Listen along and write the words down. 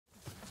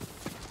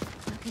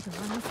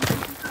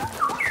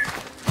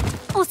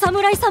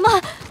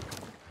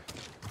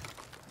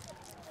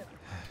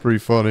Pretty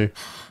funny.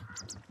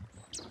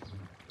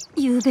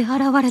 昨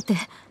夜現れて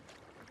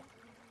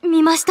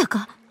見ました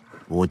か？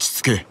落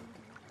ち着け。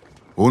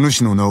お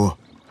主の名は？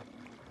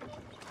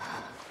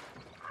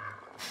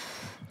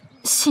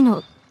シ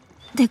ノ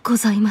でご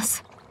ざいま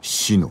す。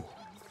シノ。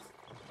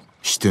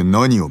して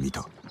何を見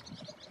た？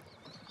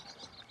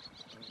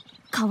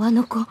川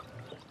の子、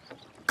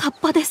カッ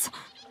パです。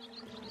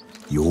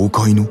妖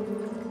怪の？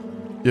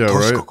 Yeah, 確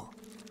right? かか。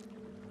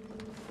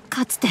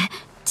かつて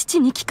父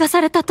に聞か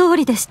された通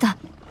りでした。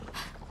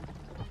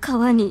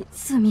川に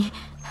住み、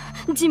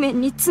地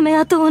面に爪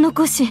痕を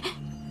残し、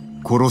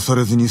殺さ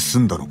れずに済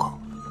んだのか。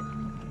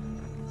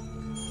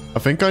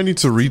I think I need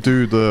to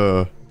redo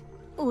the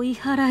追い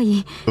払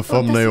い、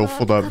 thumbnail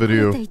for that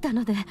video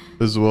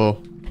as well.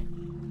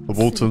 The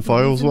Bolton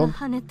Files one.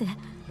 跳ねて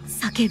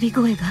叫び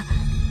声が。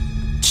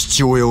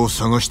父親を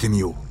探してみ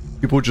よう。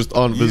 People just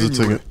aren't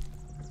visiting it.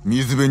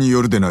 水辺に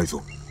よるでない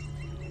ぞ。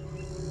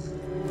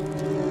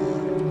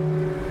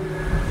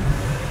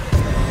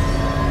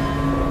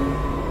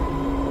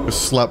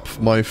Just slap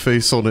my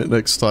face on it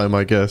next time,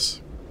 I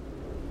guess.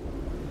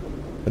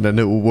 And then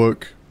it will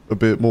work a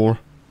bit more.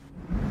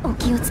 お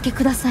気をつけ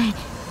ください。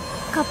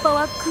カッパ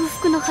は空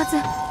腹のはず。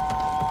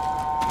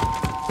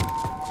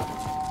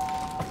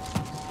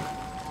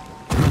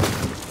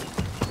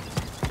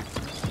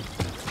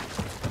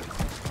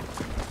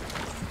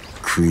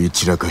食い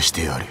散らかし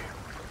てやる。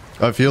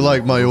 I feel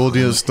like my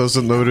audience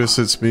doesn't notice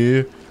it's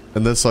me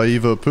unless I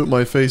either put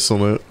my face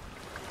on it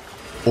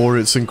or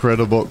it's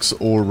Incredibox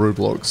or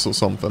Roblox or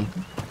something.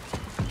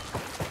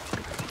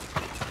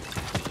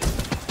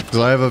 Because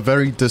I have a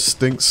very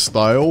distinct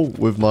style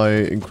with my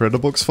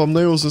Incredibox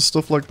thumbnails and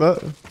stuff like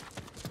that.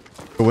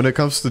 But when it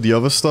comes to the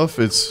other stuff,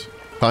 it's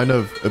kind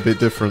of a bit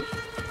different.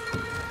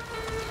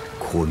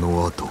 こ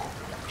の後、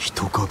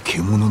人か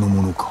獣の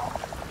ものか。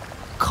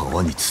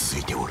川に続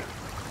いておる。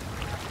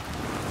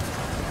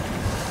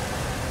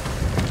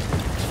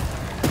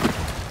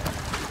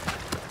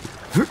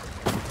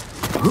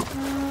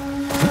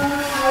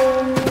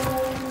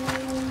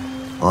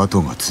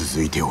跡が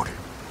続いておる。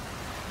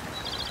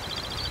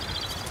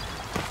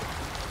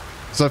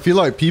 So I feel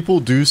like people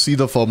do see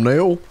the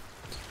thumbnail,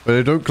 but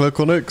they don't click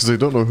on it because they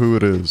don't know who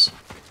it is.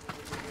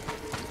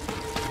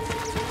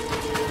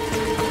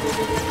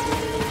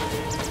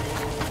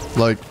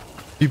 Like,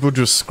 people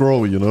just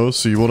scroll, you know?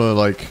 So you want to,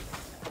 like,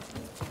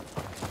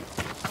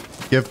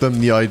 give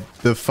them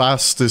the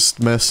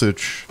fastest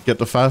message. Get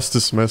the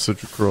fastest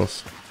message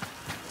across.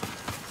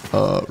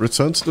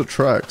 Return to the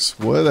tracks.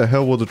 Where the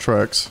hell were the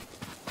tracks?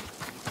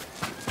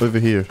 Over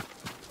here.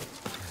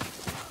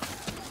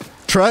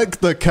 Track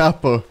the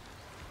Kappa.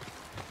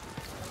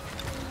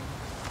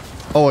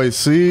 Oh, I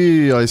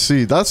see, I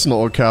see. That's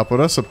not a Kappa,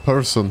 that's a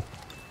person.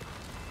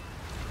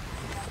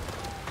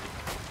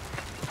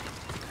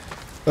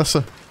 That's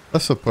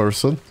a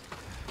person.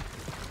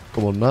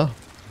 Come on now.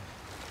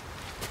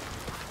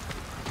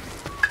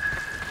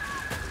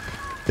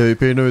 Yeah, you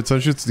pay no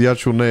attention to the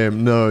actual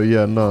name. No,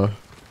 yeah, no.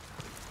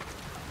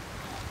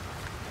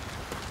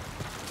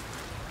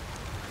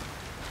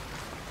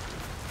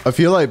 I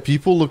feel like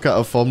people look at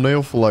a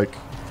thumbnail for like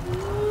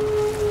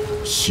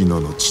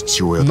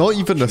not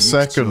even a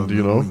second,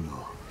 you know?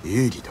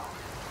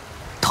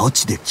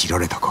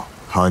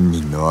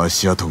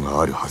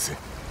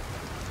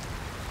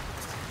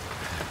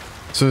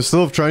 So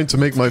instead of trying to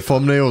make my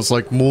thumbnails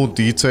like more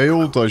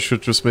detailed, I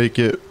should just make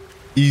it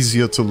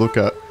easier to look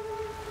at.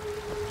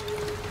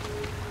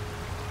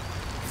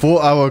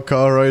 4-hour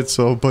car ride,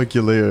 so I'll bug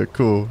you later.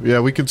 Cool. Yeah,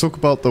 we can talk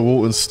about the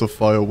Walton stuff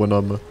file when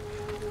I'm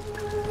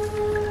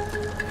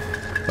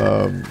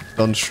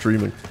done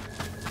streaming.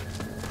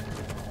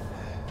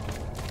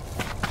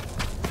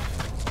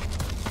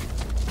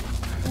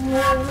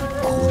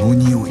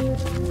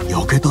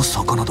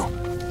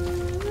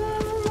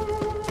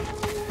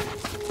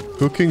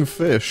 Cooking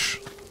fish.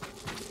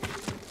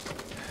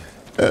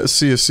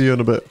 See you in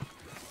a bit.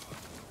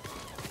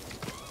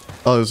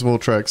 Oh, there's more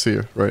tracks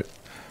here, right.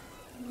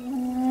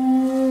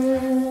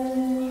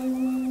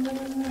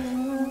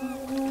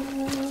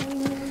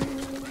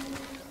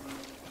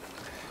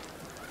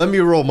 Let me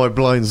roll my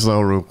blinds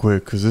now real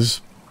quick, because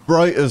it's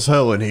bright as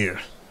hell in here.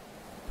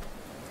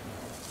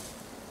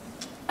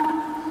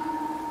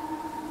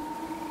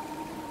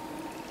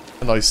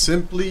 And I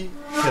simply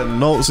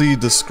cannot see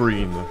the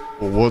screen,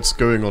 or what's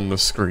going on the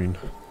screen.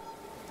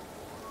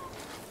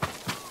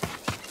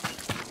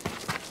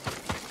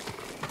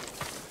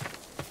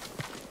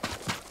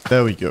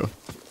 There we go.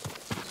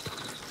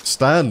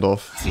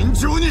 Standoff.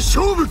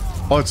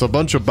 Oh, it's a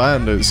bunch of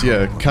bandits,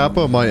 yeah.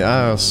 Kappa my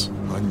ass.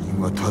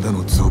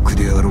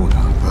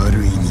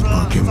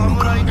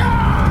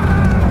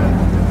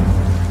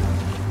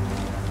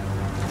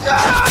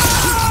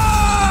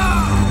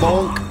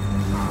 Bonk.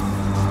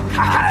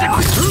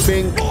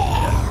 Bink.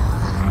 Bonk.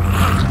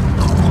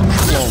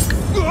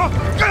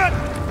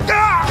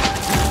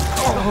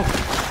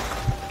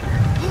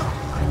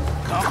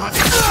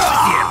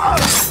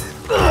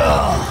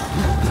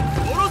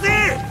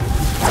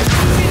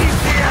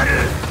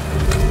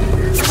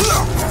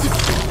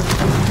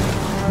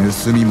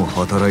 炭も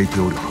働いて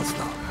おるはず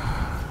だ。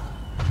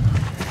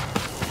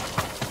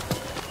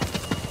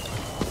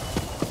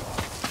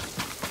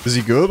Is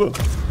he good?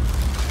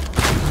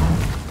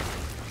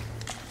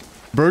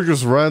 Bird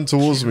just ran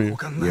towards me.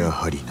 や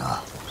はり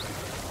な。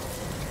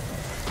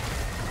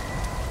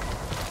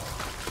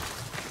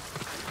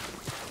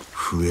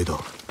笛だ。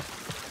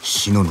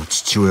シノの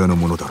父親の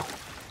ものだろ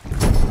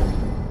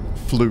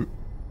う。 Flute.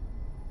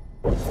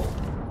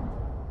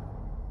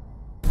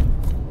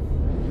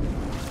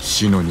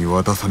 シノに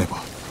渡さねば。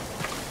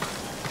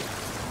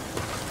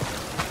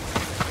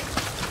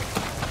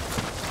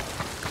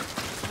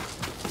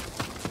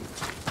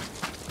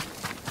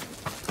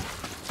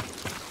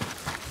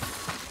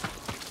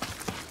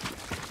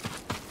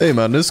Hey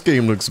man, this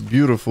game looks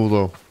beautiful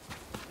though.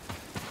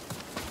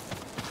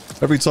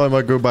 Every time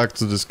I go back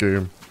to this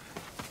game,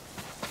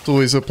 it's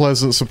always a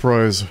pleasant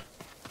surprise.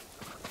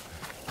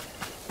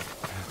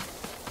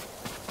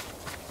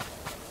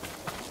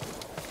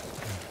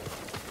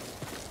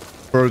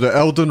 Bro, the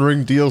Elden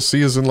Ring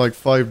DLC is in like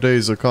 5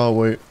 days, I can't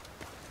wait.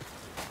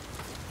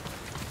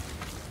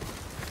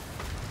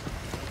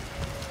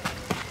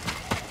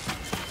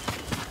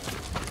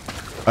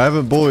 I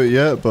haven't bought it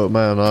yet, but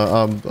man,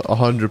 I'm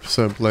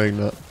 100% playing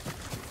that.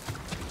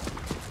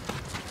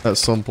 At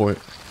some point.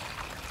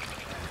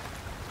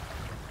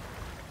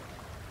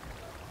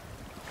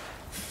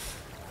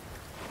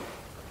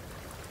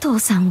 父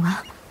さん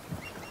は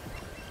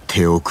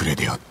手遅れ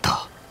であっ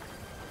た。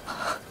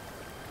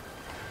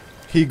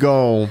He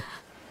gone.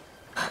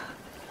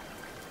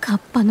 カッ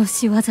パの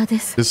仕業で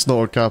す。 It's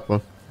not a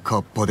kappa. カ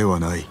ッパでは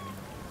ない。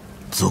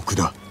賊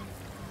だ。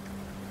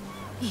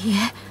いいえ、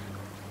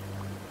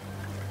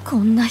こ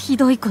んなひ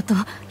どいこと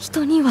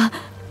人には。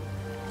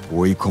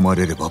追い込ま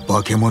れれば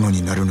化け物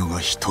になるのが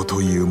人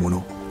というも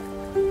の。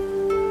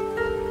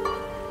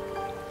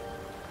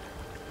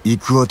行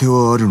くあて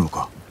はあるの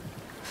か。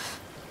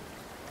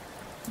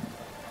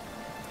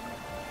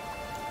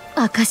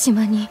赤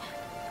島に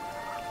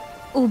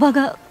おば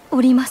がお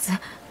ります。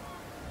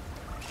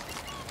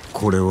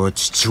これは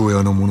父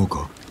親のもの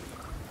か。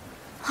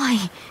はい。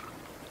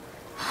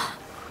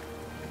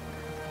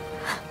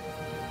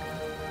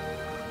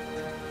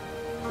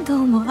どう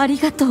もあり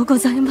がとうご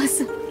ざいま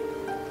す。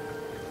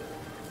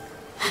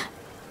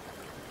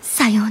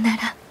さような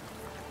ら。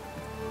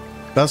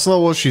 That's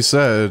not what she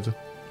said.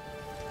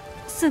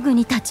 すぐに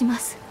立ちま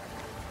す。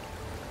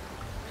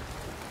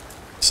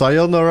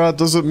 Sayonara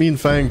doesn't mean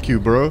thank you,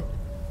 bro.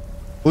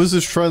 What is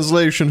this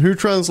translation? Who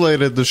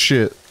translated this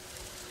shit?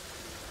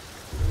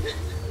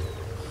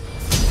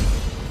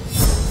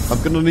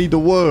 I'm gonna need a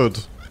word.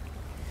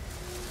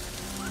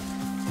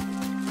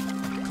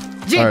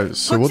 Alright,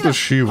 so what does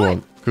she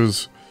want?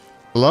 Because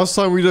the last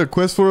time we did a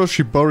quest for her,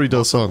 she buried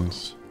her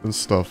sons and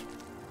stuff.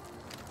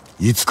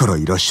 いつから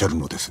いらっしゃる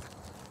のです。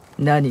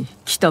何、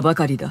来たば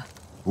かりだ。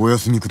お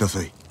休みくだ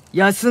さい。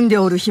休んで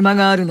おる暇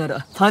があるな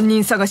ら犯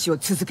人探しを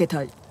続け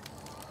たい。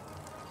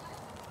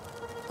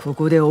こ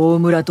こで大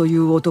村とい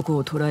う男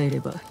を捕らえれ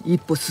ば一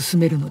歩進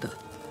めるのだ。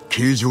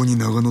形状に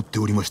名が乗って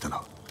おりました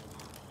な。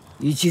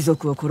一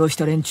族を殺し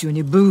た連中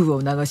にブー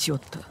を流しおっ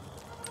た。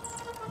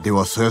で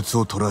はそやつ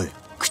を捕らえ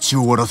口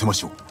を割らせま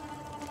しょう。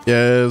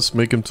 Yes,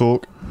 make him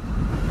talk.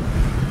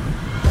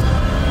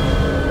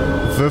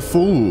 The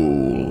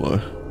fool.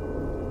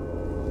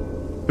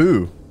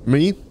 Who?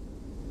 Me?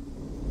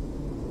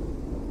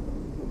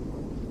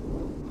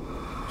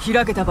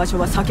 開けた場所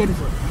は避けるぞ。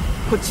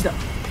こっちだ。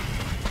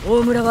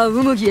大村はウ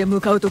ムギへ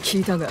向かうと聞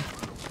いたが、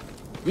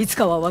いつ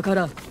かはわか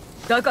らん。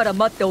だから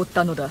待っておっ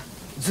たのだ。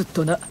ずっ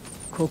とな。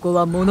ここ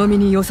は物見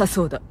に良さ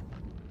そうだ。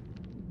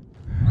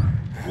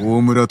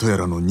大村とや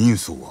らの人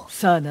相は。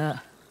さあ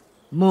な。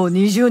もう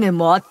20年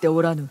も会って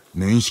おらぬ。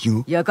面識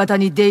が。館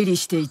に出入り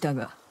していた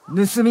が、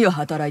盗みを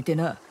働いて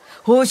な。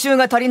報酬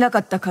が足りなか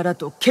ったから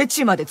とケ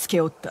チまでつけ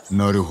おった。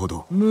なるほ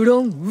ど。無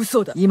論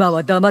嘘だ。今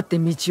は黙って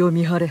道を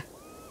見張れ。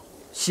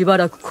しば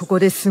らくここ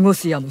で過ご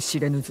すやもし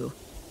れぬぞ。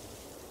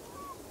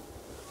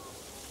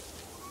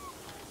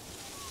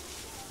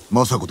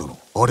政子殿、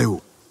あれ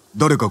を。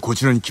誰かこ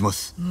ちらに来ま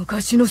す。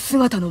昔の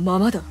姿のま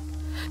まだ。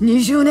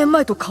20年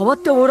前と変わっ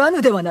ておら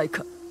ぬではない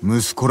か。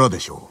息子らで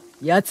しょ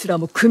う。奴ら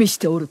も組みし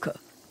ておるか。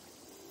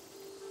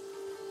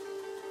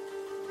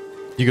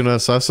You gonna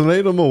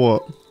assassinate him or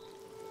what?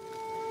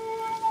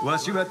 わ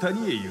しは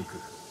谷へ行く。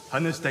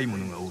話したいも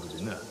のがおる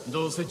でな。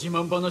どうせ自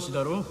慢話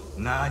だろ。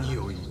何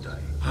を言いたい。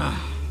はあ、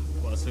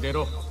忘れ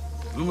ろ。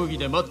ウムギ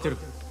で待ってる。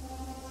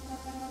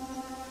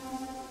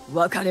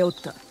別れおっ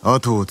た。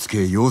後をつ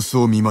け様子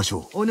を見まし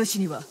ょう。お主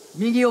には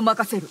右を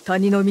任せる。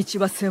谷の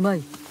道は狭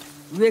い。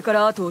上か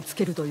ら後をつ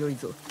けると良い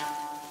ぞ。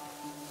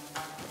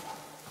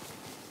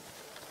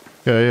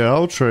Okay, yeah,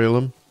 I'll trail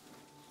him.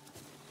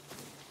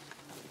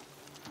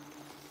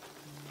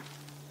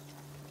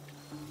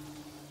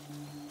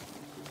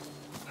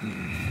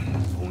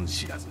 恩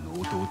知らずの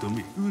弟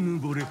め、うぬ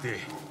ぼれて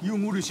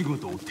汚れ仕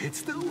事を手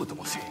伝おうと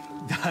もせん。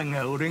だ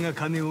が俺が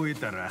金を得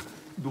たら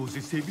どう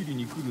せ背びり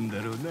に来るん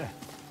だろうな。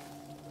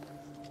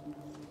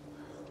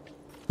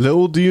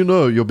Little do you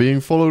know, you're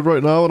being followed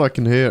right now and I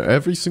can hear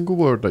every single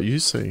word that you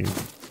say.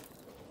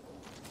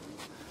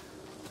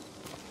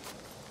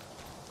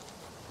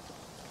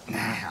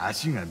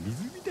 足が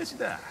水浸し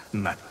だ。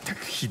まった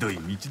くひどい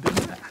道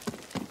だな。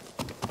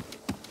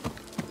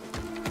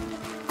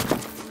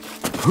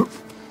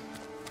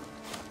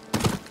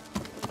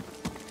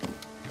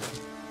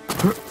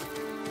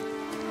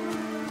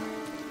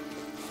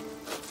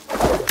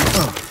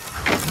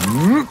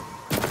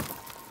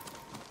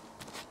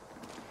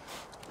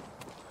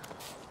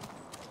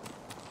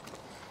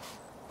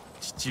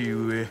父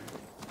上、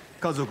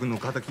家族の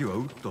仇は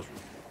討ったぞ。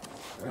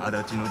足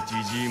立の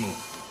じじいも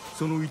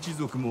その一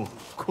族も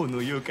こ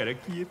の世から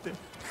消えた。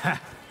はっ、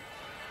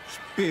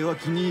疾病は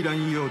気に入ら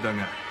んようだ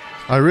が。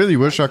I really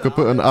wish I could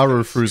put an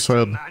arrow through his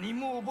head. 何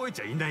も覚え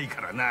ちゃいない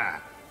からな。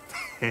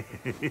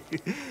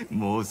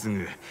もうす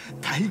ぐ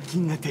大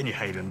金が手に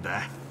入るん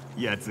だ。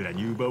奴ら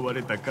に奪わ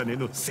れた金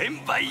の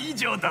1000倍以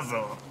上だ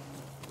ぞ。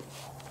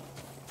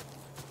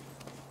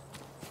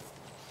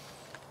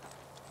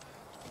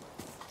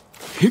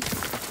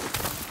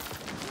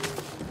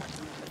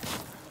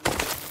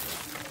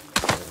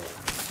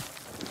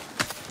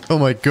Oh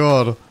my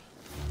god.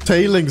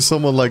 Tailing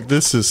someone like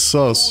this is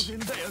sus.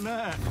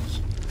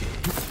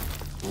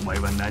 お前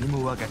は何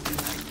も分かって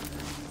ない。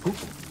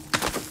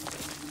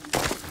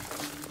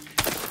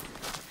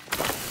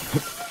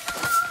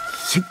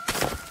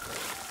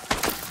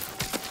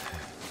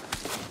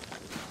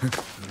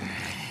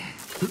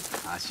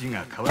足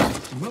が変わる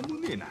暇も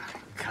ねえな。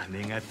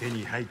金が手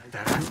に入った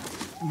ら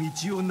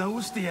道を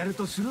直してやる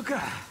とする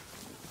か。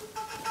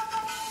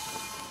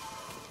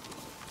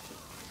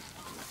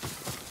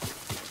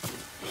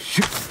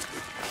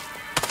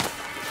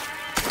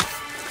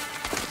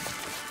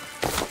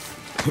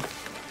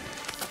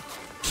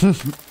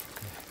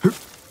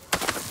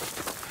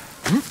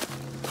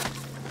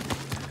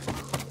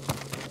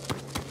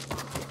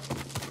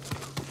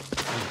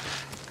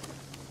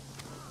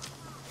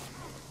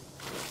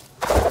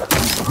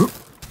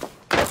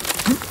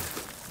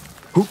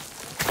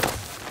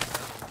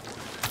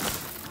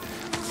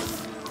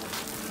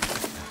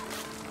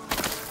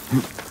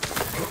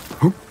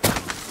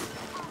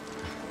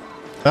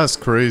That's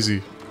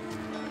crazy.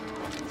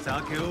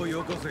 酒を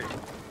よこせ。二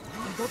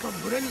度と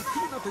群れに来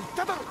るなと言っ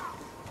ただろ。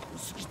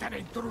薄汚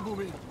い泥棒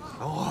め。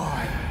お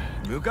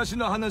い、昔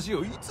の話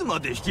をいつま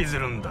で引きず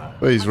るんだ。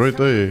Wait, he's right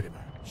there.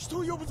 人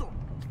を呼ぶぞ。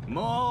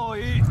もう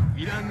い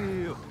い、いらね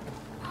えよ。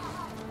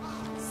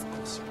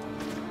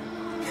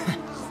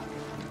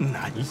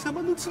何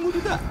様のつも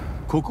りだ。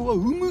ここはウ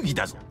ムギ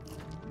だぞ。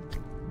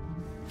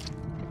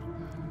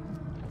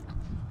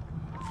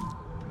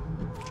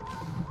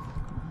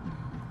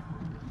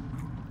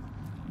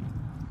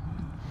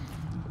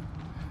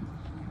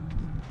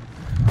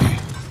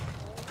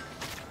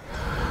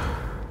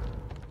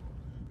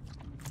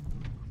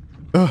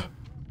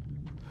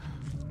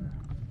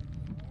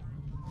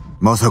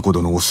政子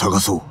殿を探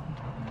そう。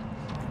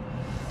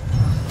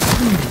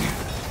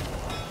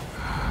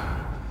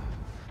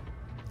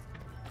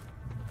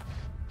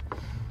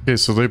Okay,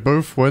 so they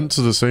both went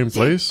to the same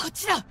place? こっ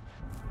ちだ。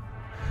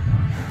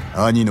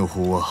兄の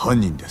方は犯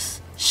人で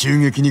す。襲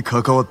撃に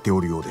関わって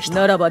おるようでした。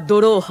ならば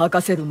泥を吐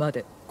かせるま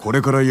で。こ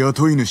れから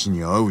雇い主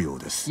に会うよう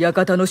です。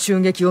館の襲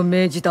撃を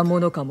命じたも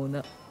のかも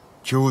な。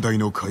兄弟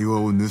の会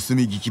話を盗み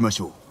聞きまし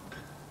ょ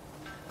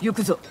う。行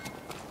くぞ。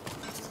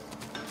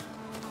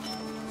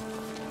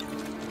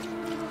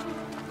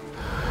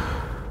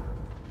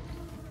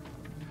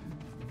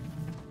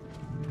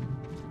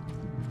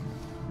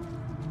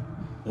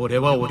俺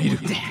は降りる。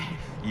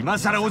今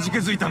さらおじけ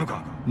づいたの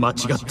か。間違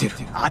ってる。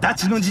足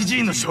立のじじ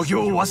いの所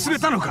業を忘れ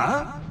たの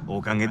か。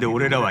おかげで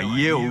俺らは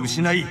家を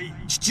失い、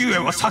父上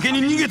は酒に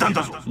逃げたん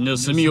だぞ。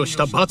盗みをし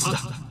た罰だ。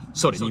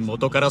それに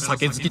元から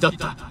酒好きだっ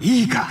た。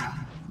いいか、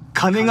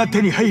金が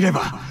手に入れ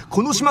ば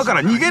この島か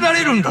ら逃げら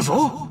れるんだ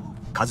ぞ。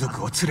家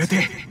族を連れ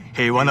て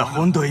平和な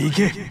本土へ行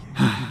け。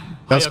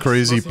That's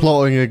crazy.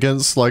 Plotting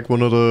against like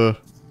one of the...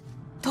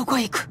 どこ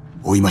へ行く。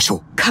追いましょ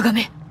う。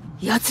鏡、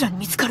奴らに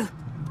見つかる。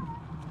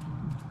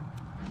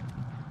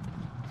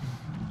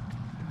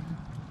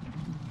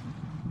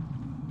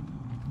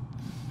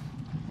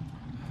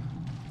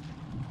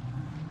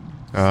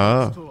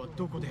Ah.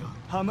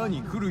 浜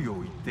に来るよ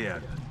う言ってや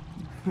る。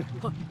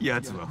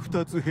奴は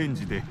二つ返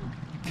事で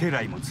家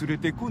来も連れ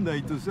てこな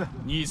いとさ。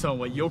兄さん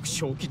はよく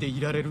正気でい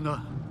られる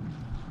な。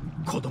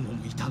子供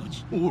もいたの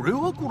に。俺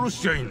は殺し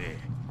ちゃいねえ。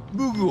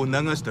武具を流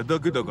しただ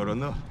けだから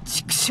な。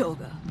畜生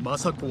が。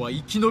政子は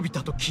生き延び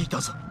たと聞い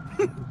たぞ。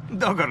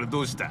だから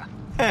どうした。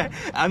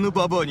あの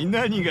ババアに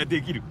何が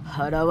できる。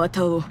腹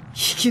渡を引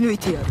き抜い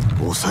てやる。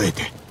抑え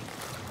て。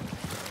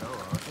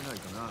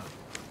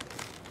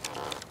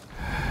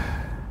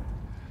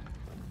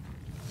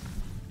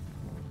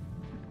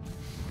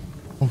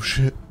Oh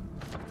shit.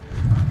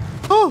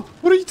 Oh,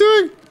 what are you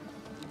doing?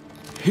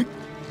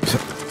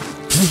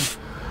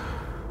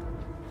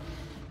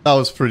 That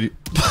was pretty...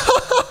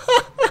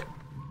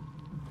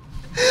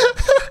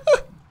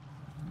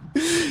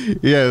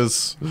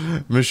 Yes,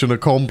 mission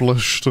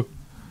accomplished.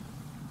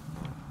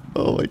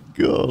 Oh my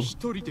god. 一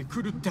人で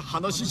来るって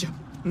話じゃ。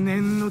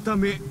念のた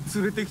め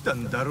連れてきた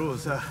んだろう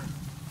さ。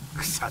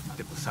腐っ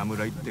ても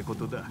侍ってこ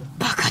とだ。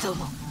バカど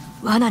も、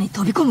罠に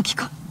飛び込む気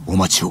か。お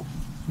待ちを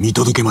見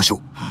届けましょ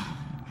う。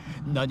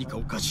何か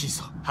おかしい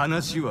ぞ。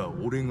話は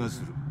俺が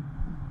する。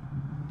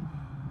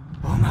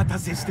お待た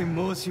せして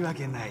申し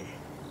訳ない。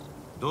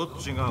どっ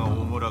ちが大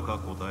村か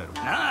答えろ。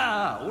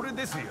ああ、俺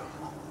ですよ。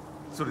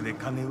それで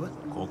金は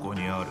ここ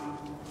にある。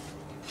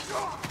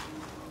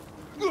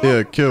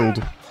Yeah,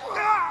 killed.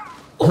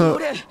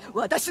 俺、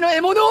私の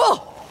獲物を。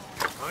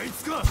あい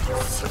つか。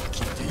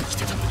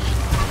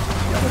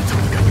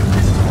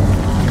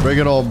 Bring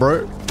it on,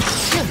 bro.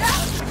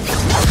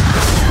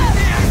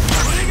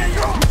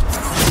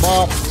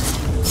 Bop.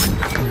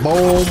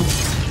 Boom.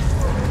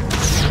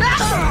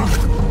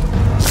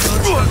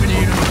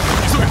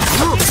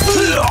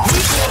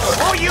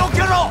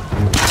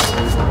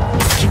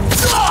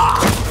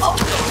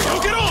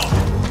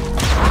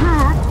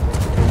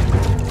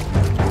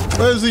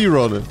 Where's he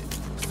running?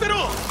 Did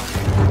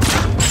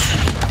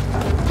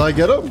I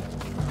get him?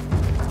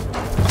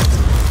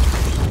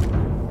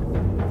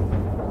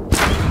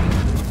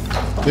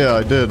 Yeah,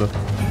 I did.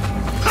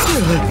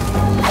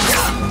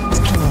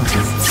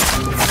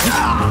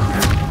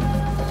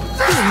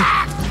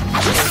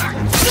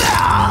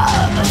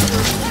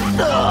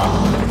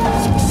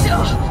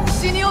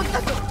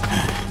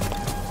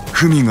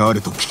文があ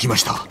ると聞きま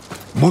した。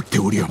持って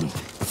おりやも。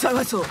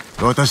探そう。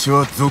私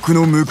は賊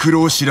のムク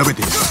ロを調べ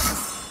ていま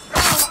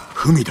す。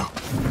文だ。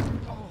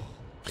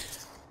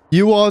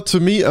You are to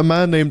meet a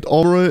man named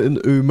Omura in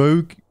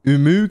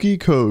Umugi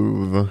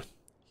Cove.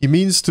 He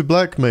means to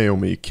blackmail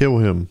me. Kill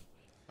him.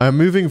 I am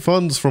moving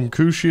funds from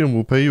Kushi and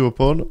will pay you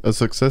upon a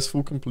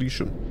successful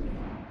completion.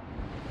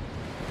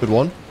 Good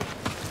one.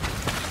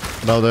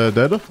 Now they're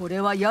dead. これ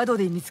は宿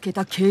で見つけ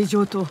た形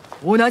状と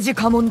同じ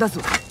家紋だ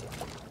ぞ。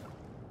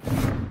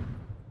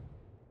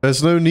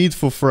 There's no need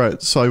for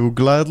threats. I will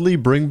gladly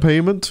bring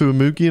payment to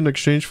Umugi in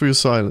exchange for your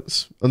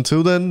silence.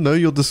 Until then, know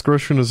your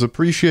discretion is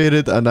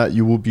appreciated and that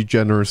you will be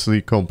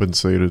generously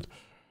compensated.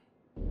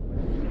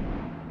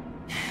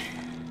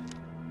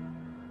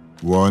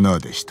 罠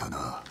でした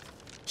な。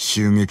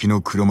襲撃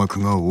の黒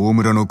幕が大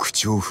村の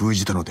口を封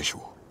じたのでしょ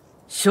う。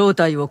正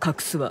体を隠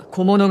すは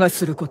小物が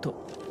するこ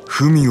と。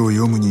文を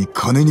読むに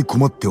金に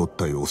困っておっ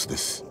た様子で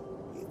す。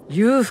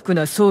裕福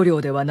な僧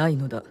侶ではない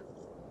のだ。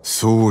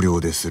僧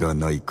侶ですら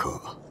ない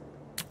か。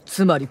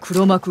つまり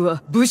黒幕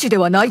は武士で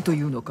はないと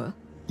いうのか。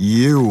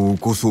家を起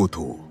こそう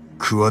と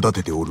企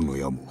てておるの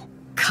やも。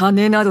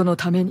金などの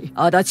ために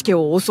足立家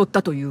を襲っ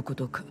たというこ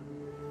とか。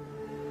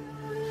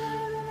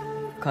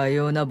か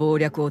ような謀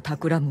略を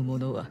企む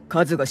者は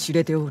数が知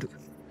れておる。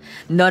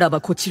ならば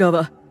こちら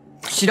は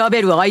調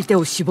べる相手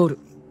を絞る。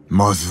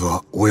まず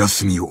はお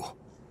休みを。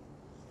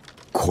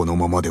この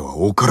ままでは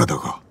お体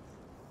が。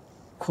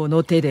こ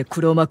の手で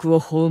黒幕を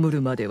葬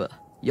るまでは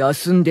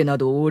休んでな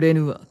どおれ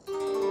ぬわ。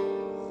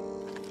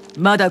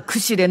まだ駆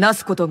使でな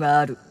すことが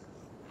ある。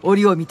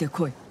折を見て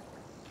こい。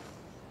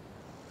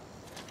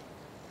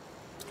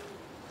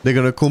 They're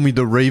gonna call me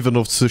the Raven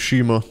of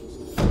Tsushima.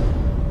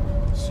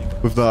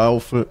 With the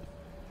outfit.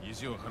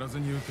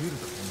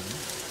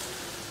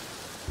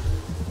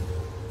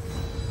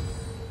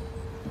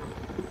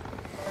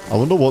 I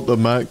wonder what the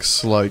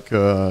max, like,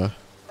 I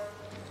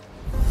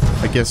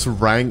guess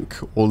rank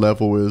or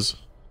level is.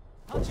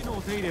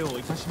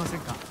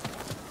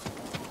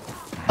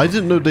 I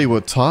didn't know they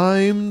were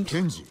timed.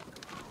 ケンジ、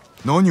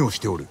何をし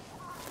ておる？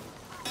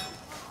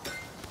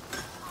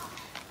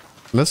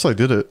 Unless I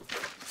did it.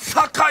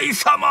 堺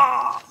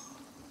様、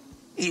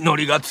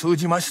祈りが通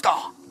じまし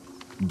た。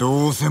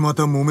どうせま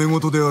た揉め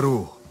事であ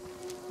ろ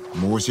う。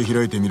申し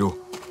開いてみろ。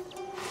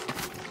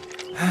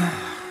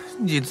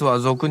実は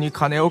賊に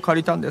金を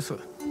借りたんです。I'm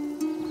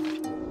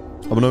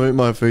gonna make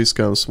my face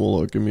cam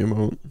smaller. Give me a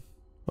moment.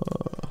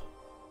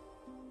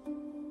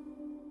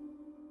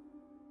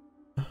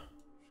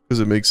 Because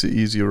it makes it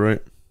easier,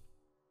 right?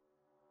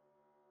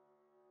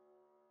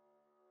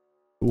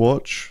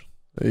 Watch.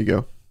 There you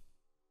go.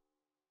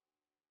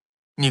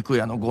 肉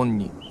屋のゴン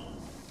に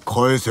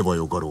返せば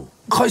よかろ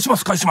う。返しま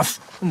す返します。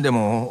で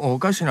もお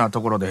かしな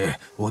ところで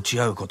落ち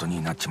合うこと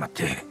になっちまっ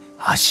て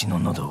足の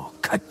喉を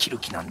かっ切る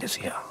気なんです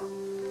よ。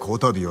こ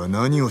たびは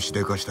何をし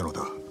でかしたの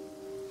だ？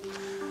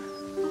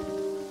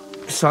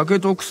酒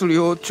と薬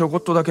をちょこ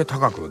っとだけ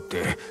高く売っ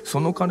てそ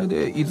の金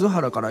で伊豆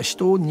原から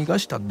人を逃が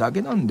しただ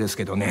けなんです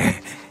けど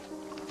ね。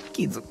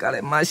気づか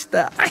れまし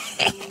た。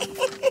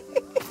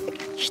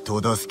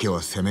人助け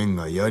はせめん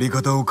がやり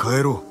方を変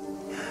えろ。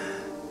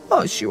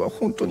足は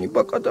本当に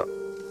バカだ。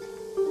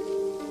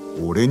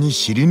俺に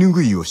尻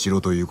拭いをし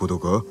ろということ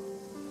か？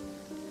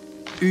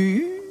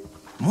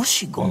も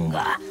しゴン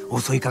が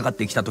襲いかかっ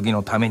てきた時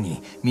のため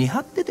に見張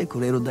っててく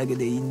れるだけ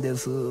でいいんで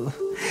す。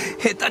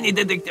下手に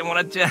出てきても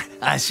らっちゃ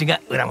足が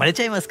恨まれ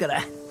ちゃいますか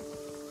ら。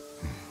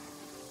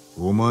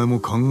お前も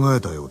考え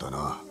たようだ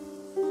な。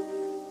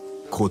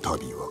こた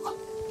びは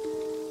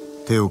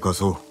手を貸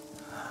そう。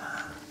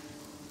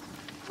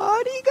あ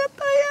りが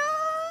た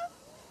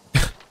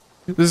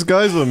や。This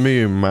guy's a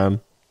meme, man.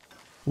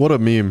 What a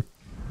meme.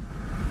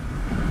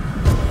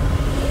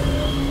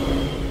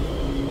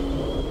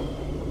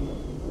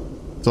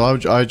 So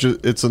I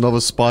just, it's another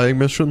spying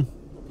mission?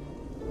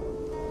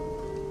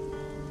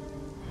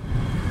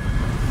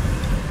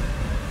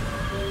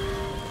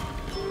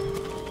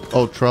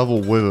 Oh,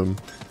 travel with him.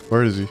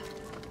 Where is he?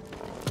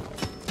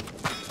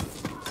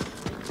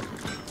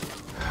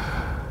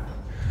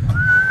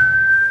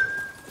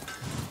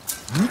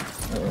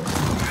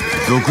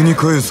 賊に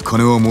返す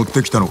金は持っ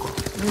てきたのか。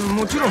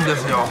もちろんで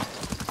すよ。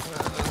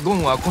ゴ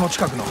ンはこの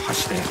近くの橋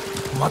で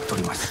待ってお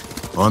ります。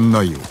案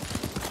内を。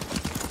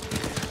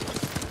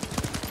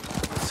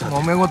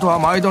揉め事は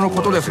毎度の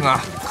ことですが、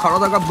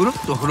体がブル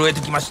ッと震え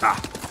てきました。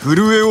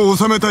震えを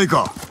収めたい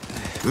か。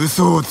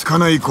嘘をつか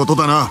ないこと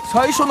だな。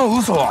最初の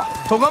嘘は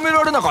咎め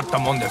られなかった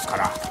もんですか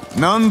ら。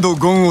何度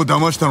ゴンを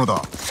騙したのだ。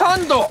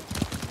3度。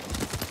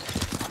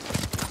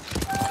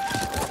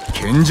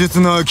堅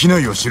実な商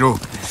いをしろ。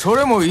そ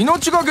れも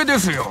命がけで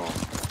すよ。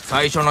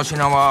最初の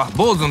品は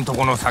坊主んと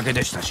この酒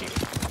でしたし。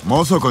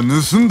まさか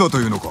盗んだと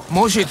いうのか。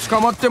もし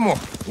捕まっても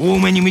多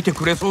めに見て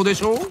くれそうで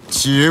しょ。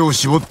知恵を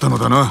絞ったの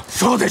だな。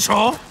そうでし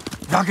ょ。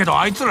だけど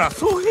あいつら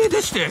僧兵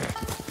でして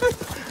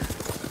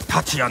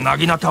太刀や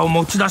薙刀を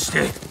持ち出し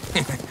て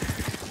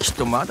きっ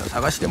とまだ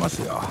探してま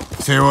すよ。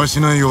世話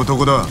しない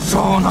男だ。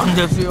そうなん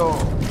ですよ。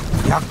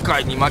厄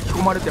介に巻き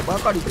込まれてば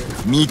かりで。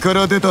身か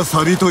ら出た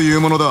サビとい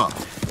うものだ。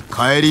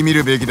顧み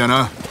るべきだ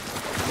な。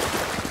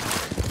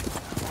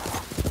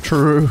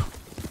True.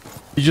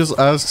 He just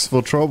asks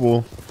for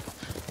trouble.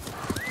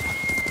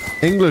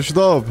 English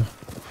dub.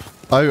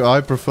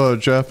 I prefer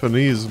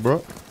Japanese,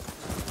 bro.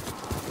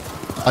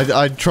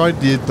 I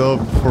tried the dub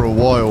for a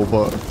while,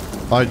 but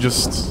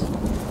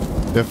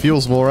it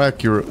feels more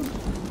accurate.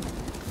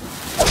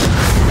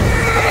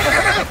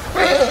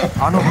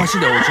 あの橋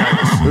で落ち合い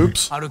ます。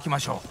 Oops. 歩きま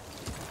しょ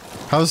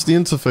う。How's the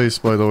interface,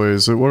 by the way?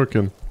 Is it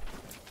working?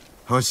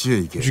 橋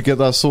へ行け。 Did you get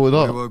that sorted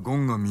out? 俺はゴ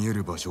ンが見え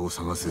る場所を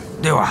探す。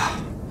では、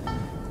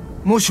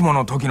もしも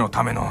の時の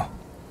ための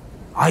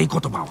合言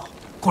葉を。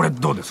これ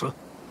どうです？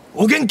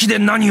お元気で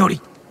何より。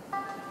好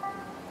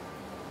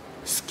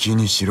き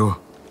にしろ。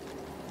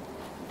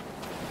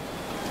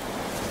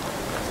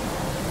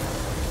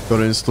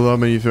 Gotta install that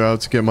menu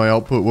throughout to get my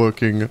output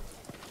working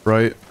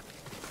right.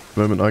 The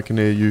moment I can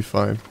hear you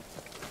fine.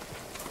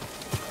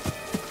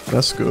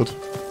 That's good.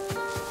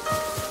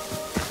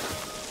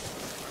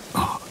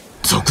 あ、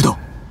賊だ。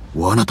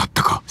罠だっ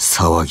たか。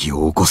騒ぎ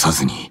を起こさ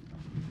ずに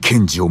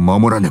賢治を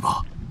守らね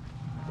ば。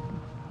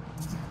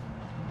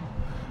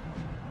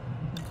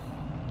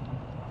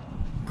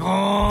ゴ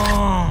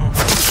ーン。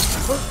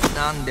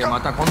なんでま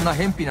たこんな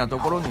偏僻なと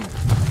ころに。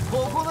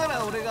ここな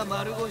ら俺が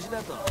丸腰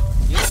だとよ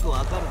く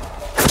わかる。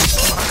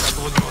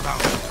同情だ。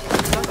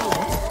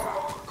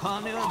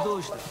金はど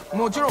うした？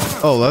もちろん。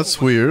Oh, that's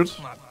weird.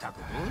 まったく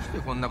どうして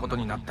こんなこと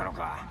になったの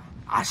か。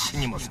足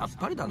にもさっ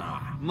ぱりだ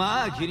な。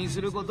まあ気に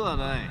することは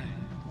ない。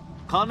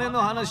金の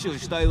話を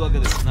したいわけ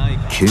ではない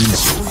から。賢治を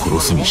殺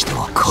すにして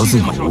は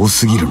数が多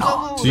すぎる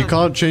な。 So you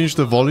can't change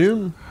the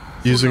volume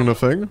using the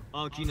thing?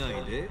 飽きない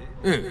で。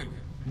え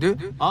え。で、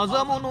あ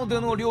ざもので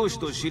の漁師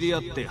と知り合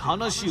って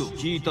話を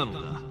聞いたのだ。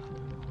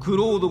ク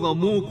ロードが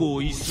猛虎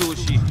を一掃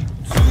し、ついでに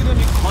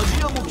鍛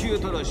冶屋も消え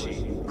たらし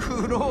い。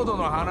クロード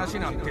の話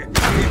なんて下手で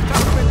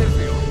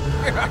すよ。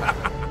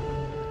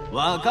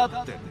分か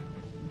ってる。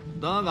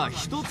だが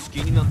一つ気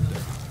になって、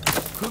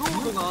クロ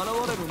ードが現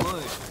れる前、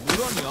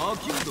村にア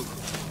キンドが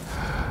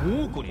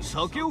猛虎に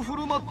酒を振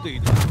る舞って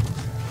いた。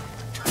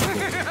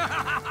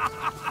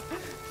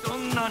そ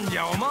んなんじ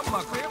ゃおまんま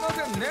食えま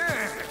せんね。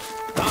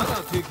だ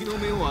が敵の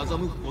目を欺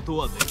くこと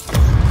はできた。そ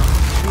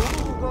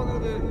のおかげ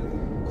で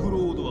クロ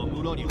ードは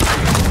村に入っ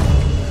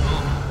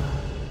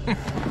た。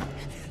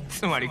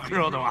つまりク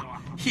ロード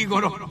は日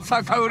頃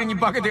酒売りに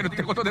化けてるっ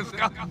てことです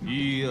か？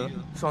いいや。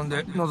そん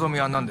で望み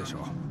は何でしょ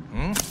う？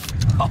ん？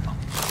あ、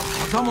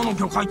頭の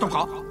魚介と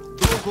か？ど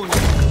こに？と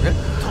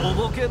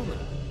ぼけるな。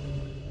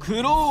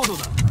クロード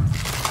だ。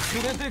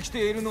連れてき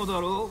ているの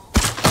だろう。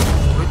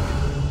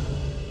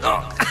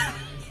あ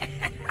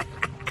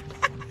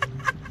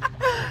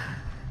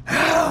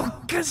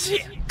おかしい。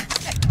笑ってい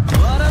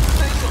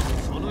ろ。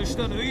その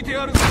下抜いて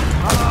やる。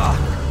あ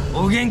あ、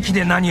お元気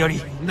で何よ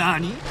り。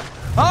何？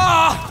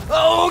あ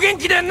あ、お元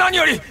気で何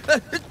より。助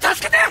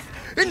けて。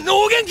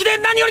お元気で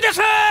何よりです。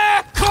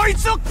こい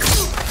つを。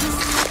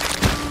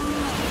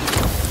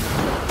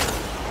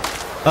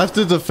 I have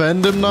to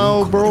defend him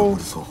now, bro?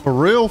 For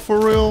real, for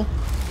real?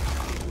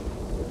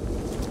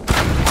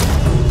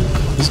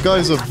 This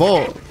guy's a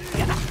bot.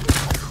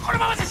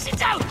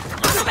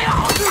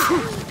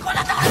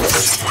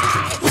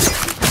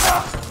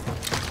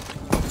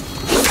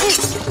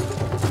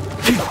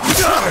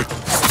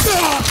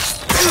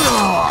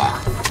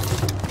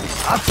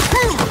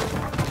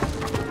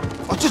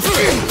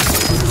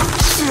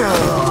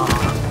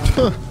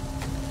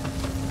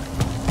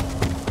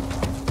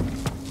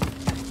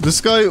 This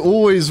guy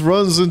always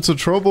runs into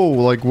trouble,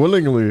 like,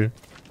 willingly.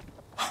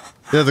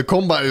 Yeah, the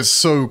combat is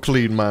so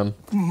clean, man.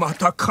 ま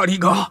た借り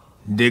が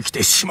でき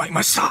てしまい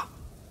ました。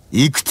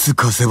いくつ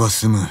貸せば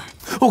済む。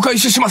お返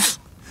しします。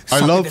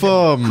 I love,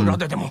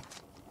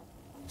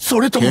 そ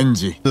れとも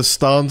Kenji. The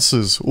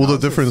stances, all the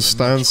different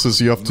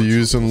stances you have to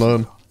use and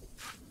learn.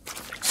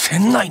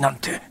 船内なん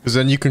て Because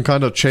then you can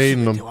kind of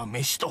chain で them. は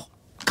飯と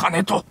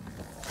金と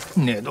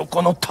寝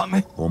床のた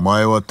め。お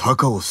前はタ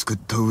カを救っ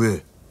た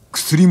上、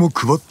薬も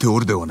配ってお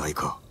るではない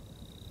か。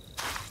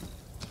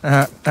そ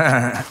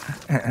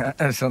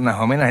んな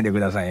褒めないでく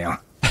ださいよ。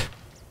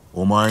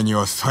お前に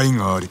は才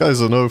があり、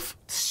 Guy's an oath.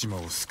 対馬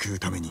を救う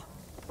ために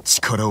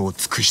力を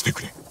尽くして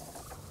くれ。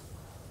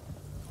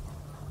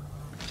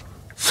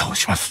そう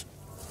します。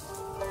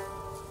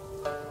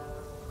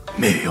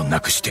名誉な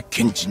くして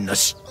賢人な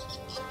し。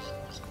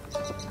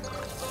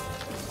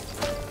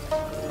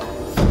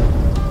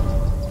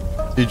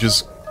He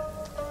just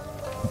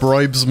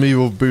bribes me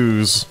with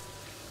booze.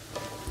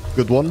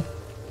 Good one.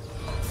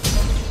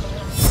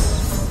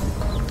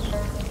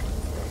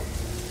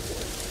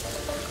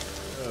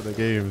 Yeah, the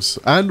games.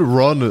 And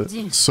run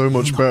so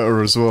much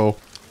better as well.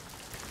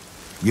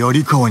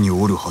 槍川に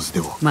おるはずで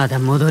は。まだ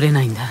戻れ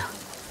ないんだ。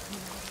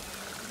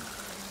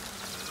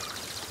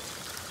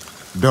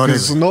誰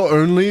Because not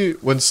only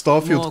when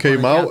Starfield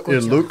came out,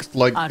 it looked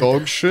like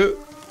dog shit,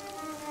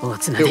 大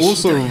津 it でひ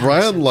also どい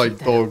話を ran 聞い like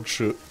たよ dog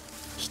shit.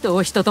 人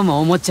を人とも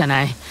思っちゃ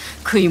ない。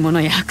食い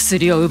物や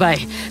薬を奪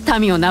い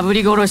民をなぶ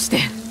り殺して、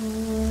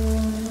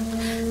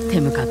手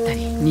向かった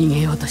り逃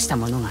げようとした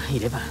者がい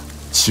れば、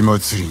血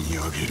祭りに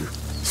あげる。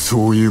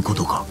そういうこ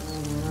とか。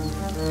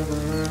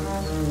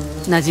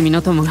馴染み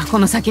の友がこ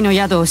の先の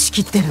宿を仕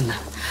切ってるんだ。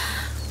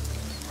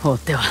放っ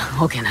ては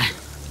おけない。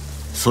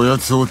そや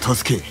つを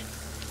助け、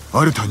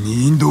アルタン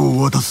に引導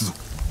を渡すぞ。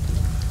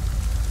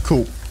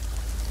 Cool.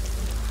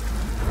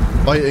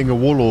 Fighting a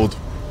warlord.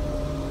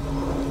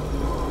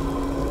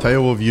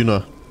 Tale of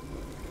Yuna.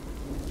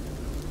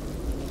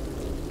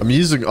 I'm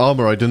using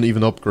armor I didn't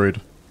even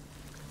upgrade.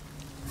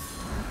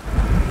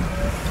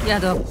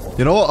 宿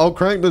You know what? I'll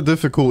crank the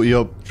difficulty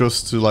up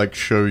just to like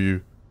show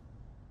you.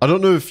 I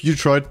don't know if you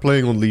tried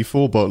playing on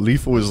lethal, but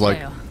lethal is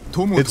like,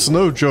 it's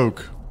no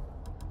joke.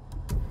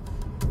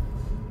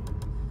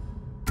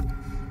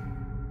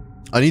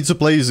 I need to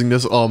play using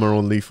this armor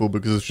on lethal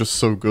because it's just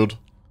so good.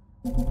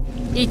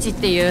 イチっ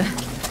ていう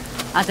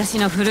私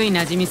の古い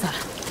馴染みさ。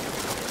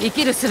生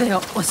きる術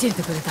を教え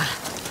てくれた。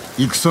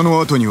戦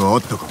の後にはあ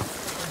ったか。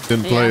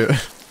 Didn't play it.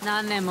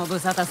 何年も無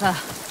沙汰さ。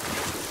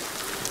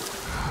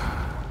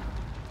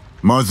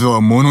まずは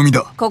物見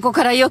だ。ここ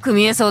からよく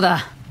見えそう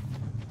だ。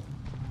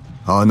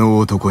あの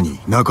男に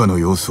中の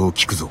様子を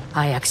聞くぞ。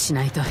早くし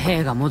ないと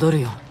兵が戻る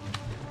よ。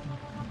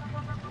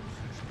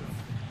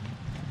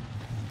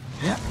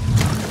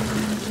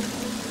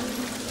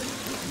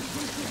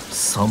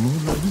侍？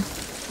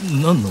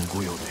何の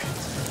御用で？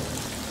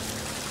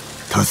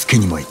助け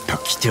に参った。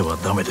来ては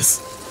ダメで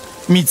す。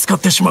見つかっ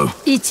てしまう。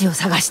イチを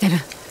探してる。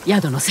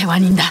宿の世話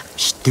人だ。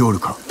知っておる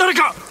か。誰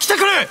か来て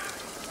くれ。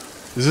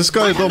 Is this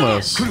guy a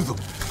dumbass? 来るぞ。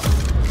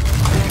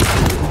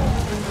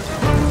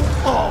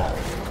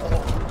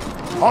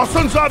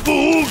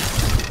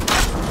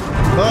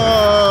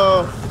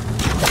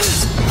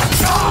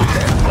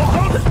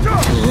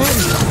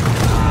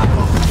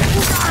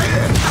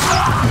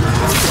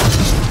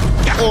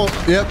Oh,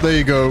 yep, there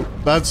you go.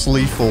 That's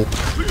lethal.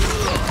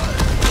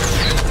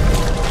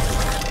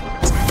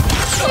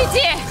 イ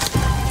チ、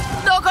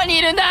どこに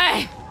いるんだ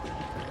い?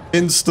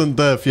 Instant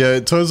death, yeah,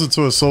 it turns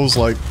into a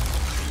Souls-like.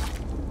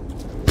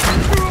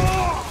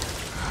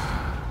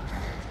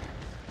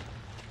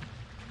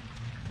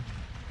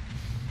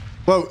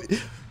 Well,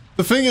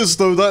 the thing is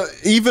though that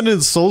even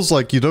in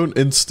Souls-like you don't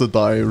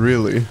insta-die,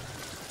 really.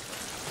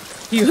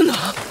 Yuna.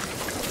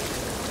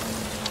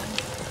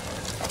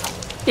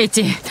 イ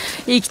チ、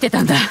生きて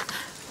たんだ。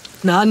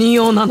何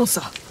用なの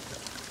さ。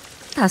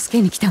助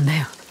けに来たんだ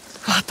よ。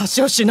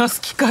私を死な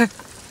す気かい。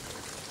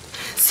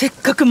せっ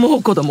かくも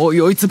う子供を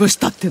酔いつぶし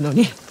たっての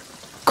に、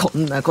こ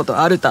んなこと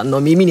アルタン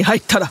の耳に入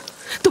ったら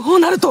どう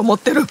なると思っ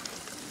てる。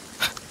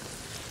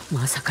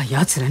まさか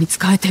奴らに仕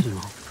えてる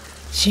の？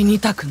死に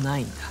たくな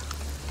いんだ。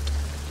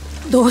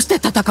どうして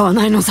戦わ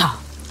ないのさ。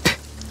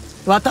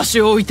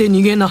私を置いて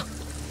逃げな。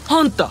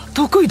あんた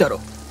得意だ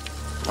ろ。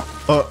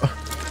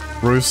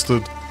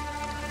Roasted.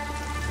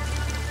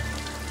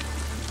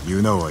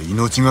 ユナは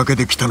命がけ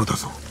で来たのだ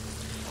ぞ。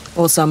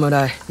お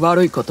侍、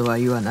悪いことは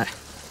言わない。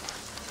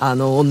あ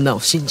の女を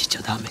信じち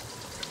ゃダメ。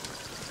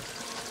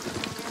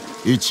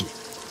一、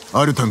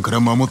アルタンか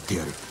ら守って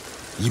やる。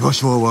居場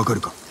所はわか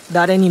るか。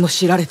誰にも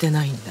知られて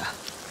ないんだ。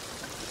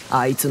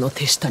あいつの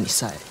手下に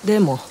さえ。で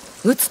も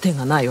撃つ手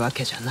がないわ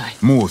けじゃない。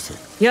モーセ。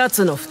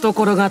奴の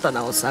懐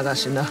刀を探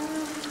しな。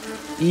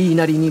言い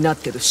なりになっ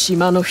てる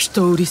島の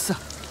人売りさ。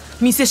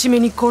見せしめ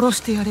に殺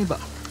してやれば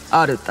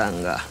アルタ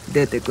ンが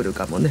出てくる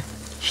かもね。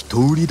人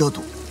売りだ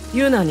と。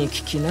ユナに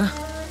聞きな。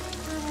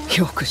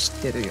よく知っ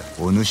てるよ。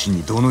お主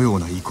にどのよう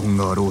な遺恨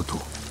があろうと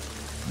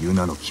ユ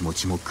ナの気持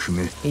ちも汲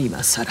め。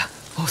今さら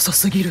遅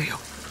すぎるよ。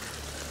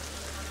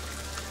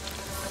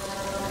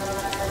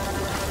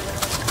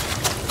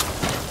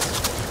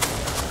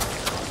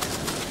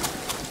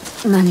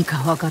何か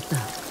分かった？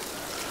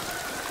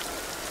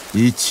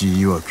一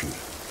曰く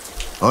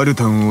アル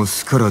タンを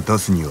巣から出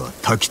すには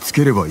焚きつ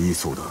ければいい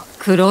そうだ。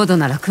クロード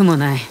なら苦も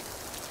ない。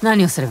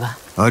何をすれば？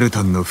アル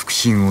タンの復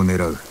讐を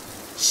狙う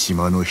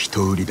島の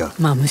人売りだ。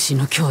マムシ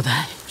の兄弟。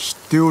知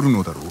っておる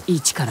のだろう。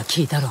一から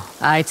聞いたろう。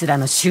あいつら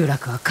の集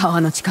落は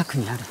川の近く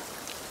にある。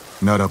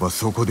ならば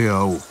そこで会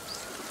おう。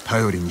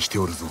頼りにして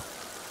おるぞ。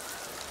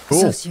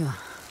そうしよ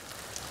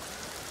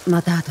う。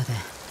また後で。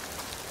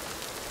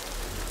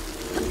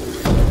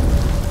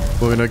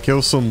We're gonna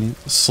kill some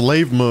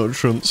slave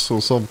merchants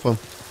or something.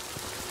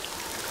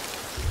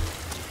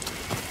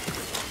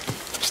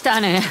 来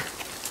たね。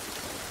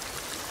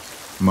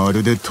ま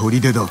るで砦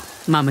だ。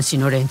マムシ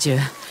の連中、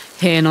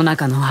塀の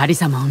中のあり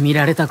さまを見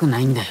られたくな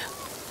いんだよ。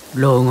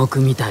牢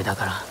獄みたいだ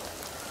から。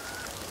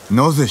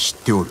なぜ知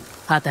っておる？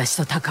私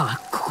とタカ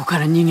はここか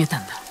ら逃げた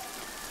んだ。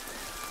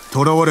囚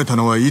われた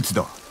のはいつ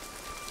だ？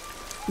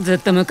ずっ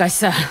と昔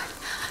さ。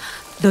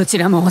どち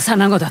らも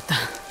幼子だった。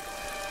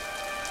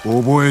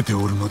覚えて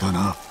おるのだ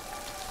な。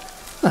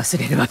忘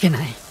れるわけ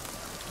ない。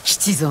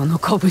七蔵の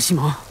拳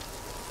も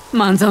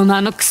万蔵の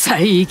あの臭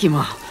い息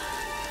も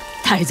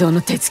泰造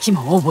の手つき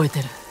も覚えて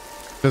る。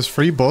 There's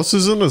 3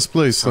 bosses in this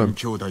place then. 三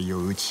兄弟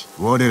を撃ち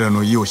我ら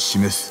の意を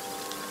示す。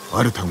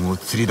アルタンを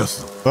釣り出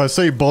すぞ。 I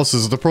say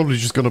bosses, they're probably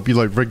just gonna be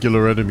like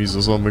regular enemies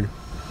or something.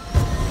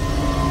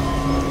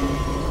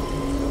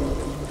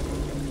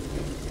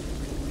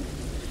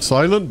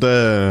 Silent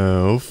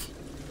Death.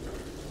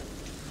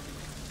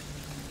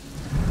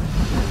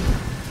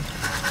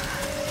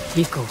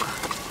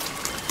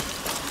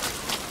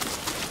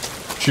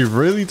 She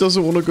really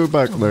doesn't want to go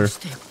back there.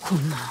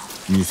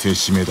 見せ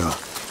しめだ。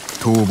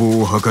逃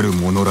亡を図る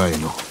者らへ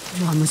の。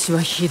マムシ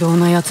は非道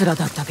な奴ら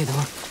だったけど、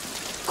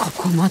こ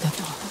こまでと。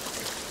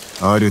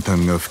アルタ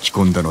ンが吹き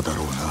込んだのだ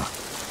ろうな。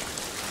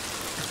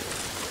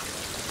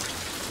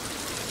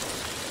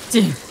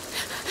ジン、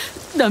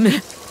ダ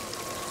メ。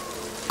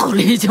こ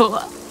れ以上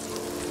は。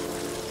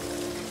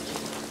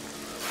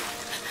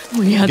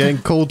もうやだ。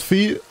 Getting cold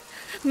feet?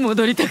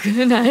 戻りたく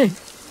ない。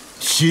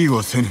死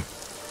はせぬ。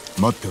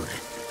待っておれ。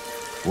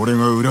俺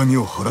が恨み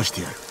を晴らし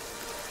てやる。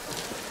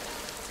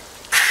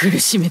苦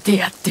しめて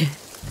やって。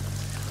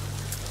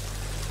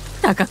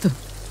タカと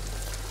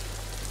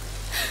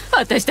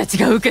私たち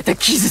が受けた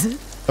傷。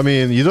I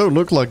mean, you don't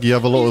look like you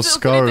have a lot of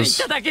scars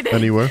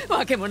anywhere.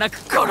 わけもなく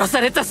殺さ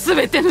れた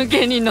全ての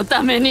芸人の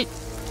ために。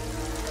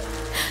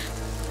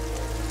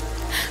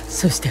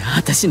そして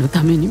私の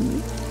ために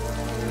も。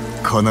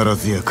必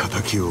ずや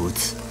仇を討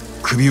つ。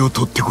首を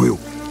取ってこよう。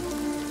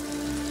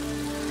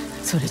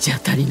それじゃ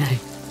足りない。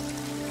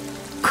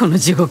この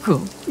地獄を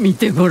見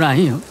てごら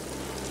んよ。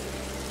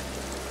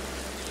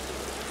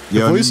The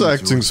voice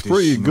acting's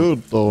pretty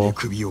good though.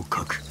 首を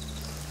かく。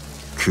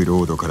ク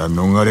ロードから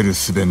逃れる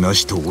術な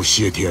しと教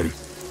えてやる。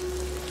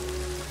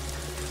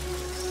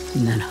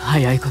なら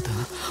早いこと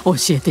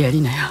教えてや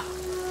りなよ。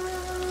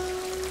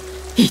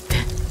言って。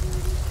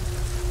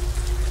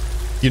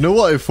You know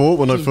what I thought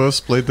when I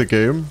first played the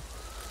game?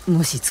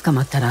 もし捕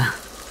まったら。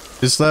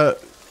Is that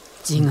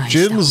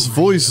Jin's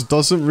voice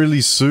doesn't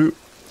really suit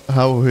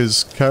how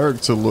his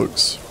character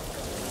looks.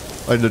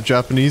 Like the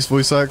Japanese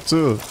voice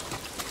actor.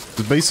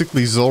 It's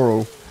basically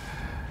Zoro.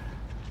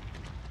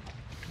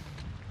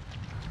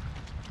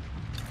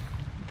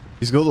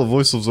 He's got the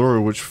voice of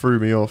Zoro, which threw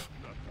me off.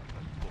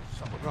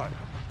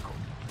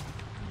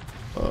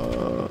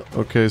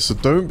 Okay, so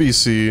don't be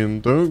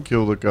seen, don't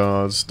kill the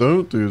guards,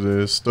 don't do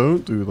this,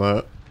 don't do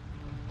that.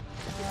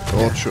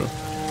 Gotcha.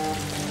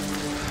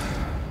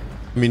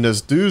 I mean,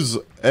 there's dudes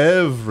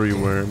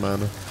everywhere,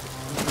 man.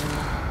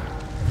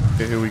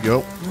 Okay, here we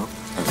go.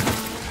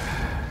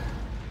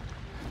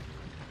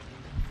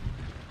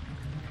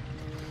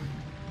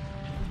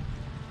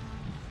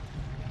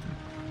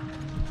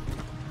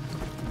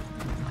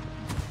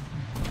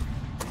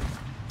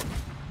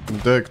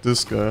 Deck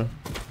this guy.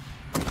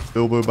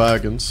 Bilbo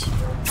Baggins.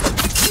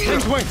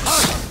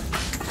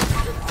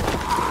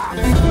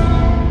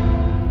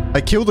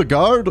 I killed a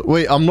guard?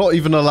 Wait, I'm not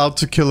even allowed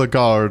to kill a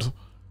guard.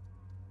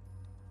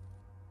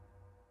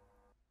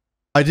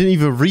 I didn't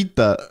even read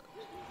that.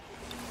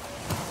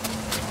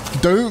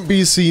 Don't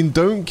be seen,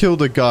 don't kill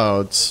the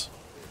guards.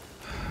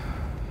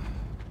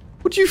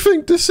 What do you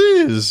think this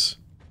is?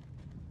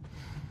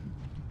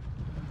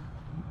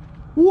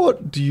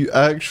 What do you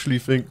actually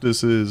think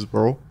this is,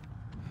 bro?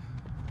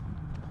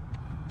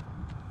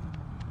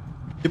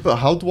 Yeah, but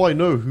how do I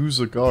know who's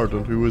a guard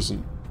and who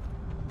isn't?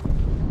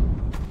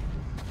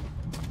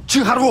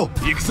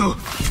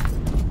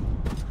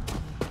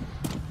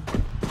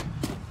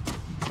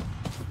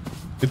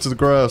 Into the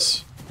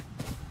grass.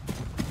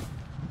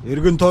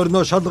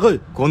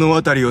 この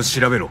辺りを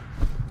調べろ。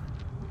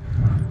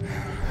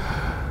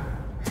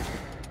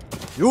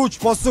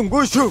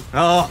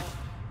ああ。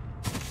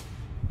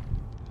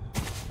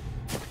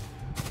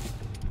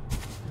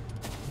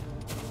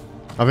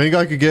I think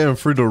I could get him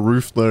through the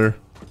roof there.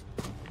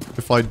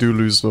 If I do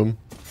lose them.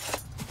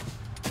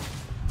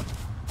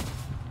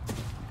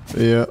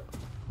 Yeah.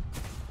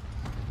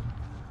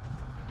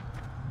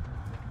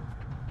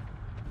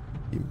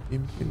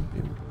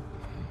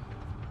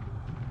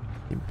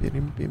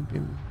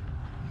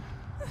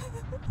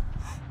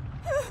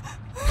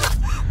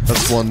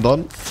 That's one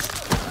done.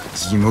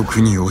 地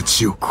獄に落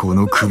ちよ、こ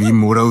の首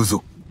もらう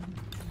ぞ。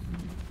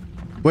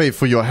 Wait,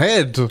 for your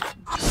head?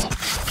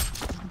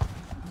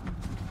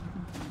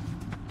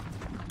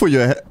 For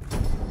your head?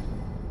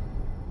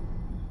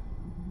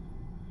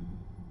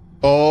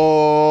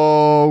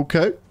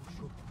 Okay.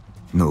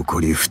 残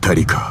り2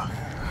人か。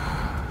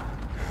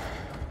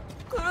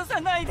殺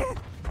さないで、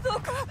ど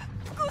うか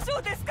故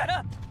障ですか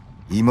ら。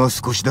今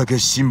少しだけ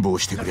辛抱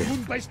してくれ。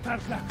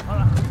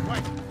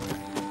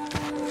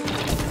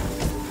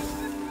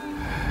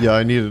Yeah,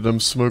 I needed them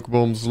smoke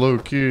bombs low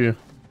key.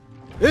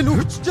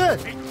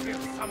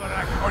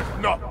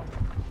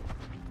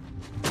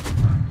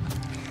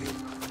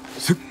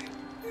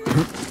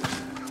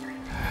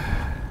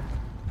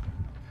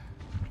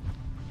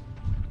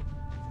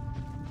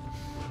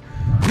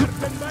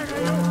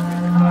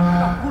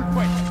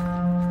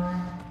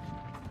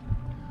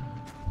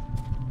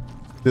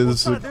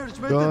 There's a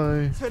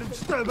guy.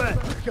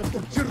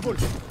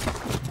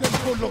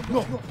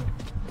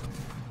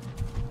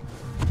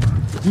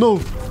 No.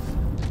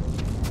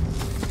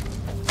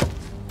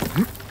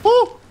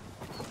 Oh.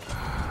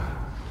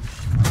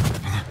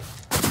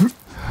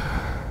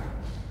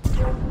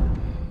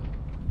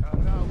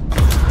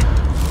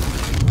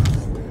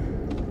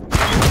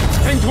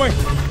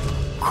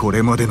こ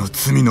れまでの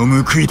罪の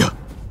報いだ。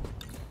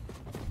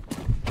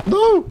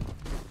No.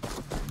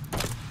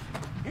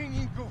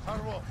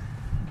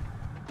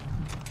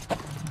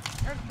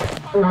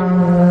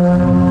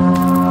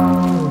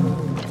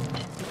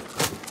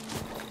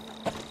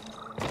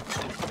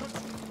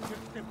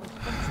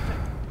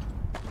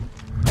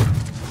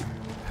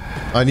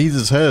 I need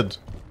his head.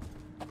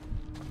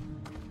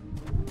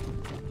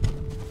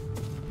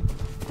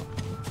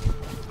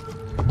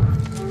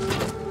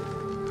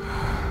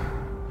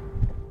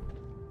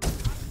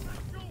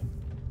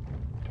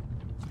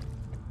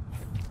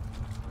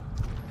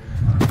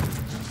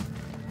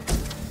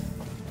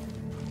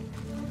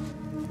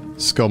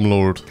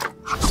 Scumlord.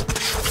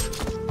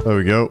 There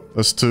we go.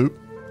 That's 2.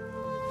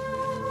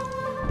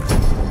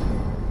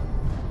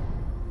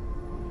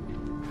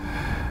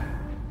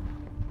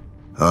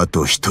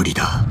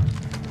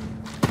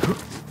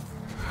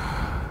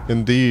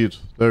 Indeed,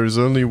 there is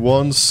only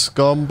one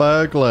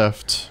scumbag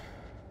left.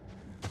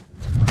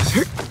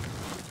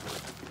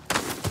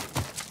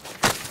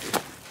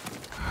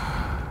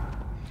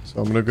 So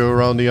I'm gonna go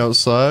around the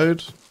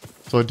outside.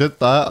 So I did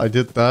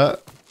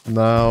that.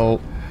 Now...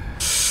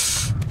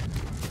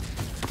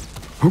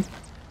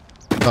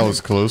 That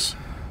was close.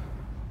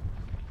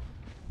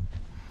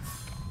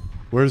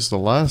 Where's the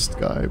last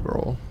guy,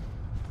 bro?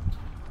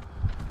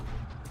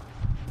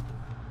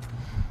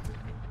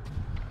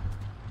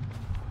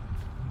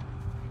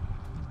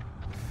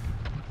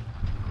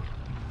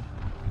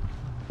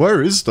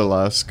 Where is the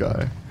last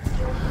guy?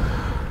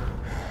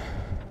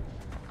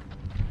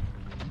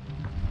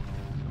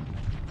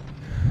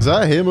 Is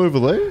that him over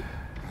there?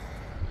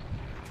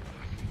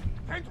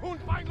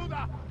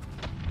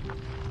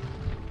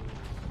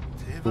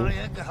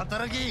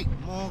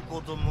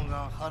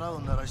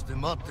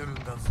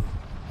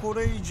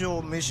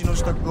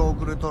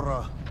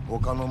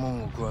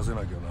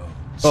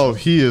 Oh,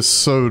 he is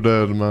so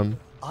dead, man.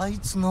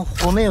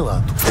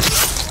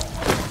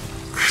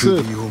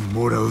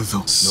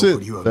 Sit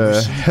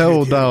the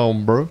hell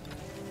down, bro.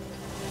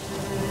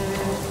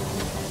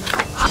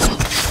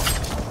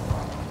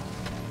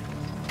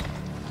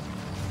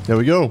 There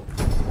we go.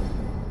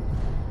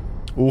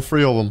 All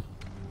 3 of them.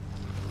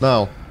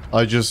 Now,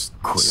 I just...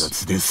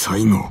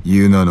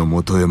 Yunaの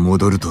元へ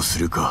戻るとす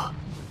るか。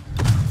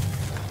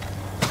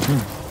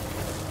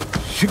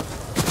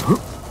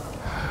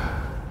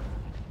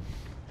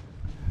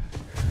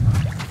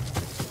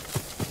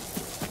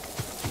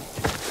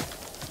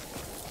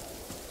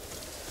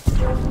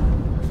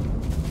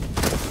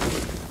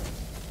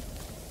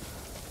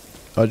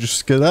I just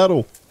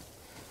skedaddle.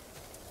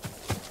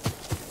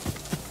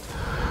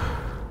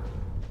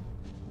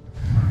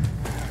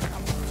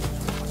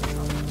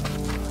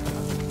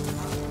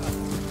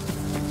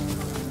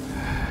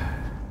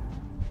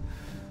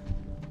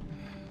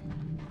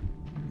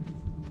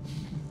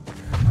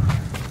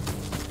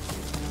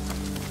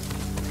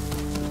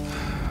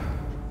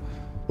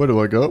 Where do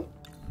I go?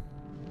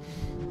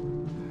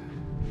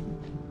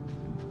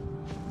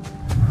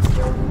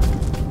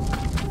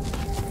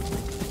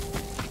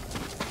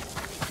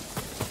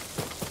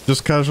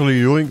 Just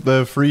casually yoink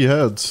their 3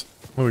 heads.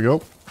 There we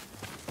go.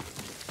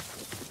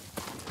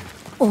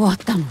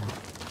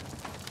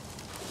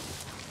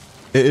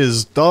 It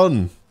is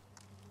done.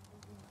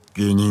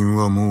 下人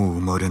はもう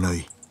生まれな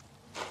い。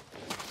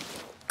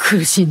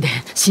苦しんで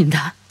死ん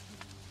だ。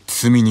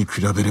罪に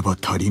比べれば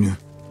足りぬ。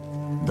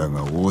だ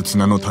が大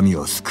綱の民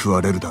は救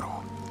われるだ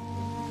ろ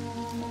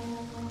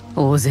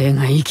う。大勢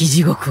が生き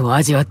地獄を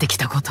味わってき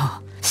たことを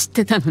知っ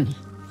てたのに、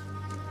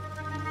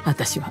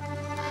私は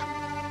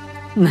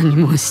何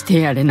もし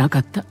てやれなか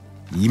った。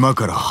今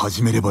から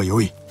始めれば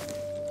よい。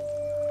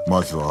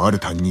まずはアル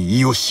タンに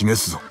意を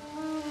示すぞ。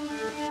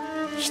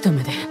一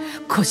目で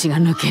腰が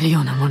抜ける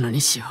ようなもの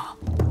にしよう。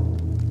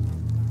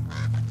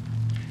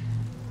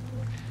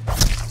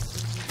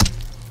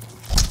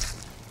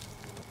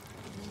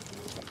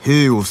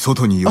兵を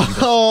外に呼び出し、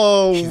気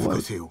Oh づか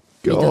my せよ。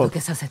見 god. 届け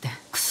させて。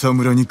草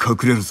むらに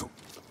隠れるぞ。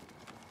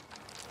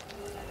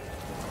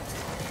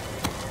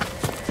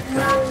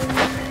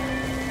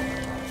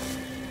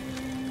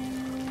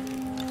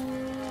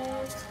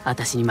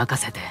私に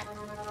任せて。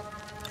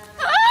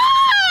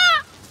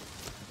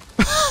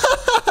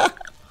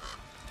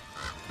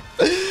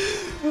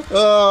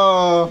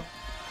Ah,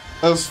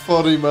 that's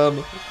funny,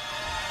 man.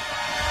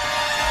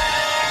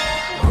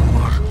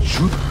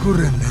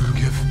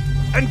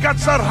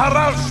 انكسر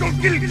هرار شو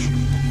الجلج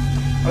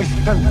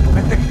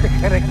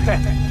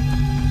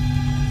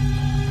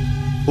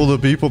All the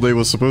people they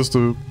were supposed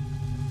to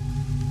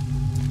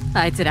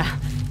あいつら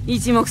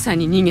一目散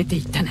に逃げてい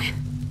ったね。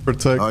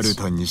protect アル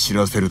タンに知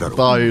らせるだろう。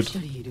 died. 一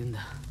人いるんだ。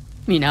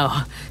皆を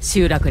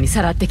集落に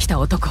さらってきた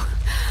男。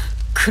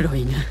黒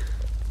犬。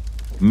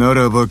な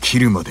らば切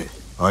るまで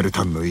アル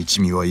タンの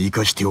一味は生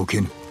かしてお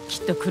けぬ。き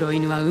っと黒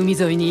犬は海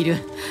沿いにいる。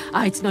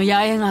あいつの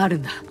野営がある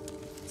んだ。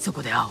そ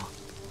こで会おう。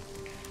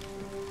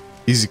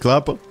Easy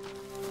clapper.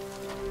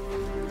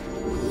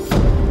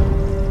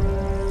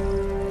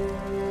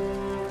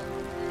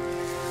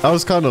 That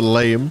was kind of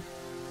lame,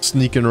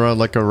 sneaking around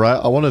like a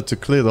rat. I wanted to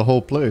clear the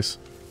whole place.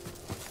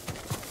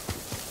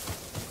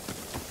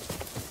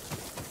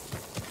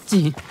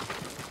 ジン。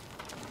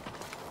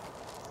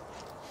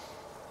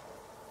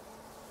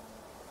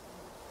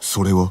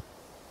それは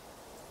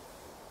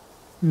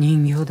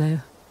人形だよ。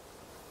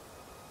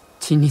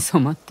血に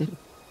染まってる。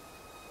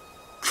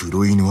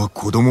黒犬は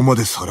子供ま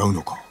でさらう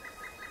のか。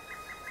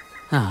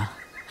ああ。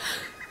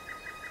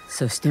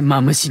そして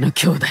マムシの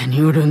兄弟に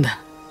売るんだ。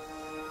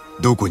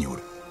どこにお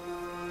る。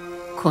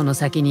この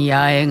先に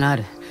野営があ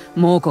る。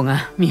猛虎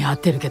が見張っ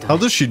てるけど、ね。 How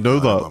does she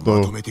know that ま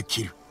と though? めて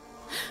切る。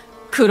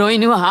黒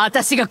犬は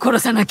私が殺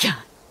さなき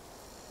ゃ。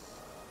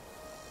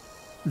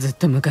ずっ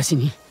と昔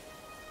に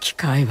機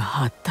会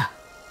はあった。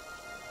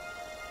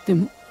で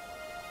も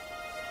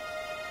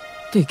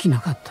できな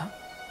かった。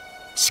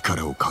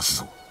力を貸す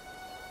ぞ。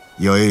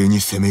野営に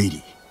攻め入り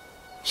引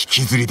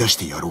きずり出し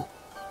てやろう。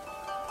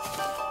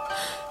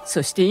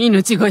そして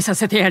命乞いさ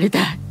せてやりた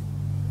い。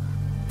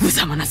無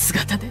様な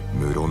姿で。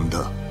無論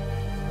だ。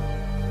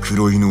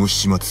黒犬を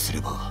始末す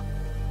れば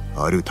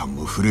アルタン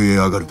も震え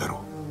上がるだろう。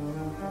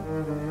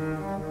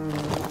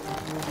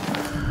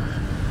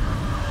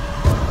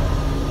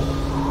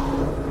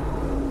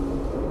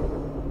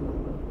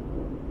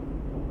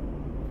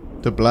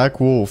The Black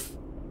Wolf.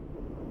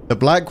 The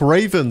Black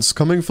Ravens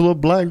coming for the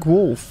Black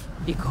Wolf.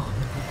 行こう。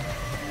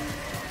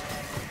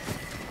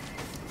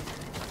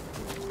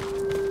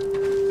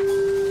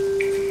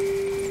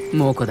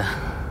猛虎だ。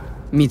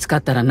見つか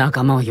ったら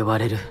仲間を呼ば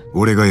れる。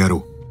俺がやろ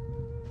う。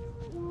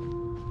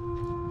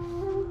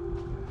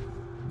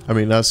I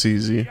mean, that's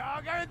easy.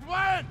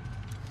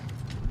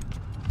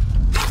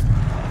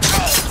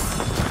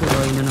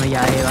 黒犬の野営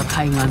は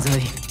海岸沿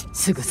い。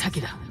すぐ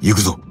先だ。行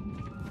くぞ。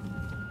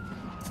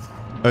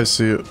I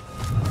see it.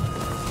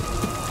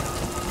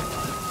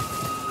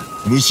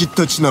 見知っ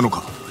た地なの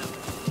か。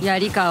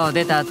槍川を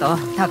出た後、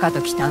タカ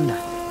と来たんだ。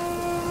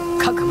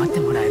かくまって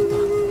もらえると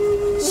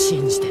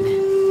信じてね。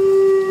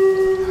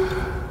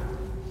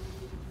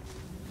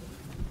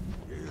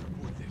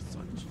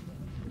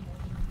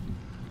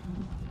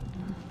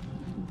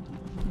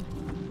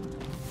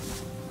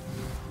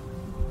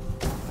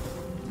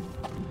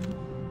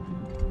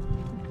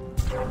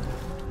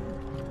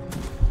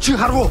1,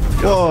 2,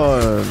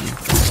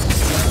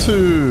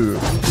 3.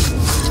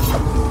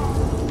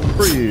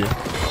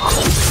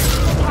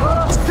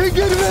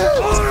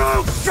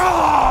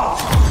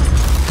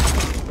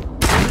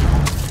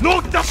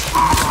 Look!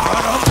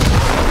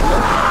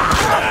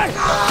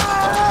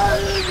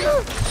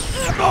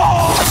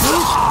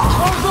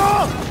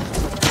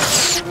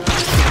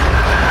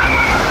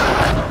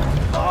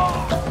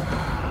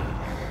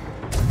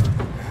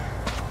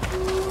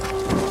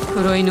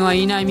 黒犬は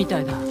いないみた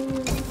いだ。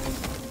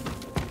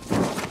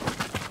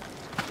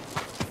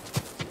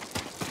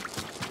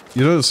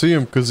You don't see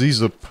him because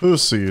he's a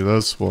pussy,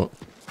 that's what.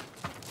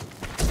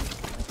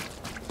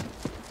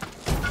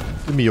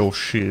 Give me your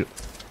shit.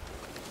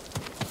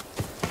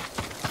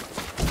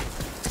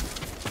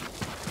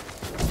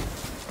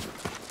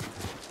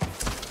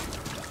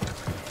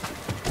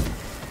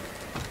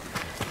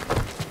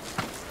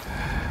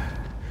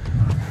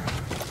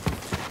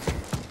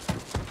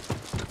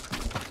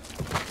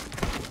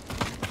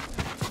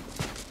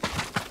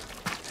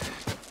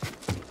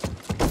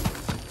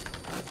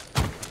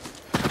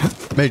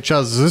 Mate,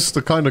 Chaz, is this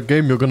the kind of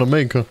game you're gonna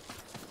make, huh?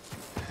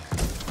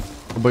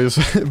 By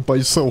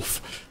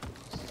yourself.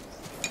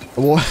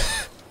 What?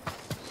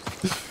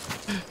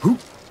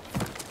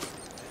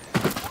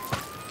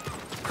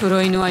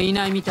 黒犬はい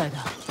ないみたい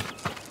だ。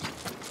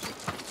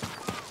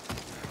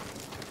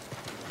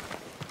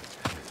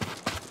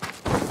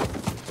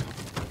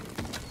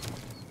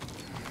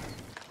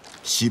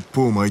調尻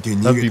尾を巻いて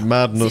逃 That'd げ be た。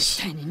 madness.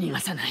 絶対に逃が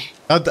さない。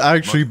 That'd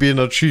actually be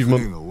an 船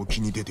achievement. が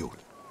沖に出ておる。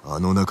あ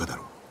の中だ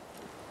ろう。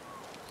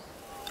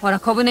ほら、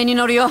小舟に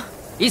乗るよ。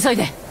急い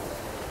で。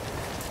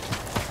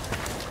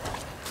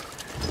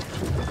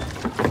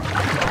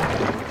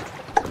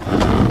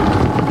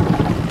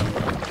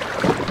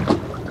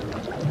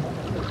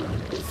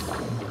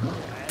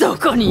ど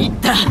こに行っ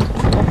た？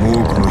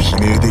もうこの悲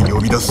鳴で呼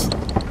び出す。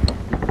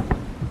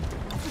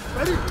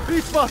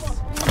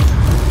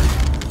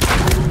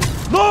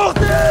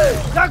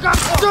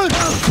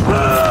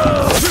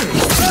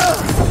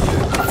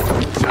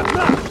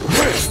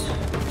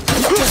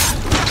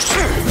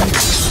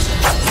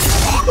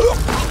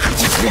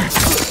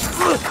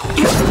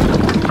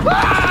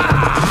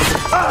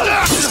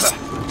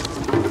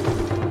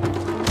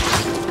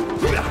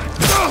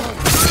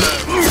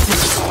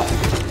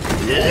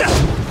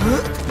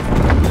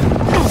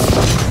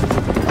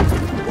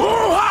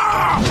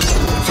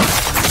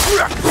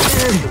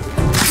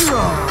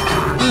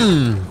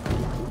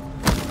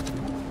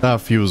That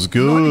feels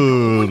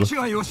good.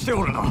 違いをして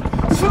おるな。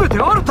全て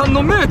アルタン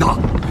の命だ。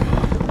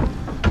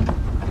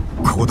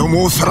子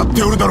供をさらっ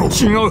ておるだろう。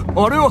違う、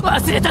あれは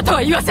忘れたと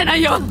は言わせな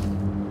いよ。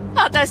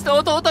私と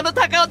弟の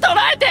鷹を捕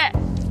らえて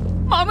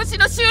マムシ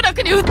の集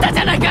落に撃った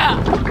じゃないか。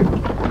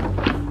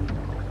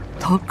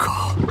タ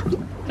カ、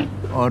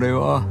あれ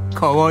は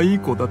可愛い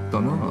子だっ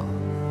たな。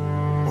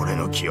俺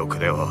の記憶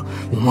では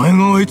お前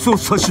があいつを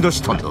差し出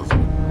したんだぞ。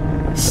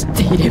知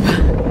っていれば。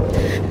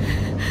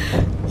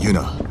ユ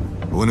ナ、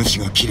お主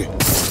が切れ。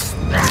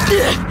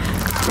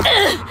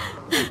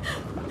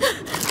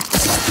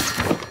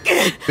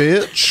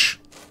Bitch.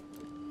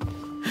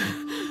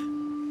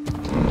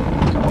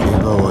 怪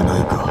我はな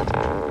いか。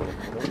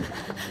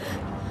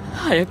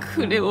早く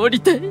船を降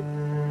りたい。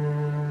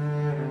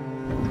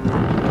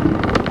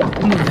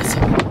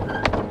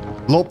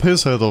Lop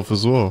his head off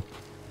as well.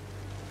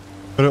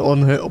 Put it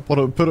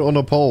on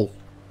a pole.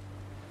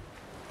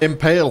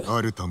 Impale.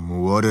 アルタン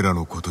も我ら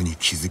のことに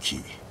気づ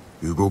き、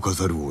動か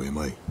ざるを得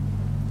まい。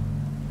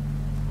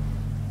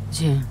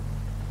ジェン、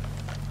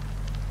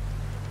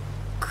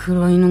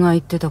黒犬が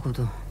言ってたこ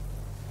と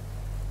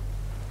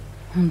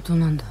本当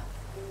なんだ。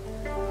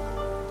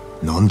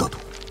なんだと？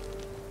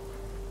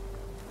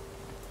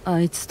あ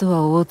いつと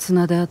は大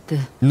綱であって、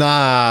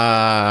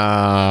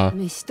Nah.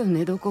 飯と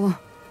寝床を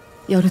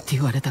やるって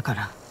言われたか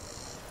ら、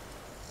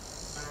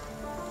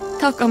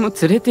タカも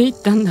連れて行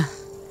ったんだ。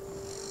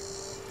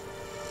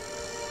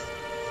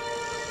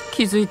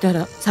気づいた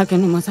ら酒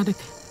飲まされ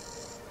て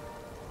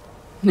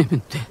眠っ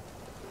て。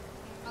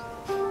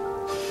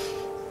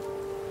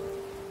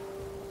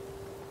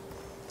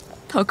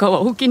タカ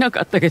は起きな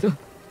かったけど、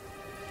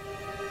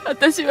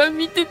私は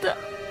見てた。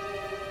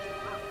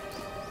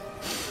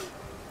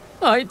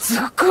あいつ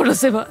を殺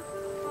せば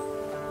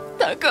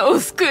タカを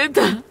救え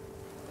た。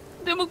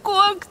でも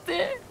怖く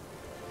て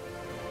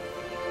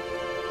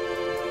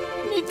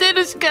見て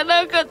るしか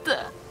なかっ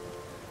た。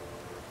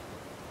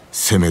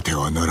責めて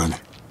はならぬ。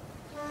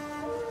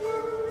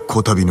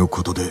こたびの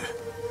ことで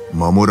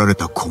守られ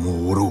た子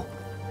もおろう。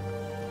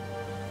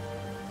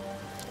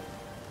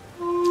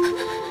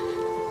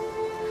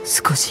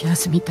少し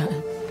休みたい。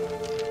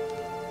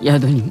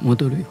宿に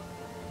戻るよ。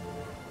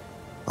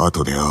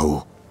後で会お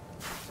う。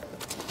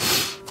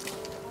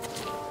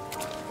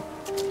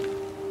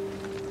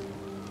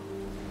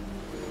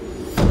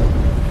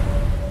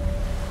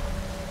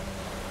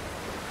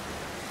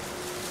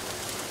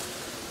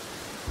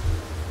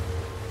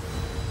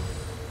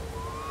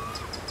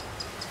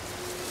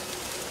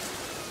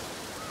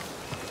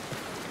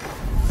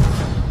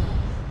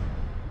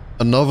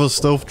Another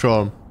stealth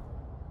charm.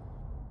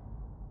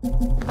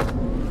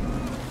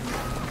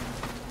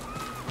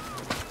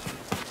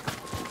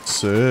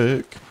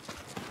 Sick.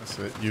 That's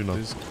it, Yuna.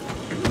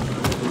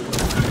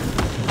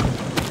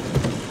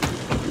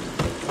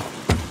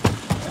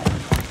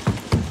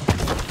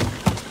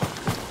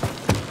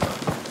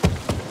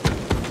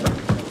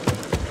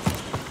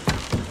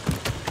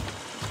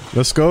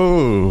 Let's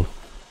go.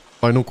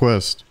 Final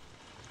quest.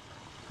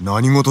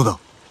 何事だ？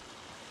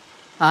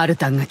アル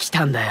タンが来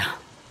たんだよ。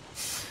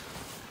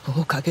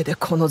おかげで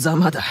このざ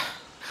まだ。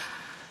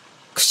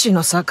櫛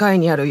の境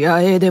にある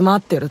野営で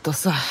待ってると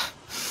さ。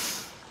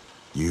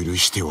許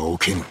してはお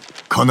けぬ。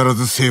必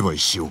ず成敗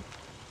しよう。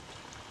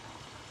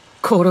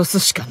殺す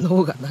しか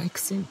能がないく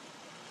せに。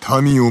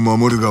民を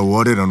守るが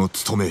我らの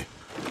務め。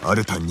ア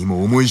ルタンに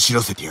も思い知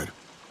らせてやる。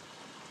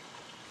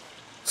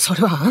そ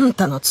れはあん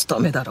たの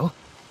務めだろ。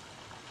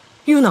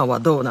ユナ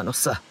はどうなの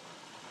さ。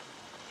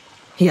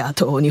野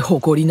党に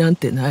誇りなん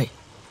てない。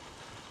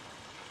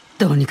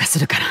どうにかす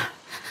るから。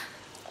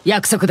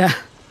約束だ。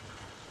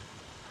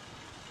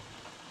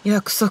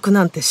約束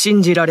なんて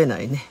信じられ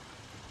ないね。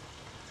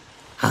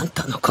あん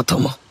たのこと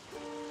も。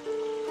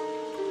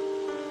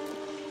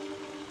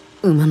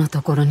馬の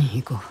ところ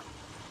に行こう。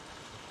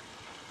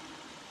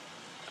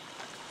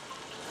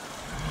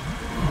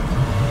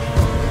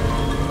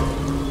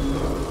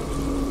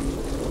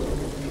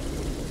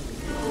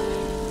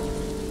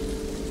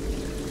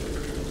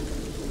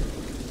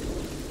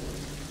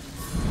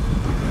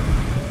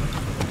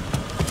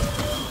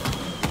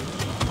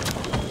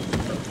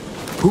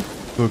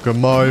Look at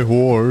my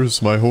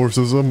horse. My horse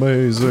is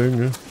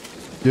amazing.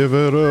 Give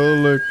it a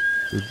lick.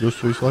 It just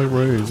tastes like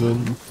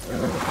raisin.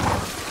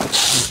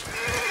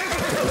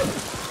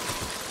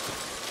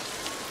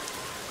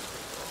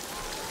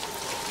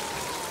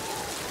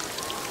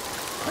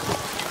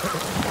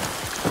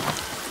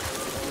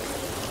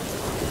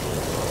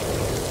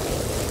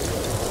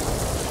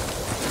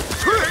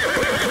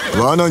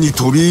罠に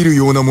飛び入る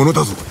ようなもの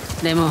だぞ。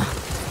でも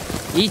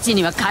位置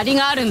には借り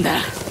があるんだ。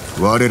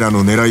我ら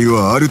の狙い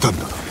はアルタン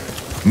だ。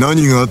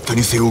何があった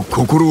にせよ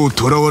心を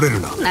とらわれ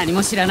るな。何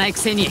も知らないく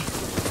せに。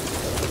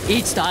位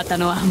置と会った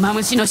のはマ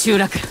ムシの集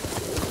落。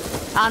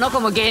あの子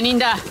も芸人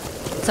だ。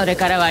それ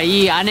からは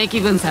いい姉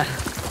貴分さ。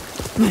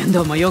面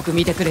倒もよく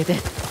見てくれて。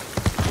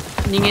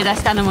逃げ出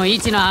したのも位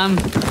置の案。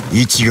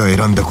位置が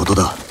選んだこと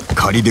だ。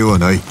借りでは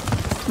ない。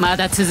ま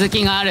だ続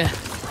きがある。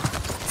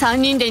3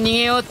人で逃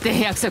げようって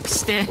約束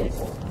して。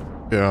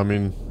Yeah, I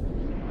mean...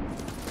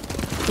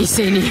 一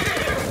斉に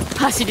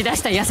走り出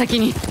した矢先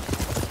に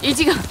イ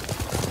チが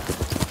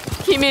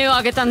悲鳴を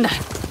上げたんだ。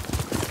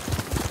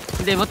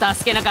でも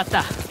助けなかっ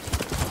た。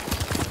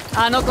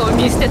あの子を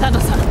見捨てたの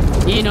さ。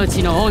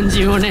命の恩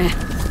人をね。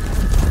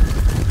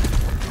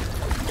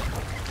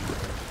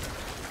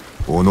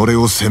己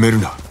を責める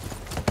な。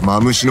マ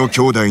ムシの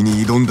兄弟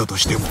に挑んだと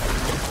しても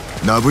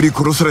なぶり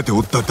殺されてお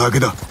っただけ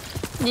だ。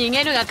逃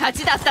げるが勝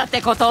ちだったっ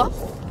てこと？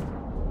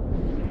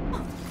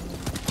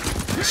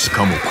し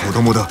かも子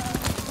供だ。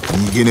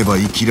逃げねば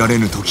生きられ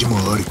ぬ時も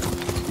ある。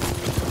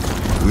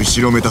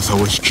後ろめたさを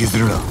引きず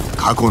るな。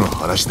過去の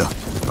話だ。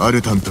ア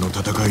ルタンとの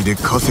戦いで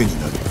枷に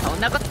なる。そん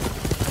なこと。そ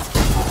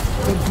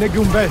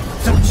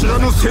ちら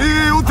の精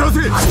鋭を出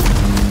せ。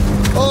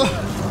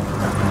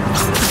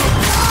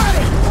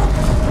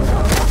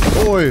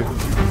おい。そ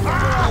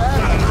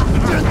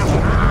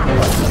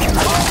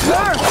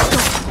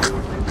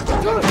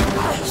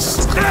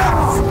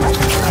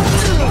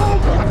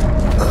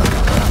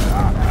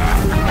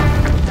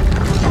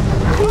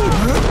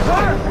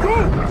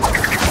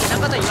ん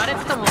なこと言われ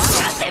てとも分か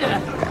ってる。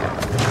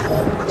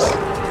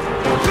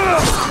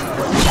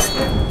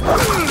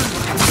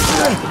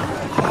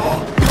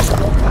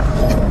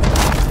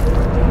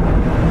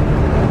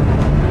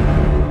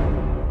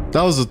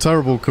That was a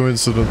terrible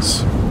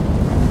coincidence.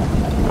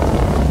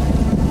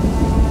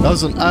 That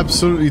was an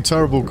absolutely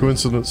terrible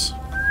coincidence.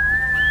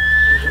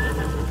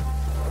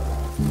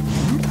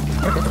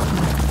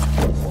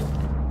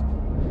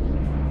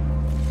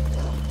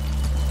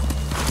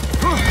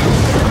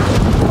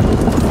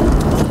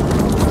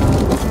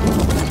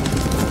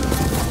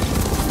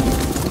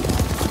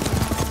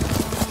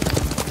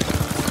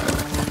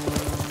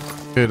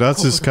 Okay,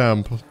 that's his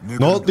camp.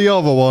 Not the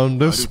other one,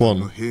 this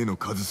one.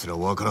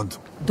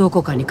 ど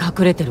こかに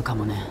隠れてるか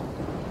もね。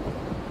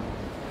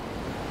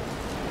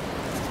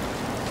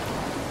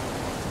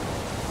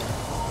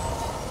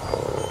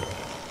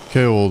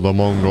Kill the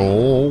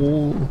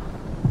Mongol.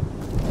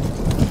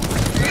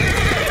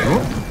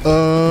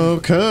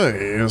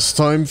 Okay, it's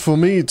time for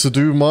me to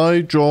do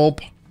my job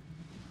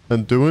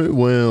and do it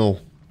well.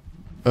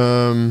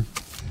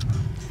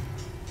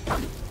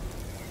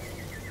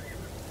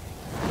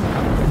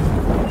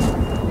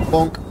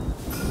 Bonk.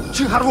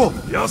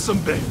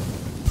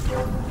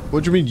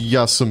 What do you mean,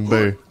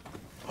 Yasambe?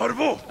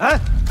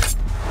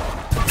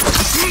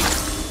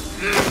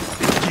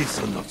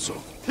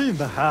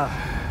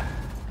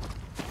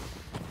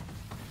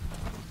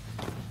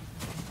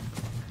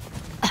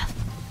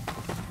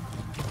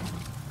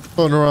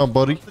 Turn around,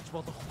 buddy.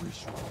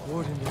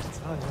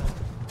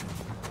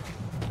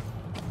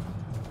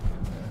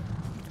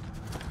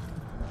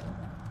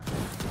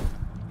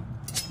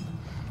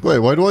 Wait,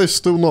 why do I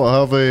still not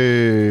have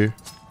a...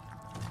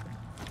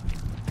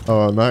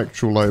 an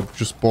actual, like,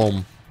 just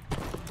bomb?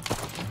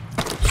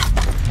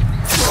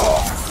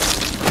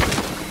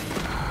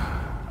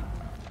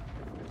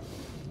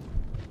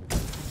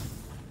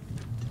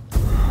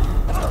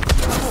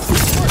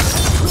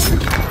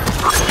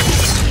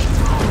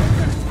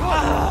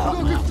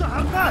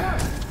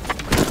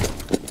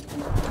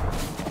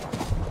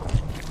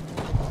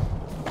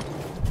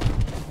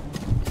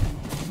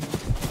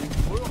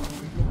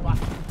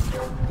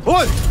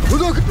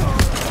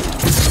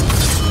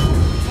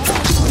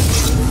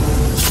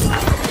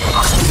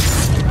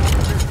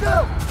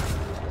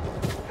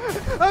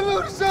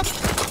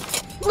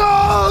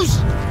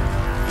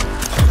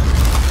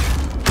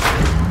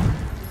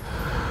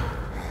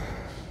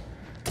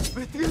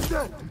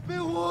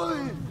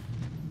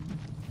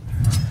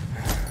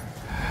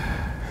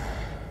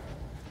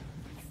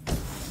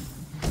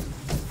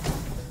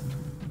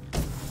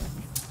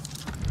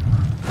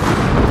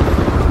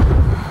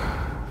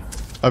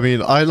 I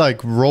mean, I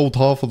like rolled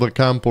half of the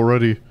camp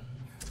already,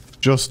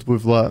 just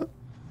with that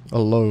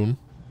alone.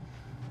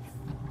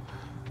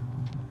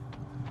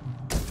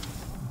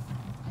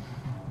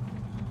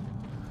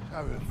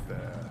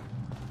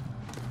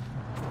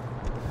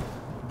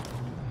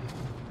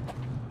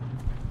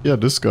 Yeah,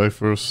 this guy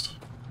first.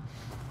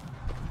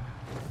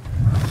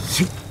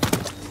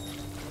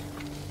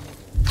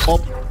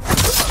 Up.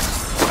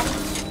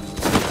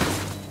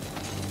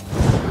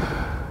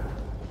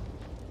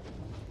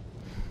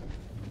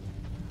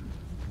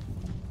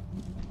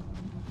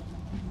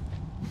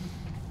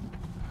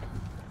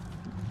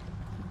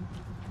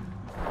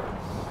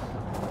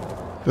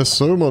 There's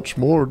so much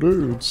more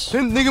dudes.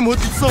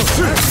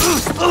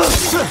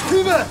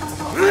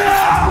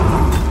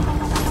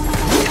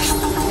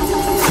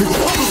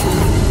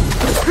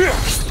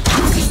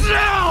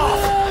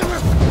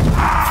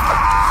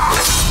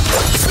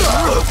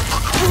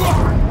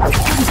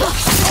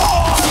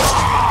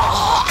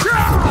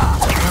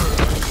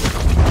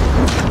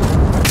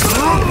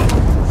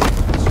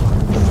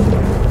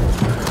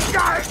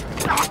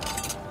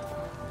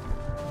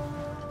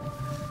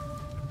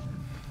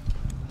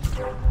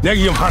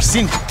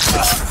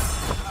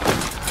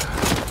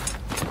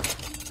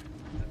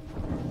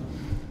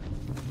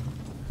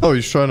 Oh,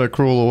 he's trying to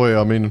crawl away,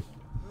 I mean...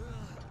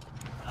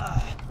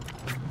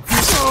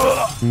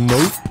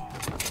 Nope.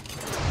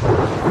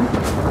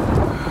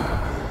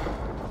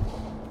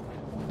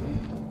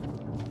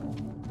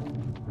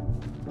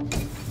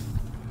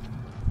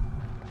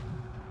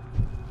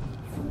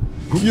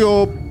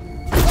 Yup.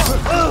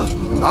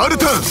 アル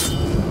タン、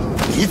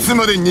いつ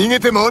まで逃げ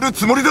て回る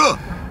つもりだ。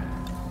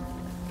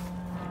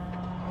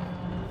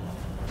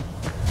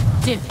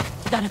ジン、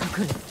誰か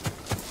来る。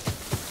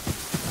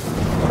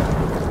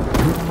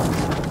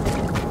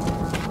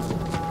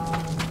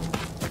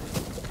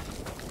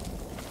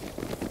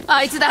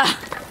あいつだ。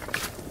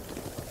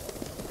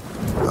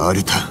ア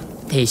ルタン、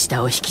手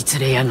下を引き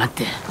連れやがっ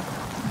て。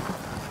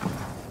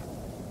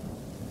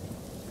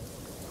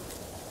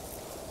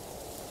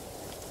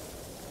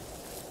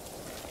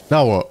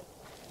Now what?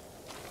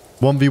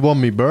 1v1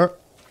 me, bro.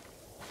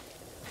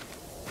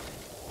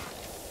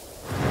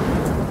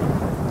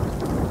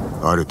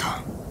 アルタ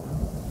ン、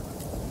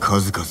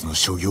数々の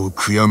所業を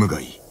悔やむ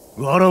がいい。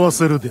笑わ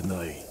せるで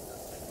ない。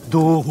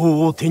同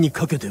胞を手に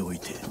かけておい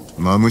て。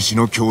マムシ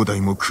の兄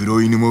弟も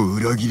黒犬も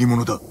裏切り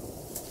者だ。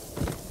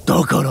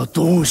だから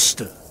どうし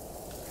た？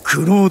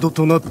クロード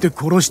となって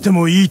殺して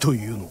もいいと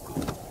いうのか。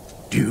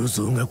竜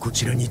蔵がこ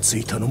ちらに着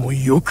いたのも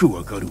よく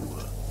わかるわ。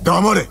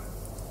黙れ。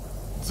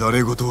ざ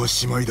れ言は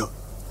しまいだ。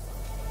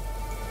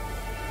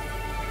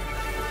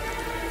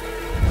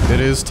It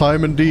is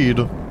time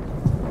indeed.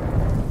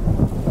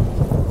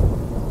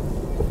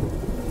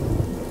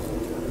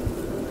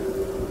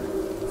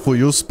 For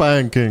your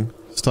spanking.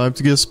 It's time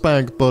to get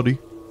spanked, buddy.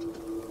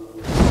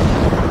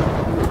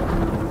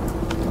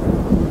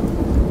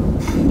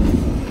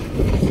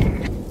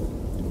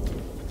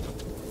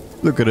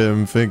 Look at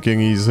him thinking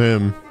he's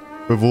him.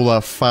 With all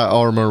that fat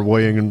armor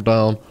weighing him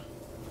down.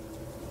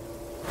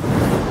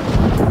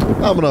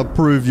 I'm gonna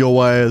prove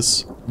your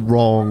ass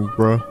wrong,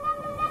 bro.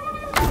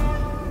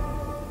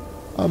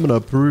 I'm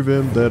gonna prove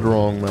him dead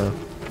wrong, man.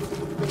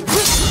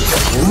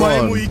 お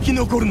前も生き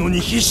残るのに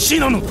必死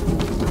なのだ。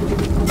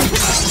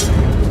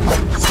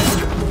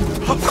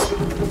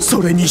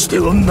それにして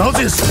はな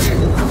ぜさ。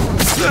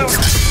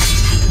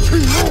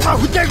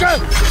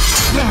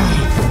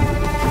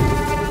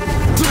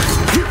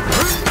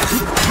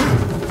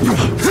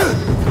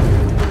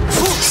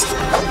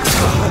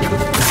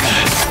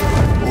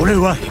俺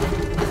は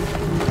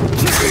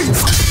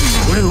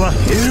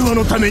平和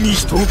のために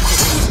人を殺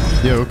す。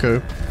Yeah,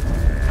 okay.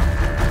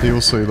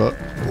 He'll say that.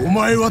 お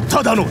前は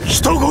ただの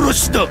人殺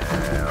しだ。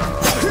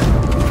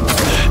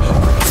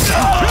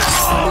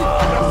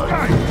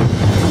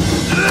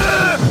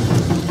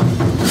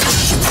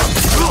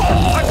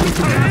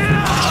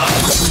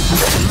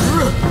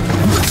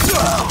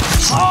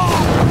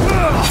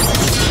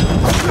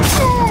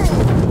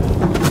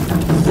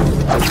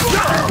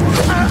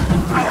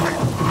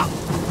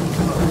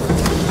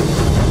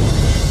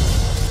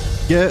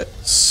Get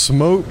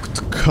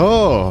smoked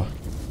car.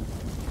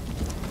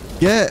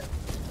 Get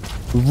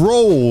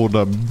rolled,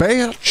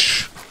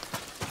 bitch.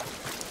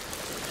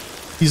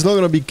 He's not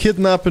gonna be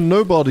kidnapping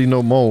nobody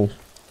no more.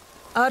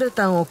 アル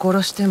タンを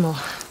殺しても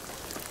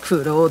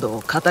クロード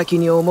を敵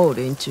に思う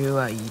連中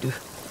はいる。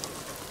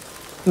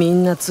み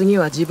んな次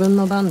は自分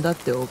の番だっ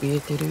て怯え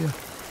てるよ。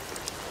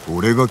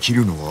俺が切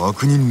るのは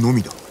悪人の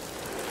みだ。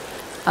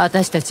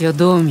私たちを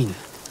どう見る？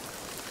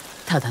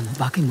ただの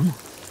化け物。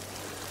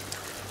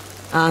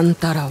あん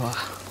たらは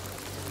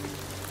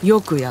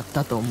よくやっ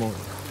たと思うよ。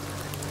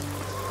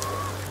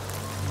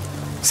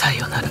さ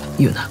よなら、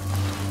ユナ。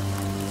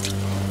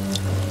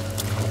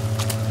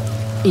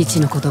一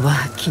の言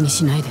葉気に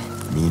しないで。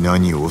皆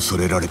に恐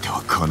れられて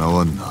はかな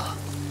わんな。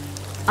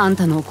あん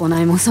たの行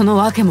いもその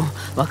訳も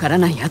わから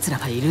ない奴ら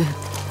がいる。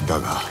だ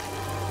が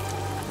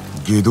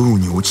下道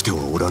に落ちて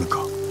はおらぬか。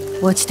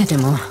落ちてて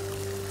も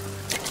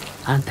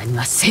あんたに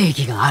は正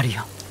義がある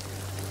よ。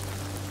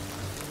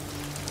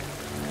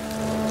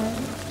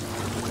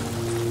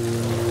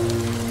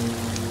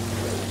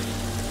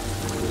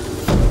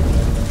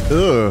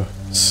Ugh.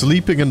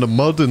 Sleeping in the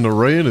mud in the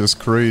rain is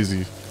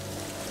crazy.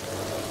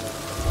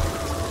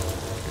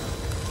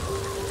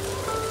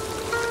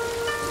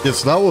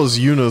 Yes, that was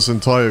Yuna's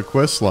entire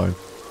questline.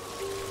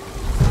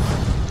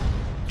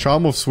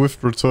 Charm of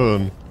Swift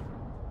Return.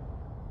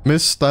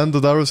 Miss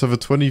standard arrows have a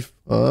 20...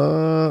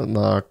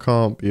 nah, I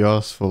can't be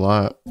asked for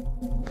that.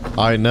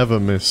 I never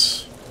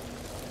miss.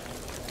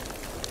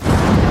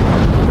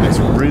 It's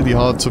really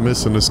hard to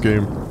miss in this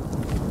game.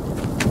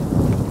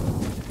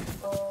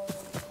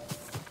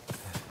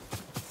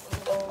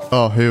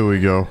 Oh, here we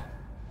go.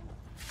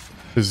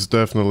 This is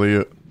definitely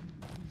it.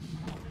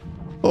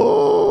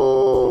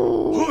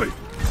 Oh!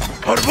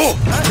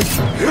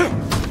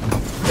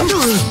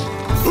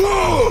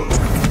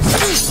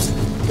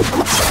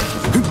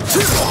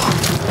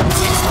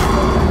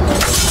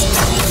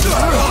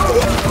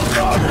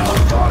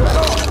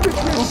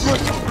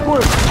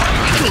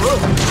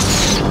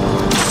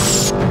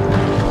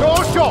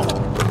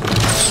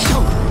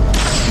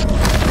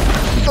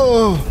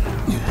 Oh!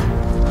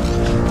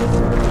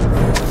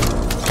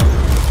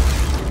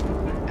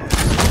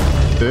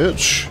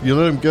 Bitch, you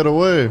let him get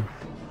away.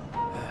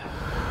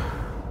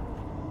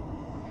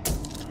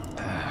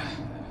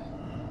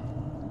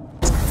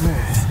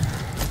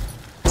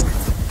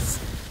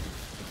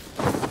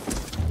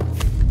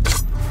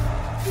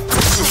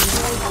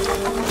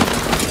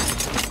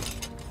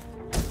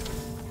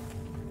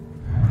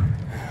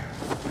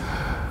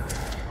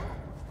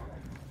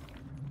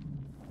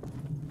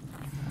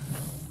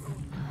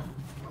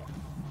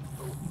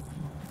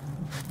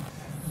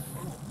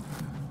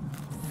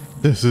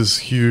 This is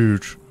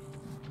huge.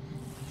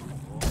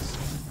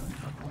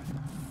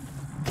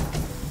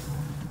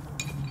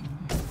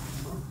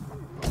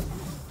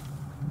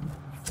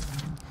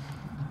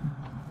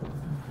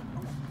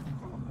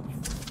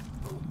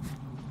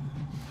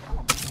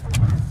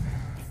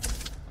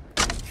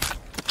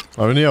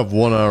 I only have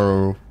one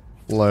arrow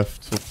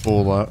left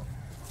for that.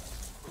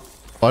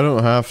 If I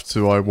don't have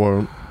to, I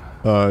won't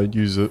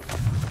use it.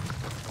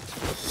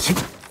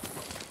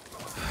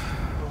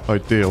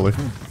 Ideally.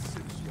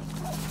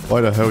 Why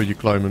the hell are you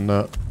climbing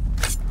that?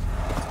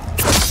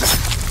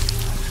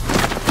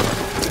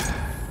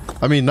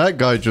 I mean, that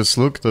guy just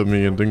looked at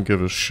me and didn't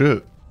give a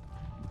shit.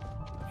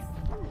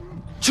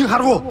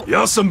 Chiharu!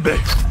 Yasambe!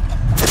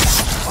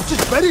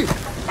 Ready!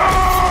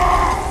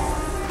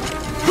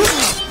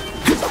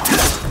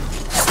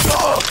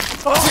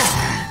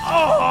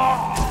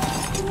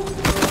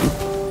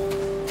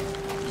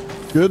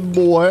 Good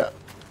boy.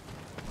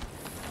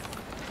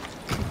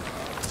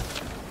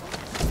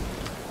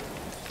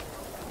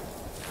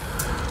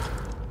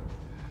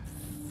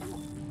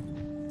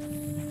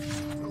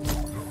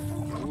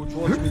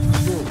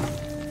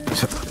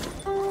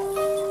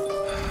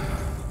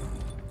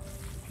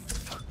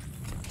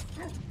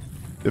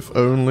 If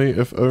only,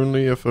 if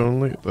only, if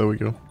only. There we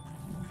go.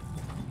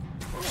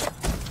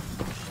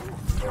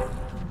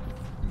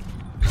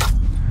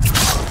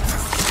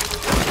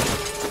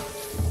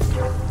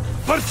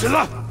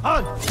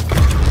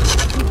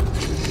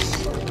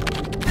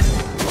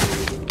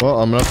 Well,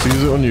 I'm gonna have to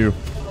use it on you.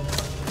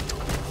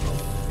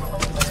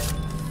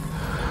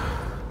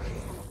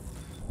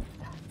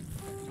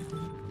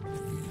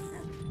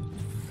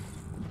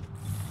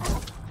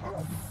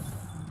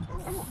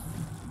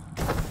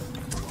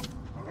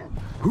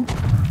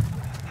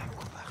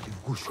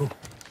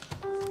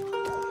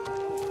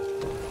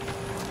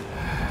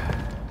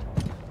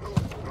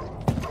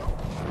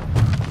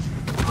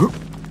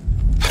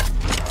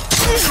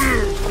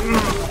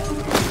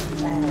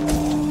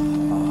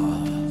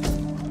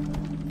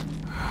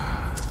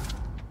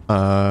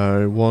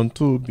 I want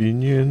to be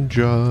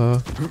ninja.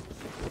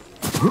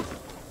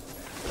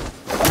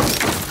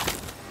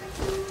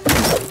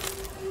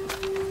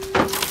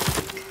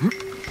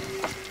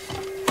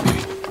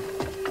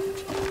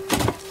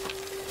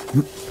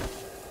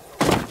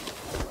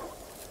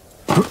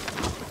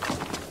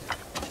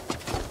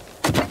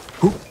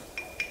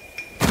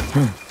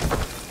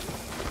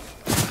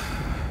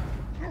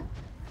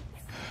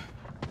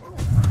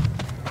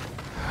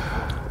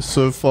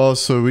 So far,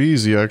 so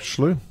easy,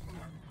 actually.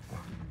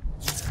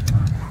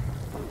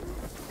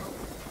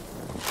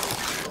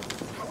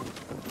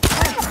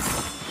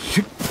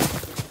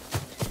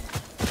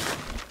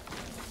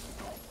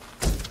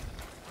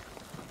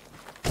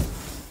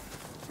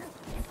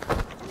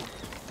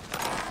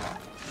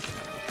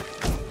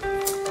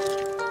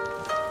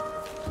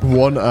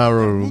 One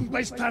arrow.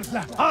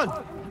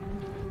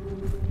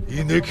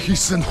 Inek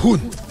hisen hun.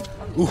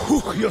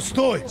 Uhuch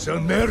yostoi.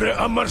 Zanere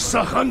amar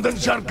sahandan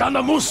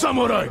jargana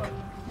musamoraig.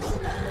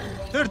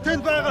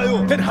 Terten baga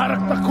yo. Ter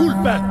harakta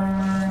kulpa.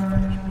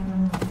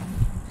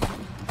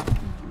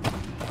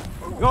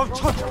 Yo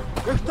chot.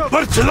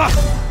 Barchila.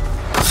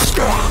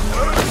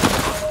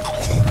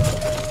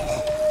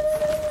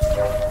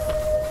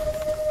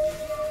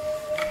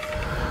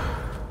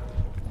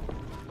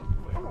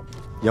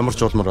 Ямар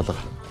ч удмар болоо.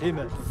 Тийм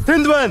ээ.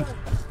 Тэнд байна.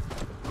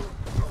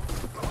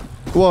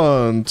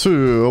 1,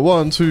 2,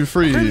 1, 2,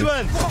 3. Тэнд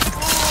байна.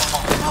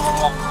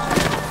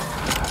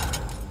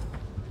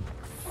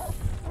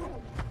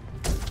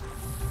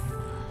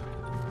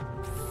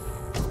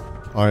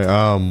 I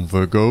am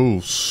the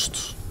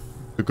ghost.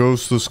 The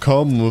ghost has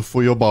come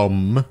for your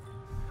bum.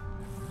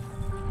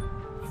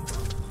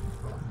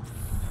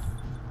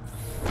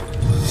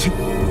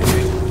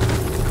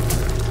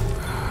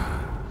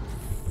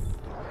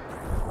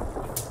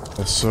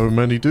 There's so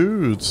many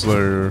dudes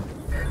there.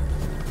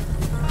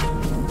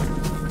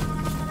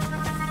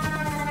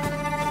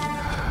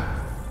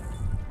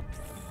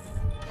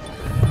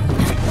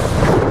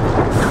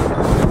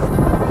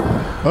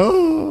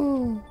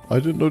 Oh! I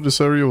didn't know this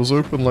area was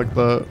open like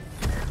that.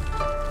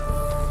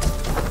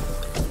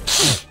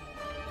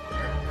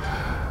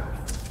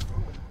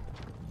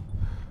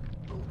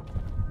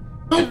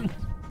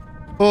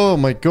 Oh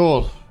my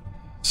god.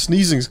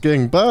 Sneezing's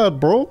getting bad,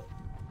 bro.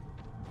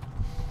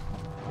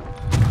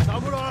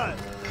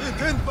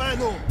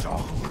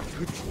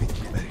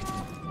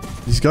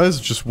 These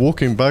guys are just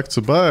walking back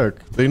to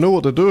back. They know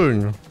what they're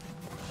doing.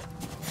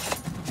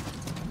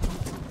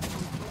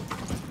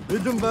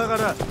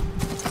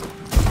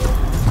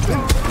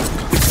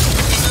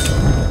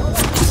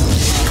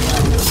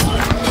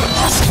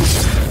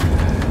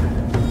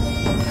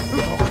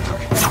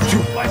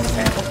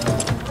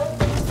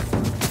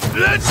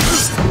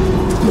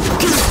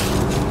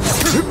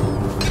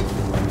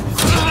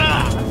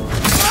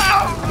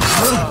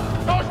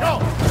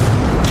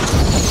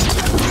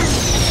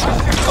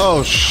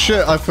 Oh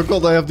shit, I forgot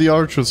they have the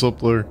archers up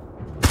there.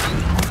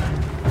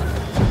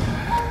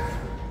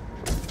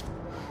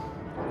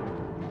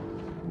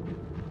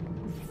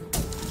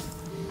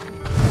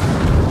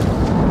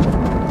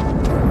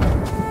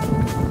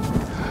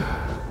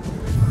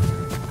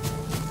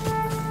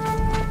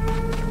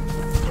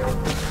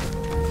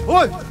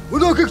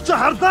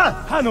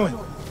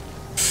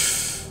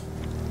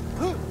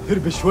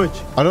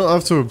 I don't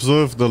have to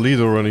observe the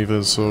leader or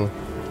anything, so...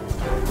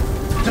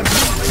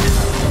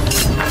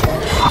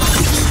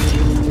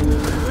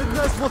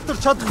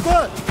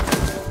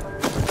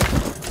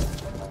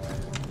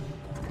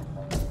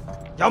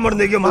 Ямар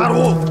нэг юм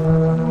харуу.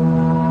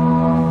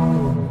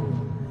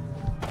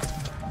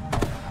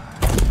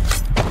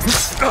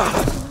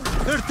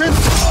 Тэртэн.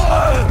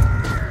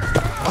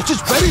 Очиж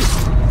барь.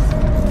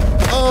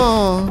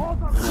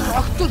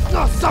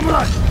 Ахтуснаа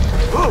самурай.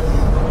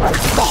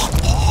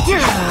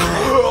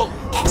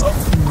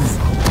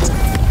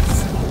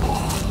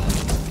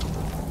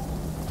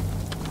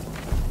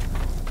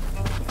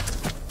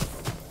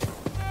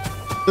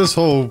 This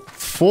whole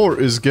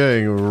fort is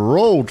getting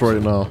rolled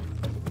right now.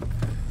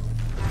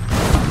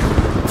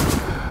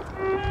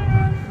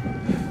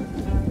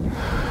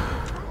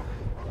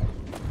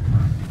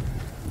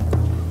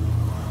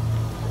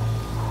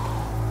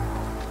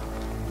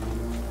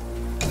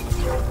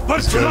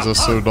 These guys are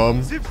so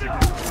dumb.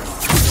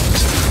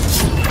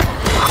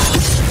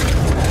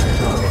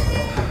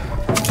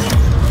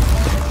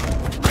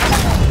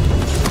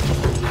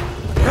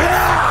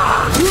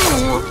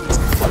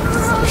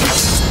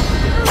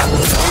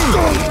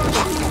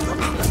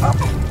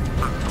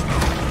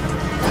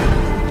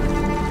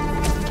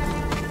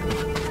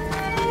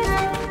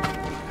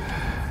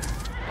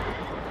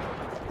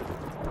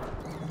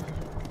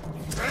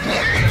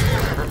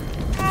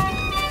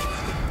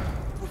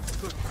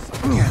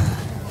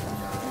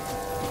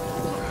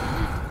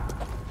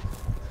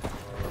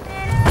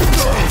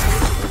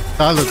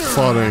 That looked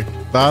funny.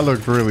 That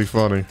looked really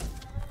funny.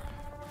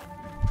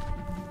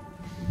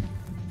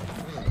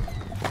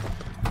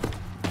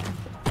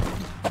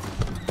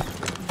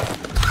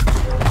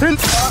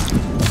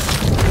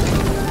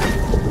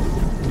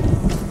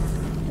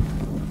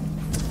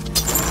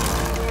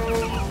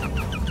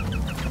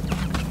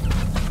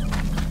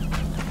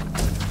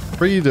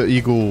 Free the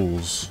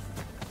eagles.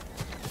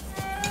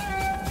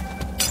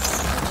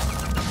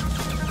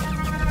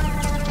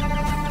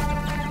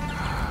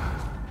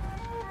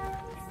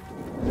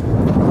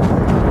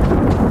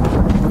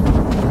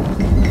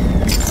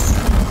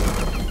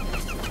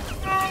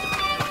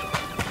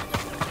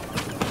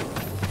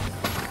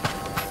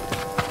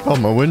 Oh,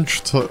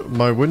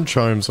 my wind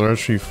chimes are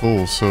actually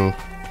full, so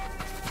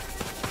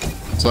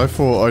I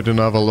thought I didn't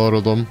have a lot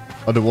of them.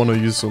 I didn't want to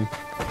use them.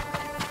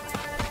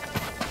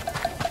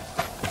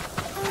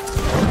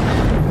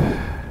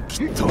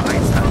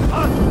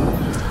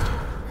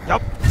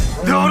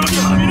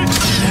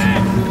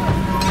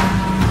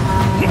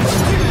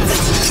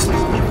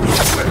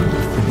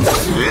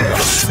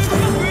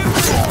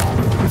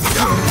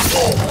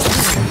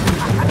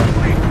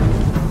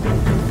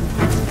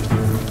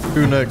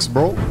 Who next,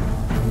 bro?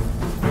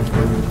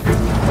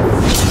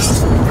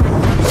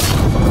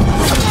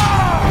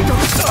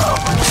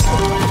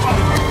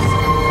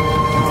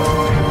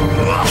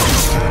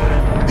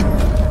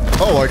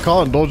 Oh, I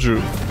can't dodge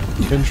it.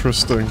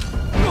 Interesting.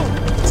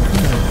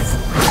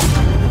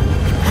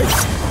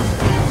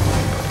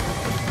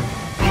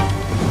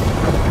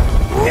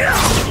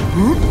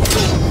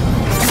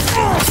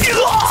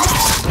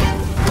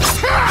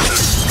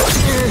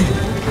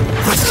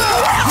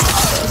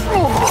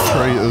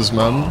 Traitors,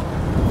 man.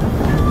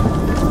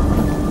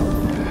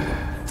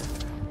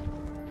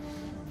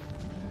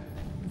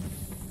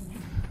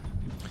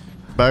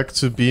 Back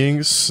to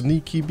being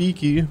sneaky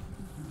beaky.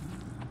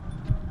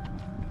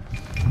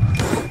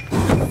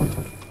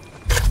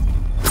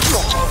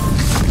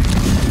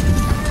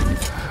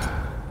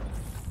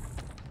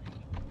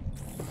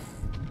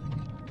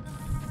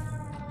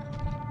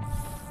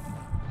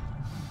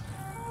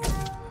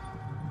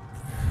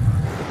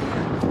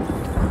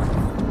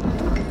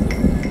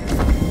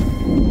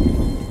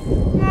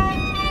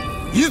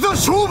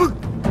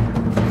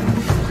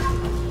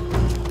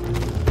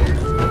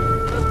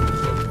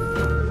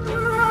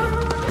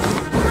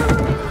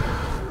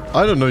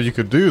 I don't know you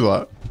could do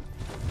that.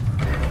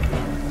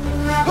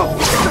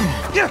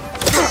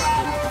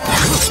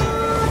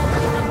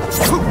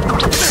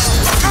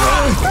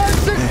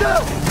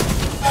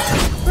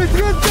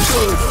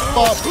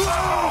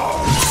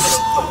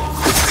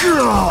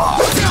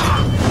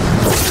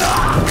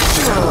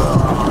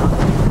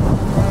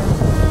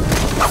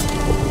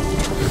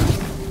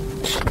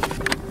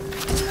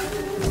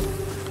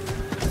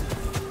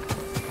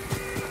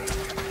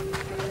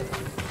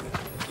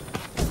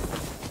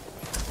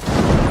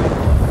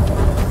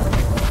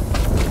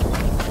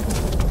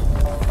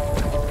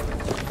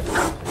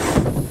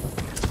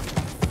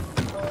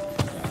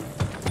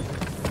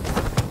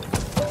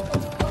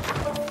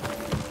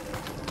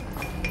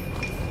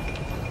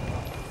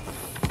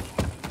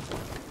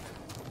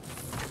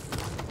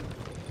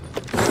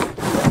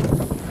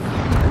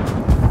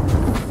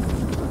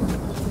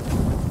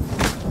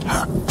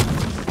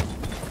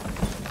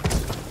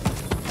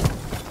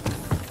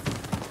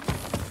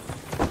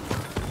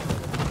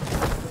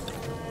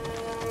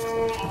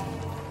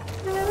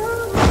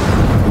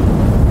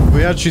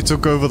 We actually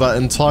took over that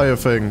entire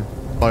thing,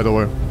 by the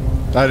way.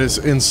 That is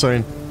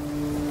insane.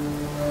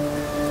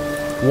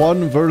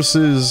 1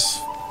 versus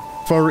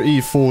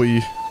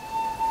 30-40.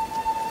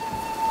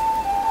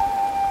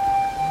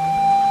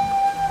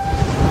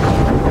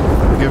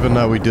 Given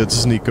that we did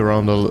sneak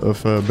around a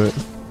fair bit.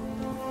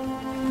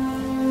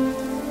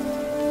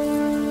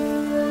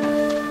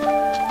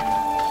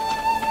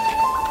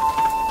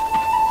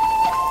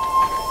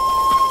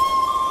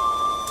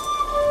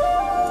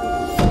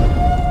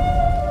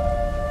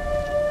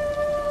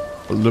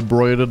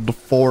 Liberated the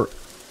fort.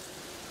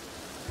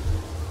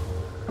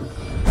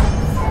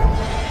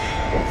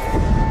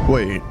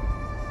 Wait.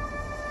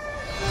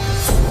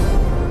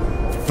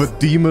 The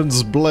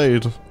demon's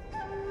blade.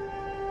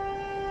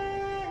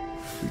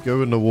 We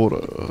go in the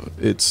water.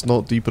 It's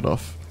not deep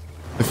enough.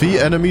 Defeat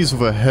enemies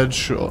with a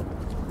headshot.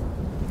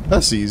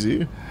 That's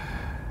easy.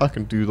 I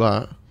can do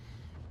that.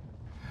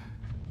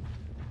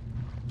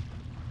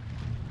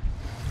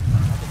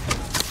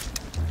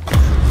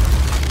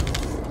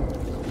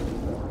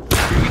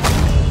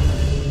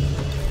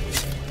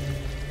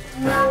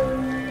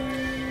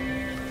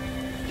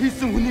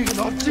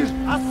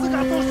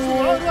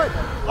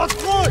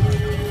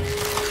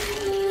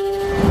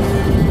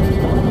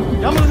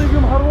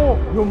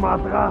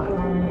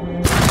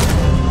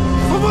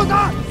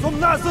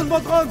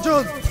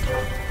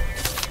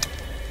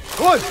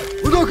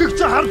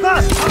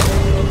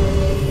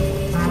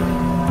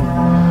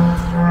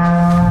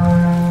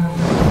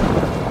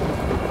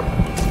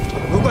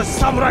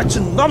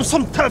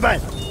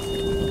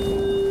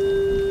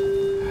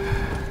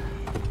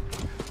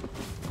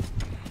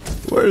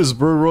 Where is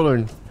bro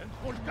running?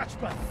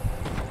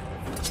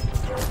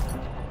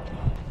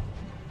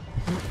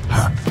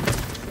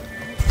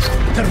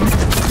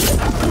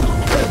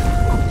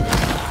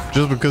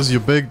 Just because you're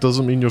big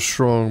doesn't mean you're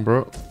strong,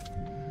 bro.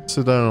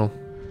 Sit down.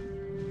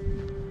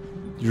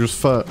 You're just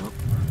fat.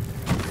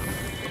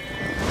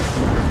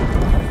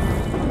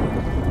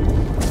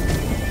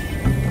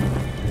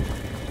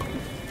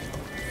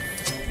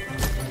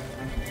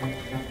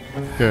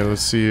 Okay,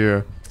 let's see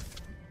here.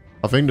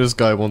 I think this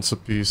guy wants a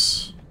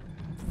piece.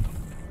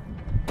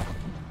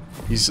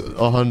 He's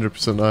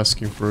 100%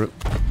 asking for it.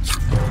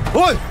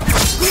 Oi!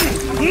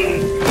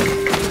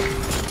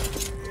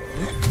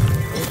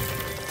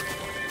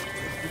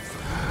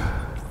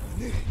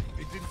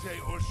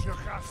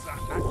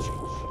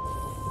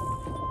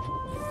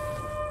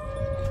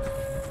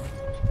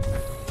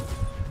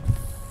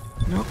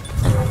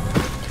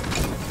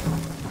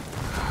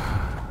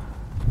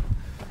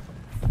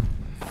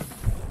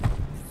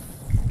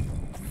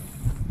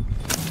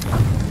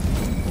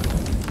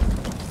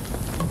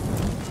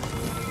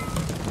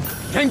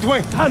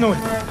 Wait, Hanoi.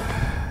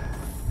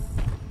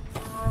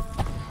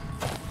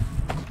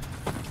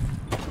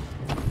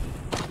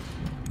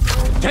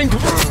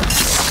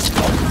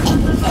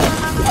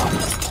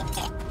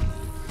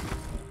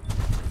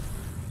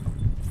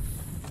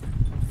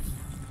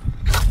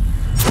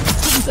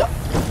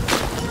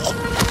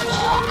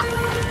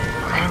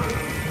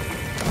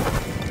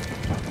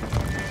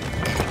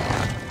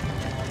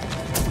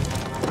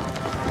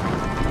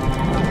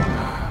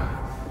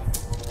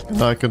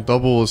 And I can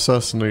double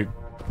assassinate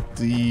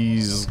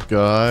these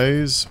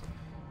guys.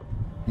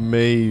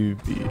 Maybe.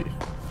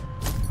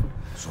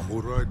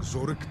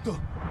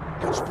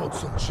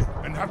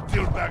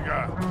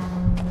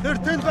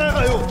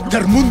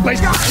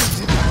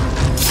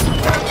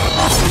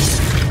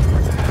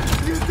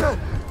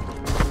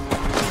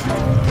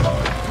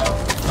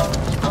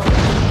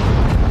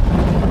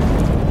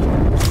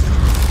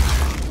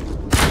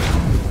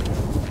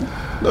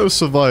 No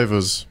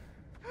survivors.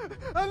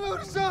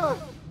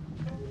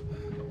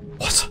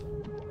 What?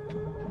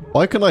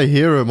 Why can I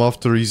hear him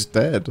after he's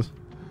dead?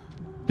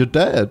 You're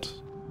dead.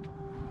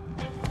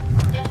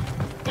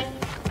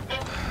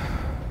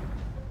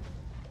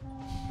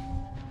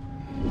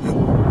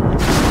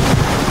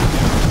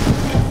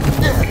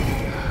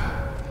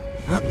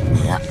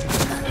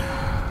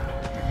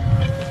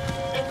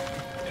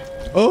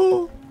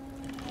 Oh,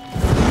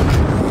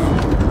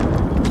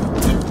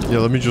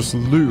 let me just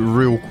loot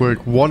real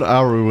quick. 1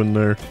 arrow in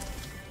there.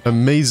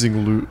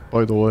 Amazing loot,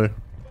 by the way.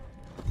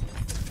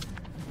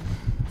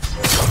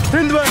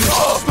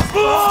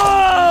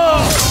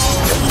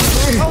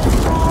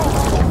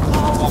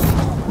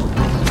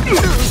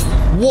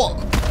 What?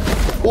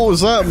 What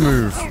was that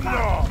move?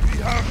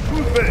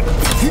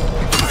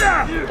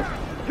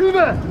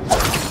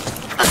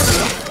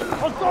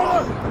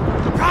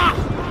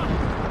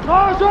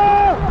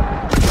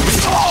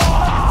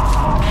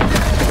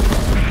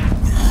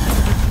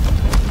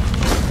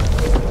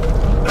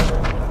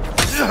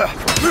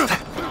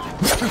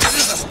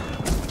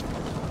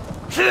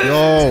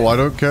 Yo, I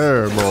don't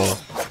care, bro.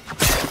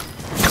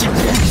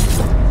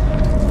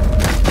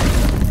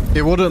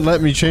 It wouldn't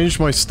let me change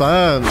my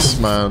stance,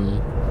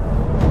 man.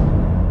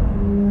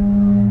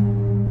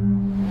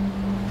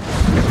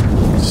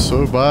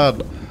 So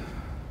bad.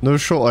 No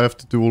shot, I have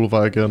to do all of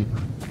that again.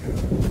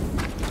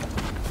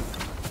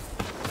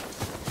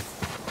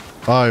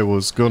 I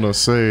was gonna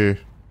say...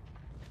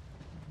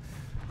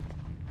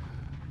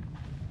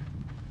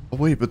 Oh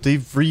wait, but they've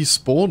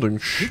respawned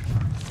and shite.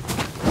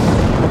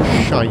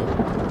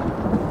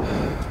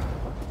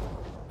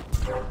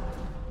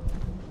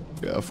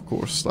 Yeah, of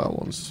course, that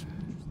one's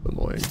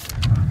annoying.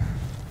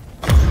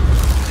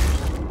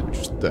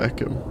 Just deck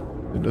him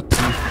in the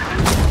teeth.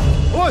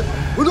 Oi!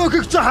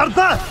 Өнөөхийг чи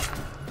хардаа!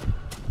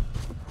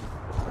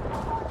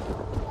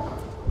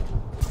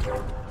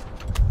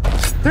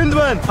 Тэнд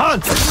байна!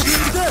 Хаан!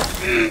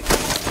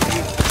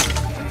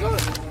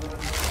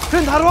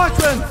 Тэнд харваач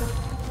байна!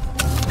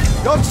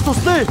 Явж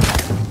туслая!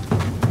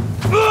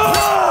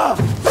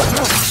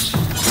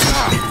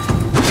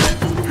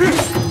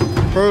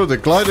 Bro, they're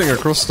gliding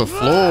across the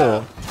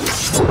floor.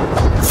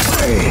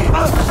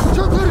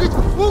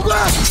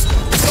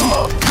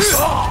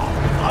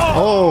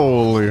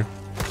 Holy.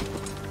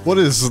 What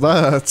is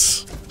that?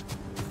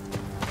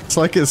 It's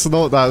like it's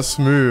not that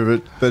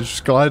smooth. They're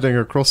just gliding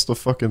across the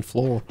fucking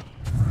floor.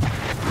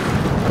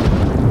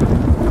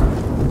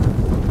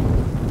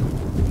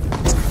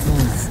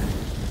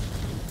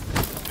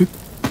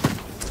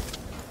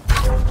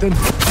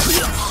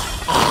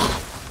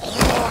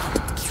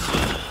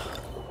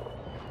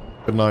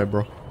 Good night,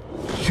 bro.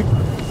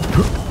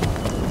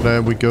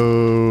 Then we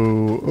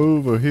go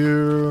over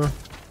here.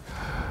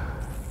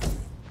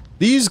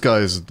 These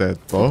guys are dead,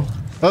 bro.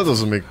 That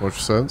doesn't make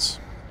much sense.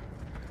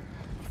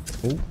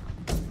 Oh.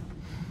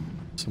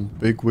 Some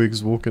big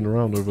wigs walking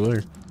around over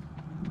there.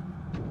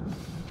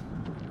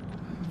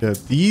 Yeah,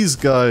 these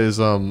guys,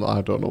 I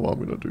don't know what I'm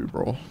gonna do,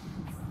 bro.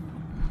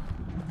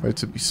 Try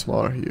to be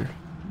smart here.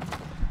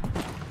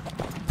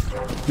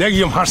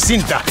 Legium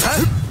Harsinta!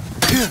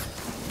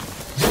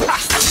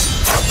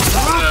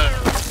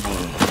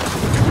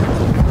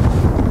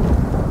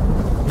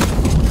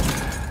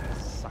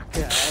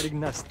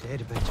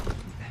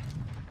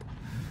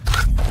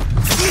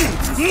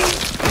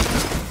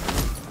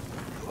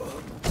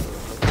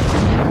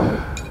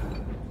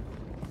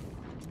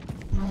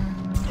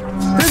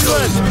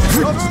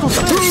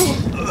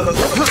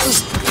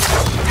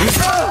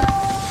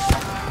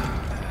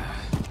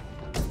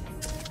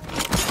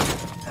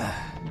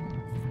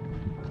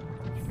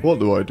 What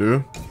do I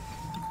do?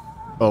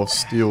 Oh,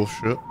 steal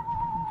shit.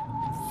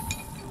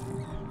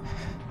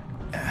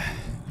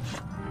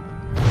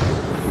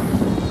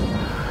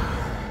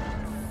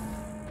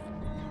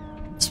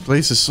 This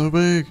place is so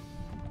big.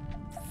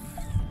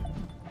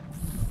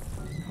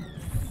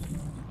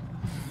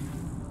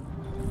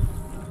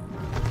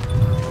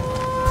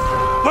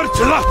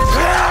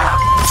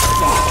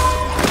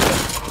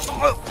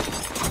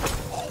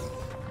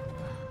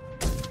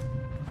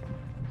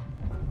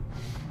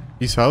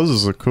 These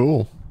houses are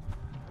cool.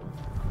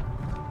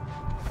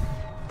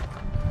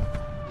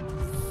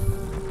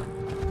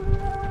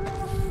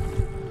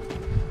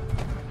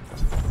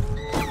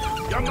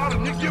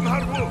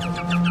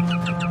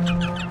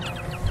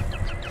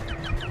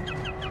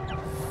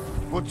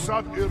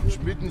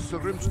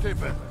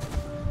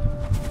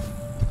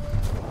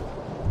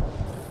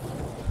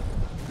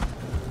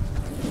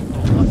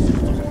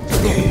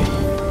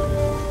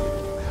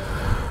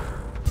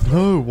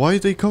 No, why are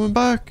they coming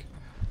back?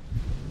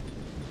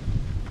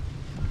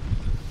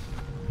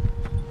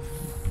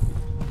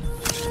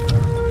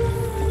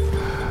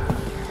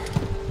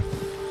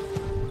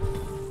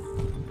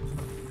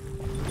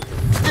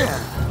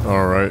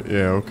 Alright,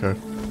 yeah, okay.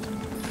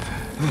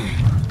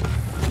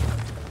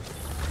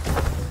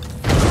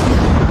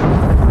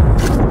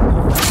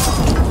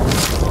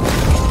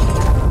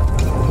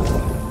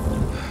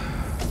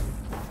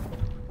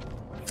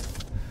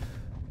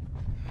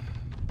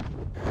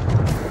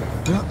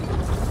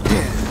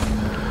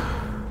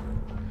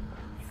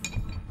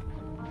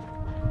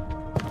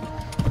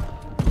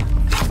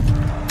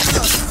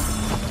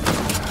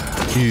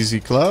 Easy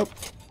clap.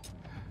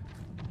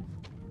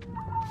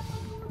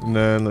 And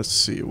then let's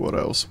see what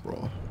else,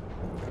 bro.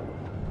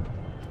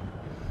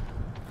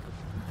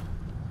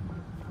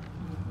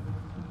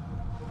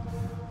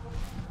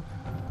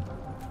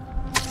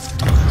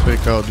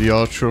 Take out the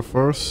archer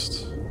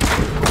first.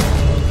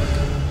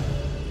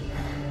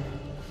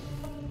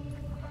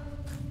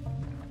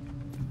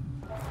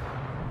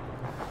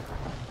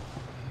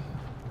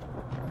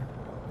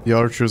 The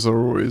archers are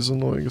always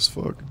annoying as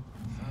fuck.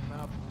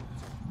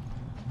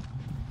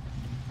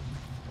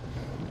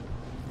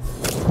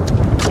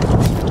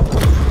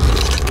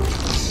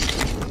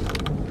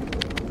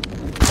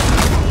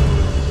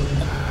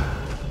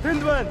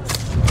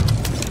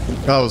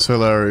 That was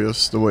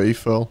hilarious, the way he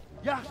fell.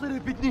 They're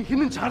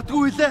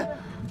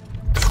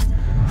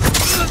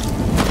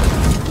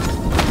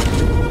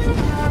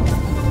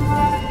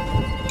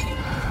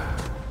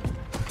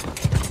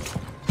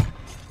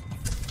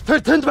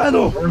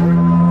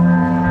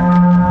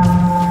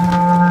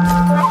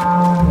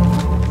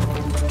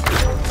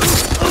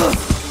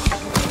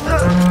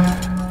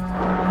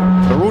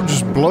all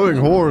just blowing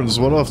horns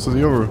one after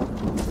the other.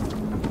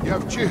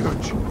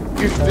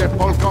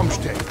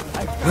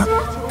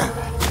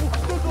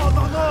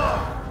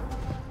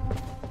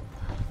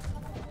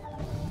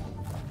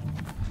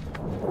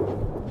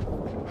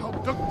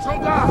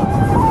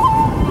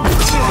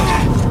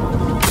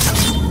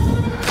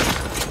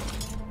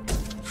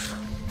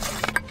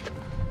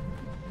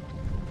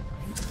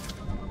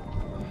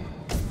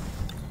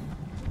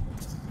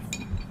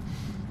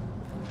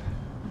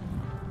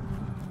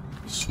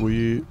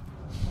 Sweet.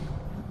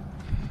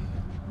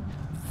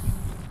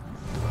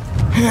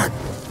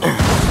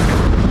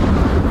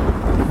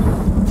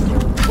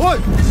 What?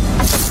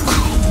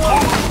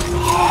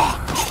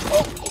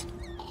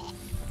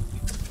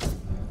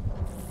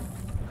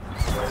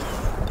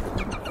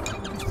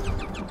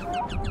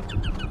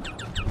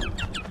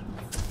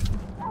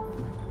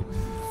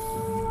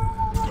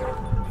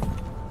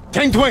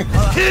 King Twin!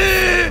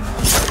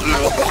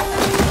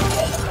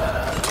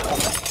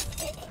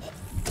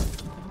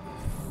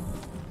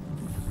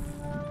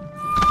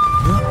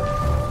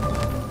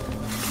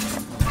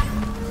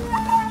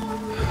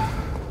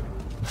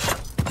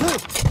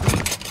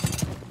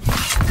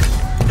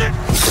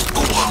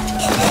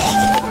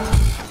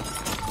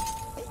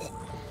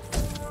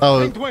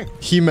 Oh,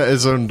 he met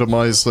his own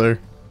demise there.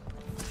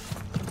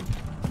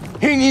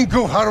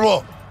 Hininku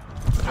Harwo!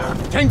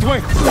 King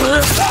Twin!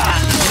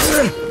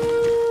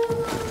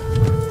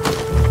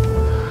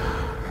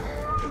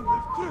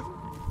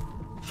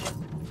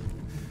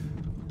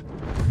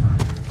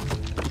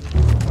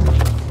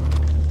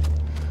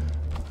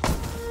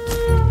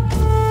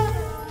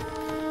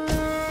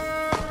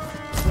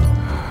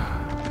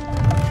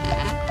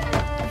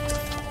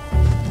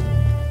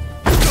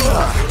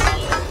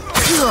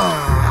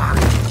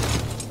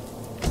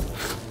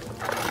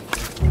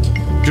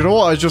 You know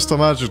what I just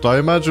imagined? I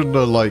imagined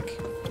like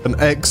an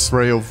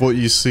X-ray of what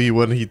you see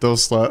when he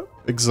does that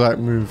exact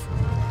move.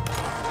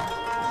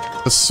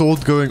 A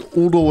sword going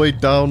all the way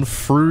down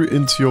through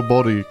into your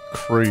body.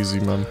 Crazy,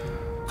 man.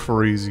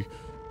 Crazy.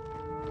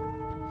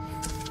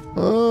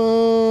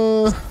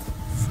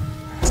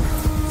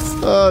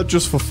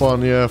 Just for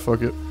fun, yeah,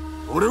 fuck it.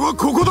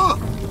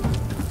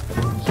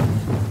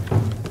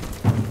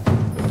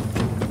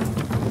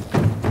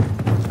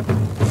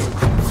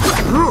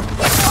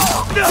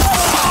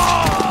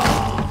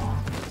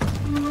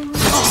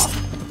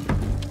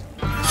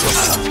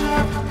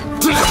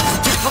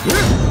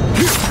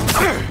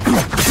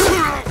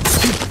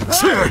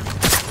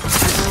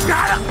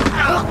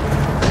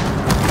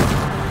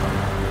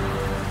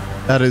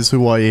 That is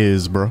who I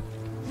is, bro.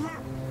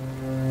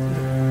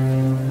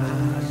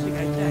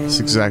 That's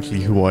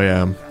exactly who I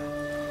am.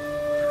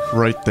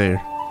 Right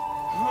there.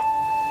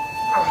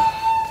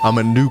 I'm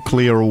a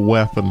nuclear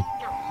weapon.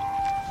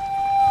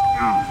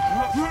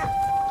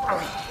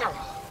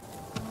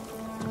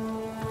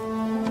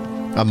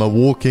 I'm a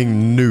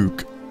walking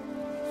nuke.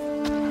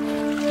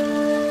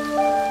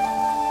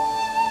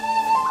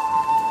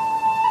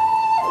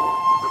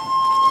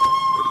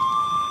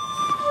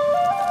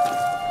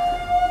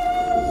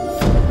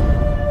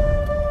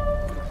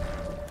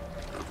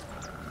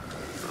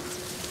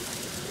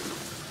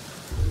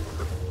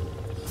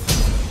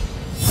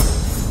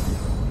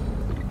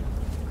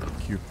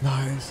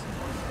 Nice.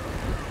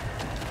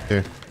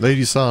 Okay,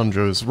 Lady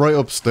Sanjo's right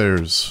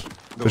upstairs.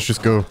 Let's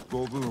just go.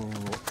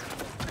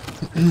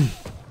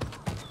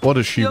 What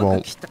does she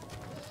want?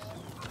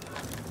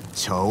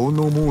 茶を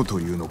飲もうと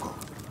いうのか、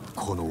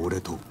この俺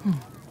と。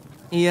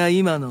いや、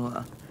今の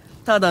は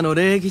ただの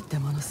礼儀って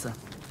ものさ。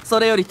そ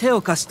れより手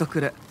を貸しと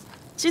くれ。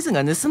地図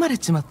が盗まれ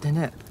ちまって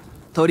ね。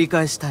取り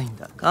返したいん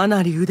だ。か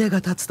なり腕が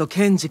立つと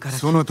検事から聞い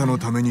て。そなたの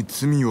ために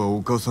罪は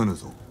犯さぬ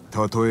ぞ。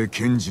たとえ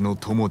検事の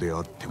友であ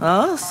っても。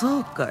ああ、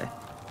そうかい。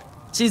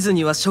地図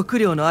には食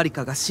料のあり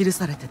かが記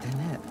されてて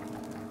ね。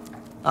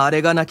あ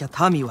れがなきゃ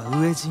民は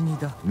飢え死に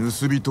だ。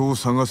盗人を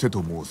探せ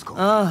と申すか。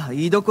ああ、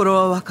居所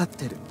は分かっ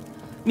てる。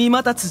三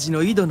股辻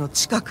の井戸の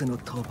近くの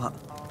賭場。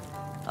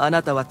あ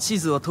なたは地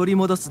図を取り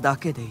戻すだ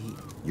けでい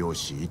い。よ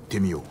し、行って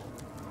みよ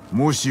う。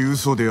もし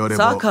嘘であれ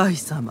ば。酒井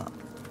様、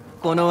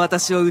この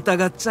私を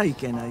疑っちゃい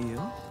けない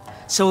よ。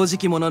正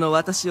直者の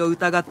私を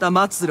疑った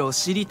末路を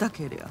知りた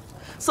けりゃ、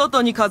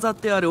外に飾っ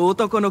てある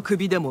男の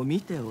首でも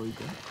見ておいで。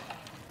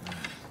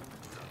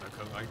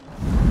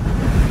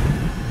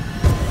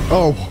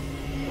Oh.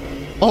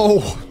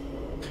 Oh.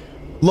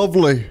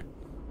 Lovely.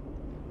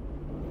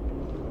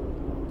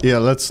 Yeah,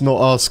 let's not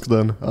ask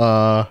then.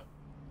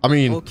 I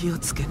mean,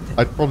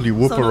 I'd probably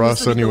whoop her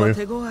ass anyway.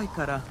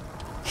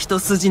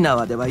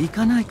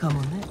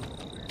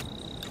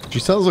 She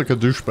sounds like a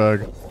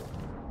douchebag.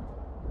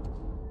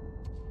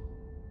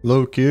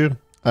 Low key,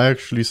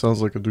 actually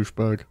sounds like a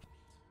douchebag.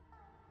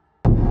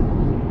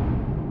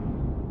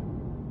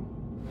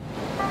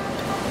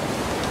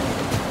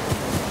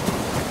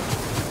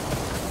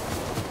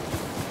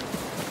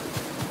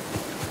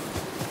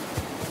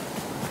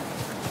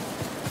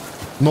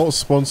 Not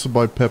sponsored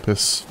by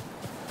Pepis.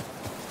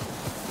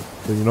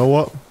 But you know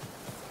what?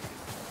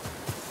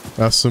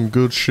 That's some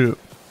good shit.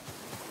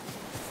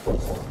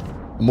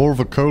 I'm more of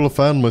a cola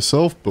fan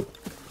myself, but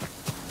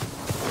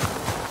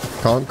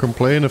can't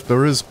complain if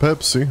there is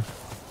Pepsi.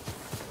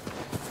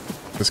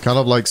 It's kind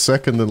of like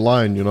second in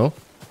line, you know?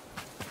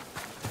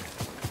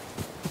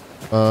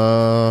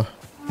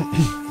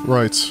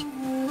 Right.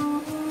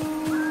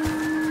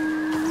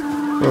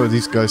 What are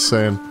these guys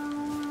saying?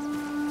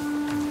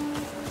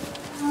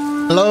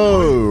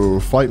 Hello!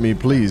 Fight me,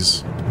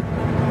 please.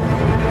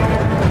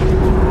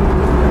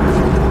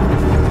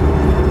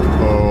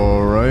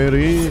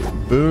 Alrighty.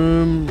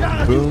 Boom,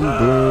 boom,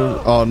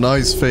 boom. Oh,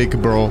 nice fake,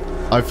 bro.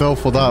 I fell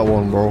for that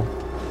one, bro.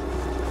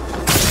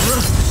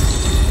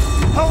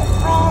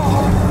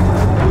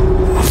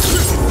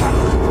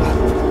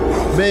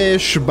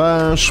 Bish,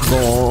 bash,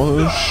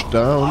 bosh.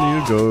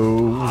 Down you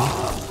go.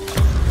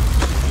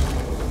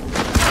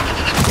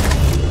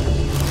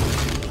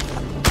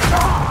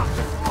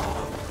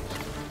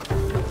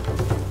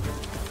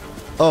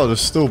 Oh,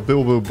 there's still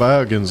Bilbo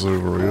Baggins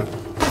over here.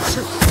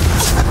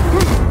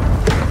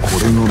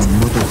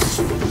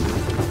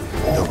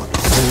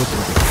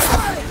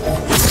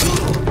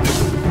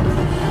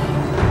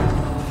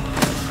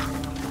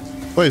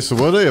 Wait, so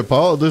were they a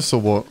part of this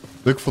or what?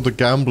 Look for the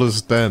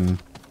gambler's den.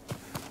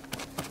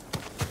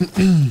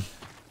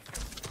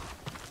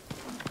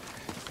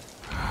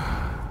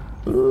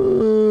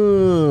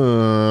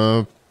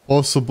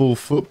 Possible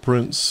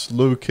footprints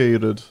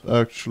located.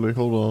 Actually,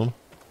 hold on.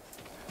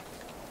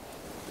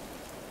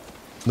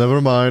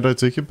 Never mind, I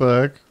take it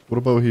back. What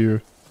about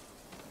here?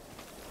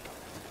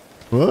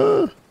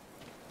 What?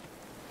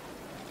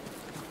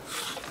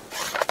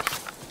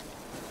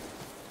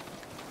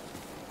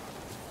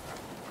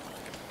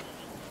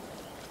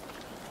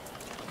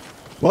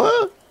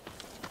 What?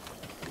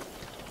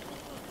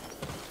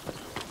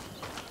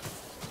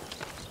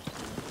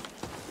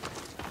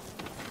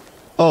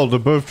 Oh, they're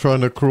both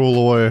trying to crawl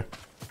away.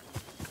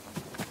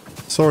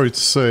 Sorry to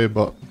say,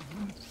 but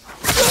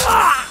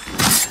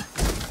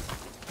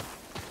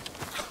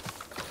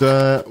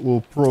that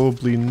will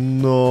probably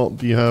not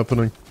be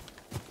happening.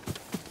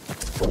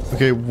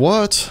 Okay,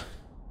 what?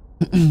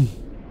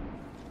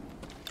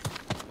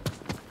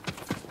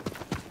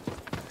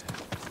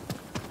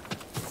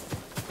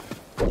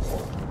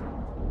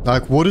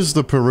 Like, what is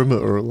the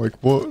perimeter? Like,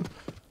 what?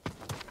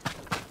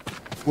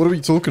 What are we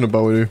talking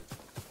about here?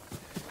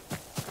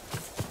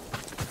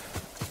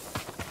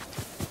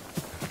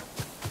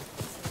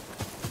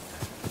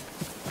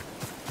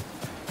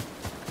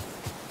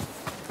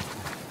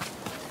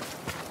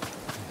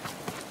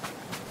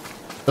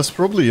 That's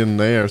probably in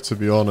there, to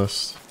be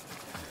honest.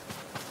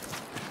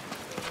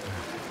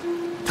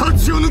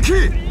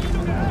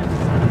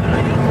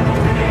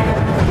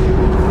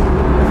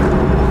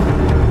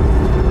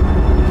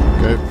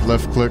 Okay,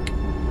 left click.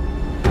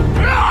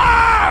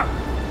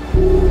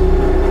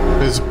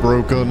 It's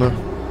broken.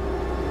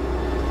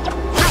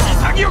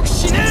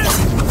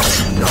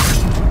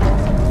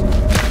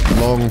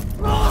 Long.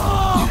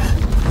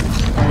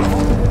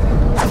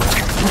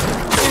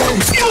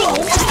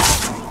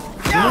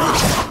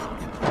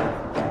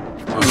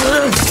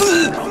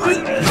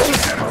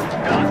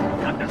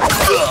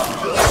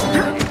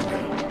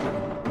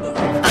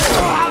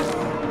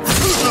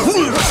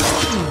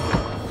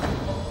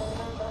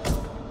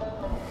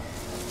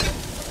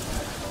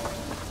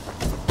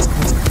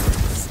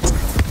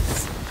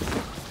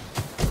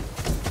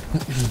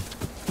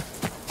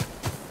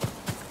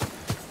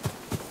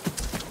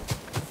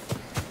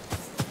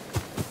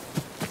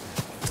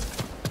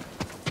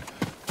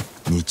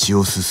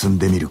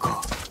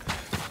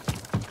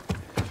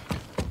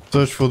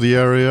 Search for the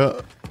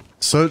area.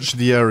 Search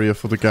the area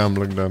for the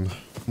gambling den.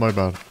 My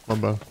bad. My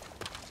bad.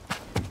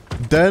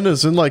 Den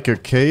is in like a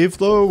cave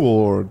though,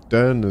 or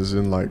den is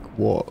in like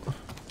what?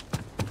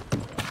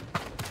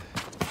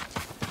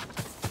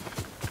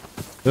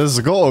 There's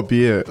gotta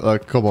be it.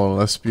 Like, come on,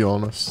 let's be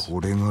honest.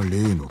 I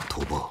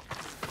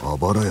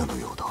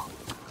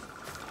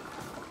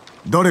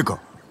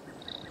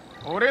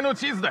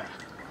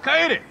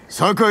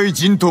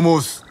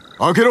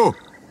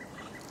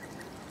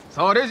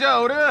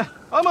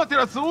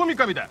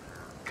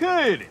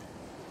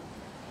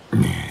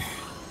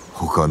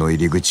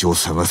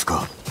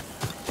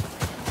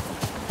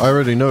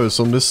already know it's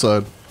on this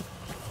side.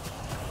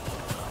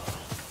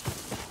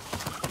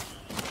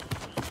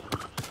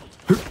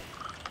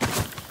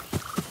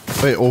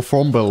 Wait, or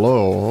from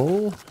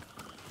below?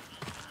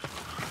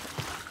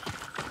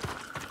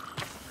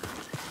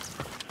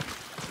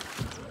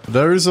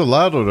 There is a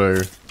ladder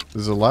there.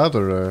 There's a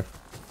ladder there.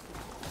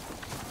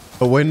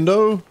 A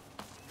window?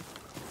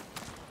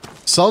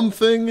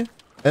 Something?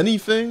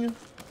 Anything?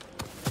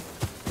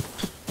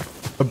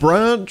 A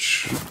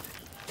branch?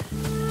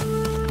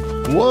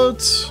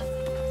 What?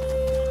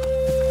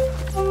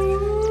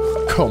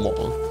 Come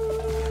on.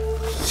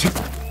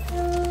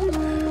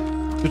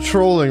 You're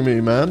trolling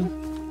me, man.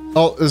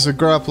 Oh, there's a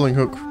grappling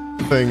hook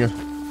thing.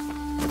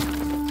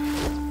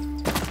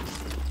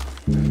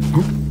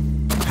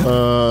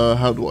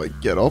 How do I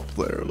get up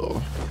there, though?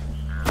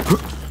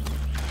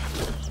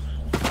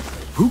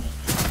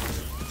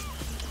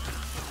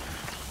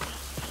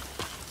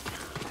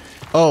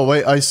 Oh,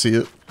 wait, I see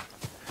it.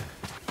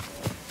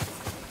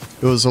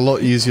 It was a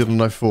lot easier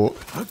than I thought.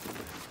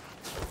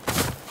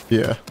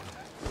 Yeah.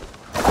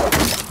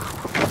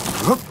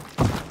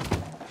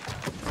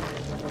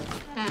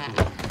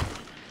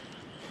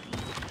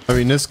 I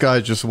mean, this guy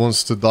just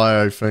wants to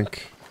die, I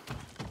think.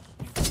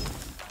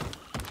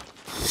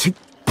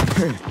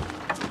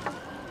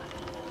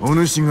 お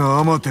主が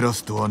アマテラ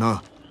スとは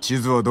な。地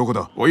図はどこ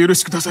だ？お許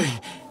しください。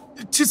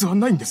地図は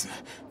ないんです。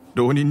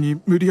浪人に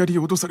無理やり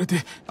脅され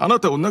てあな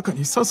たを中に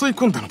誘い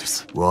込んだので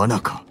す。罠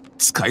か。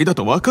使いだ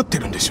と分かって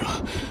るんでしょう。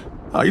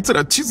あいつ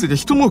ら地図で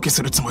人儲け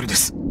するつもりで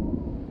す。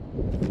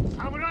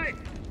侍、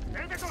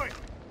出てこい。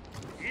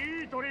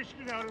いい取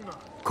引があるんだ。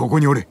ここ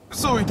におれ。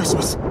そういたし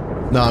ます。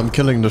Nah, I'm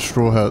killing the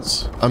straw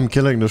hats. I'm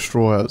killing the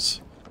straw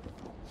hats.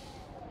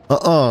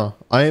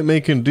 I ain't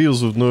making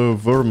deals with no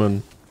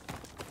vermin.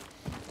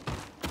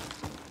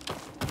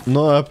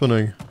 Not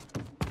happening.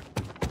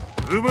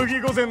 ウム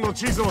ギ御前の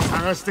地図を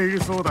探してい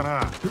るそうだ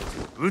な。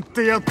売っ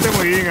てやって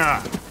もいい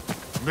が、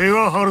値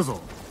は張る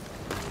ぞ。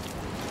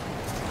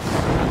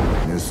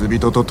盗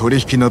人と取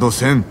引など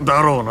せん。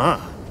だろうな。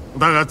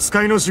だが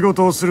使いの仕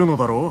事をするの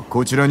だろう。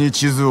こちらに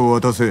地図を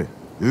渡せ。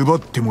奪っ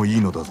てもい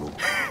いのだぞ。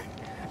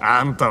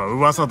あんたは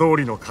噂通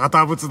りの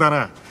堅物だ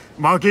な。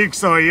負け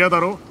戦は嫌だ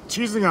ろ。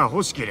地図が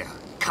欲しけりゃ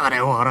金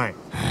を払え。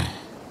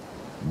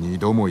二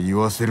度も言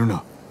わせる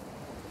な。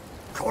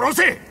殺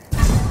せ。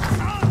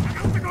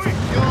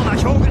ような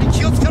評価に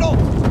気をつけろ。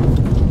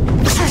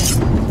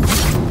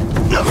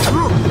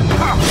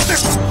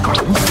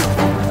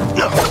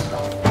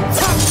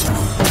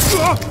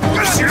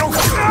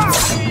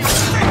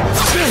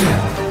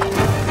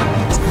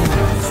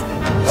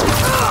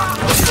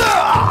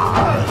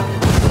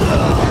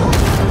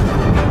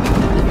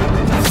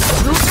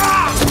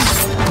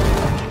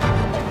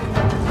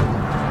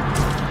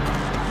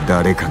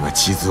誰かが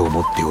地図を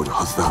持っておる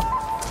はずだ。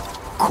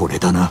これ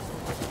だな。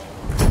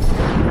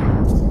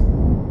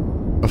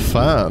A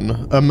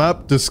fan? A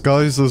map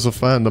disguised as a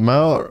fan. The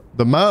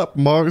map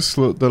marks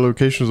the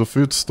locations of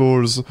food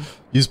stores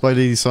used by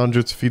Lady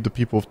Sanjo to feed the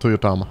people of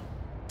Toyotama.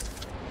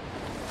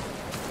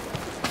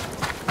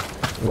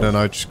 And then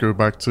I just go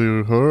back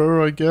to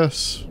her, I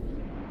guess.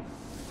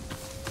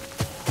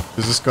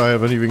 Does this guy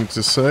have anything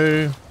to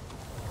say?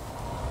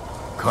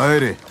 帰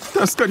れ。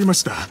助かりま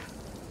した。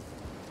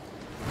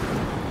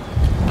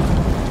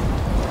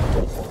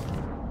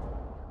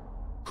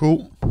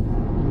Cool.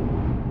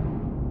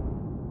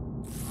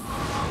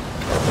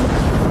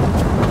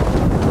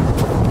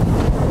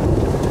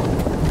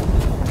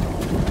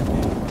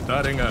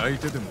 誰が相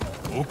手でも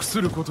臆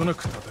することな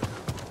く戦う。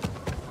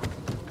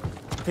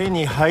手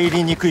に入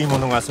りにくいも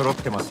のが揃っ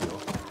てますよ。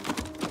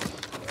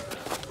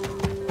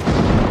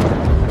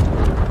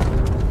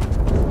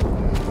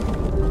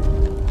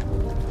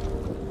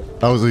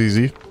That was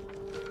easy.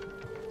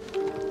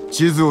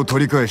 地図を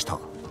取り返した。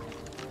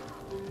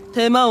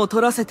手間を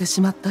取らせて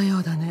しまったよ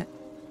うだね。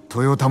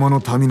豊玉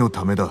の民の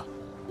ためだ。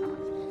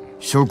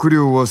食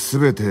料はす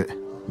べて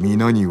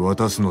皆に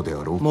渡すので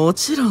あろう。も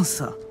ちろん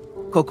さ。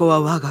ここは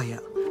我が家。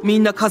み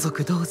んな家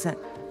族同然。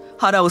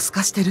腹を空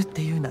かしてるっ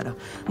ていうなら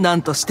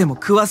何としても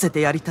食わせ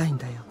てやりたいん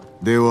だよ。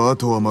ではあ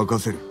とは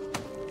任せる。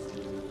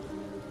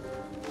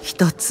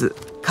一つ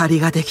借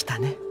りができた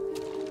ね。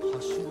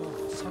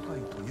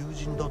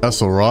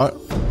 That's alright.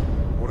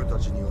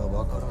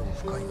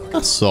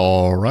 That's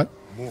alright.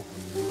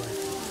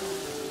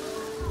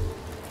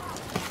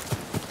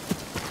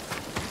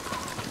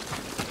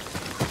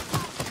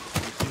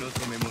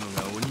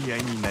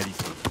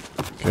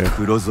 Okay.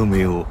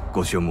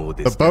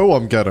 The bow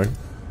I'm getting.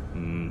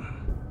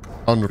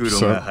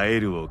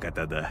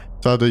 100%.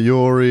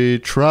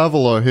 Tadayori,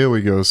 Traveler, here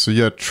we go. So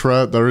yeah,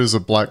 there is a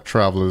black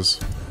traveler's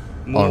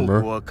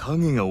armor.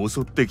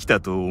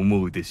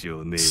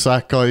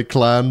 Sakai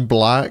clan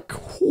black.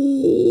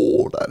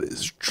 Oh, that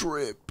is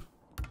drip.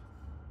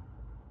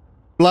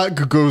 Black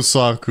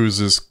Gosaku's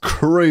is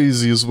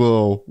crazy as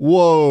well.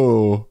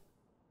 Whoa.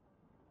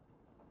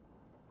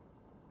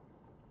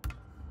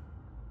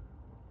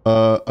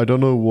 I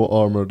don't know what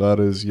armor that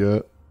is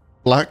yet.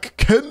 Black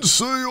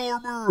Kensei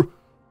armor.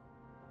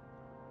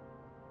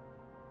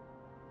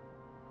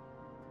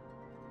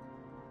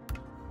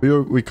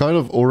 We kind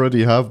of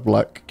already have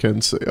black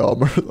Kensei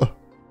armor though.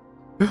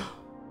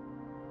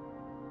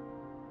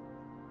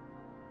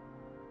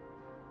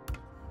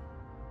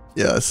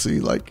 Yeah, see,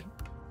 like,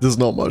 there's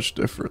not much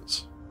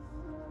difference.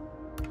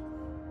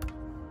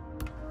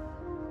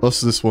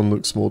 Plus this one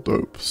looks more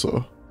dope,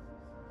 so.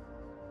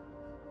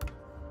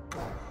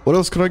 What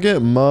else can I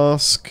get?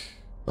 Mask.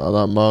 Oh,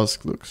 that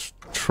mask looks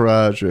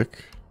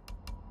tragic.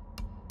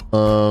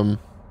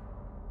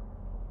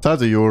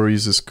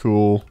 Tadayori's is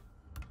cool.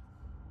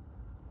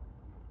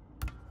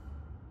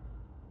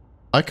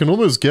 I can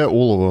almost get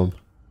all of them.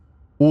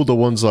 All the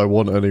ones I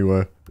want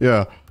anyway.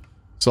 Yeah.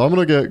 So I'm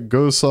gonna get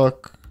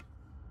Gosak.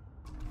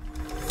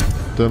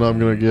 Then I'm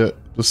gonna get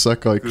the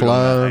Sekai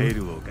clan.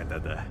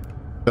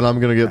 Then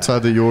I'm gonna get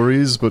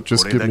Tadayori's, but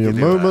just give me a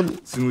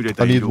moment.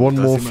 I need one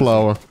more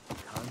flower.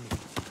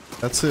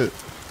 That's it.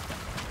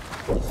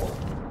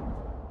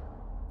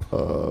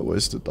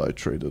 Where's the dye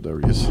trader? There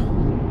he is.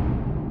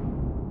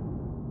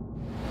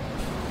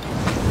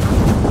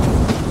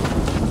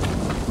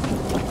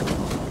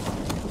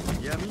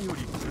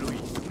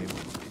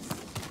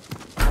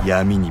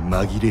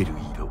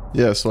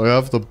 Yeah, so I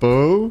have the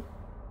bow.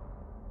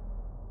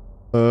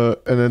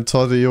 And then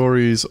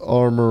Tadayori's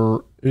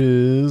armor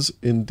is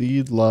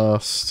indeed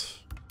last.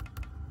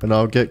 And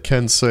I'll get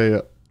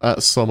Kensei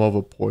at some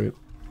other point.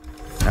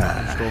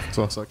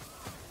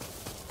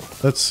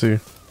 Let's see.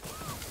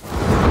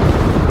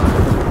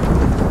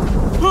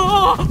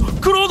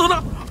 クロード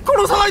だ。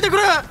殺さないでく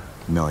れ。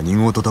何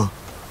事だ。好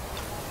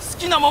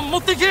きなもん持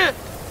ってけ。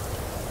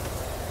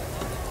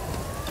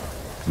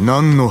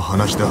何の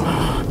話だ。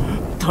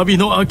旅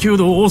のアキュー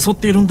ドを襲っ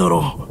ているんだ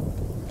ろ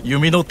う。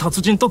弓の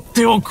達人と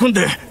手を組ん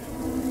で。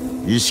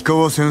石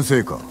川先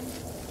生か。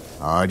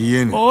あり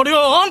えぬ。あれ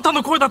はあんた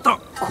の声だった。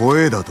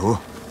声だと？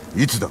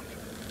いつだ。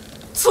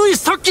つい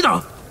さっき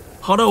だ。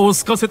腹を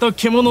空かせた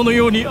獣の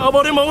ように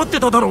暴れ回って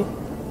ただろう。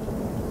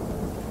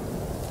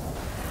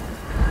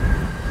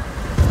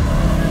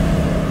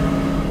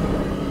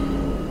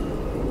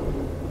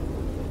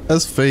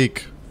That's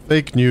fake.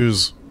 Fake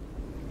news.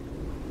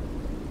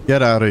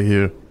 Get out of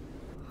here.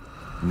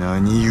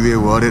 何故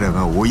我ら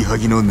が追いは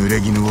ぎの濡れ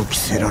衣を着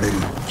せられる。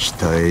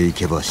北へ行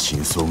けば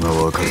真相が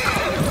わかるか。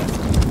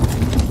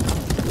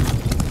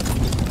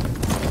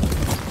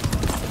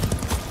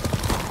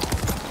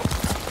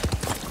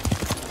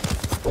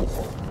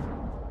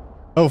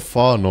How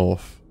far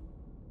north?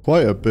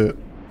 Quite a bit.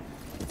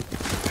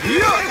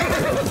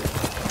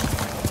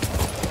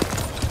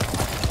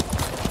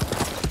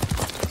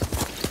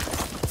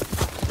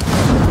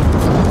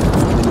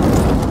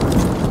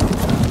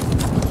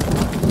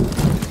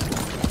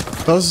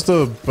 Does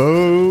the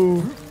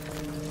bow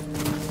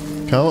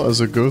count as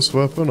a ghost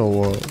weapon or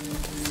what?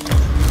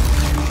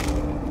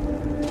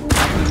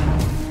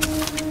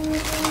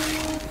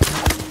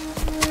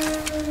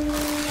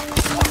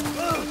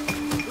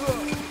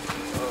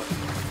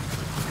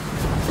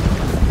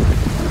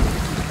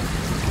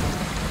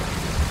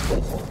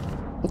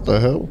 What the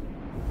hell?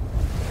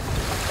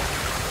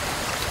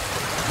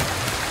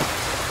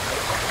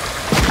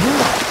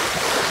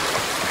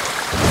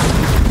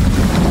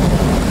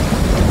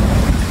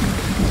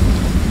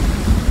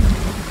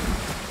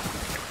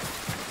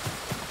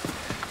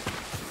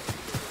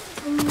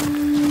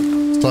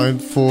 Time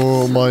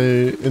for my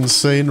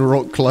insane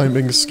rock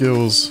climbing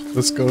skills.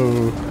 Let's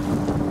go.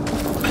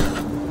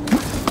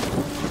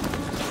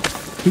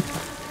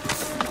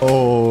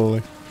 Oh.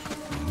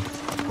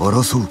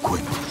 争う声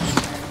が。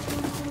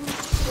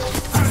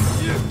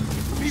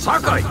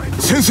酒井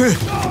先生。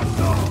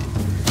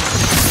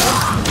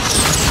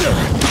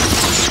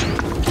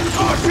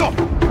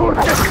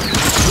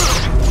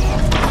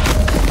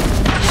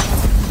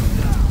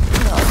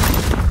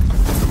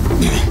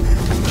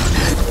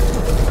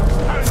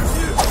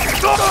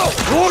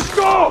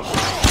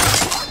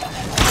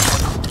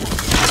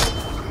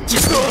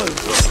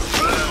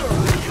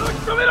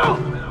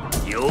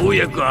よう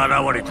やく現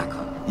れた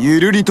か。ゆ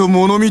るりと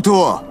物見と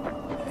は。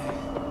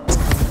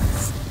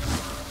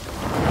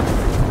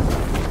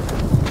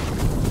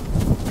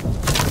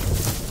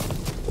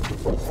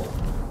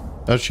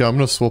Actually, I'm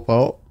gonna swap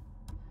out.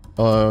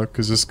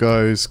 Because this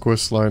guy's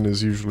quest line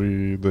is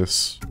usually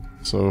this.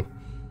 So.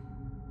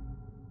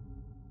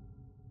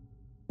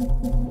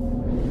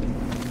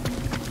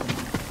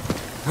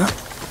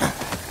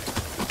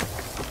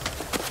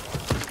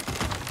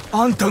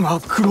 あんたが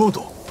クロー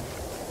ド。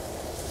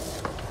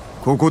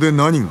ここで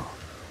何が？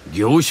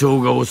行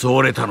商が襲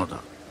われたの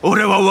だ。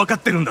俺は分かっ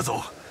てるんだ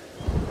ぞ。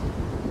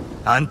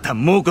あんた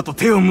猛虎と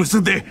手を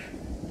結んで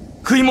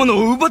食い物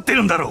を奪って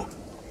るんだろ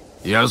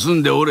う。休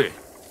んでおれ。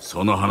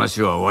その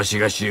話はわし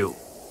がしよう。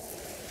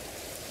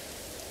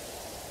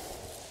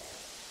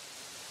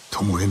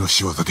巴の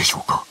仕業でし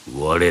ょうか。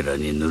我ら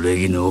に濡れ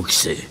衣を着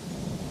せ、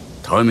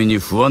民に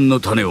不安の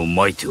種を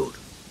まいておる。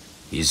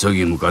急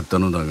ぎ向かった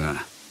のだ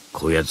が、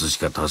こやつし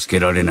か助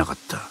けられなかっ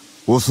た。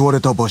襲わ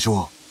れた場所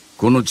は？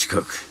この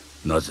近く。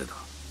なぜだ？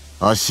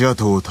足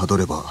跡をたど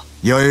れば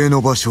野営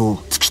の場所を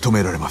突き止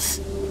められま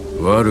す。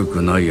悪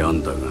くない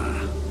案だが。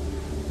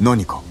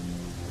何か？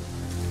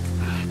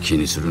気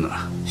にする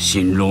な。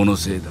辛労の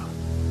せいだ。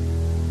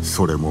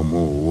それも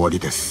もう終わり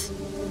です。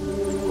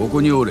こ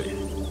こにおれ。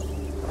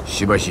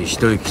しばし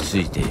一息つ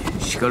いて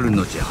叱る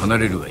のち離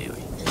れるがよい。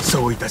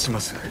そういたしま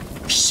す。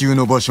奇襲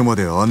の場所ま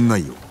で案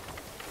内を。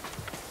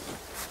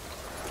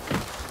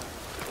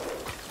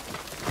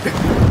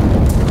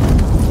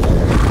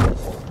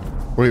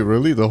Wait,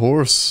 really? The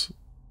horse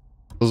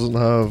doesn't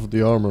have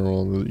the armor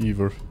on it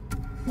either.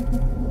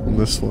 On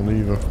this one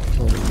either.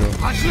 Oh my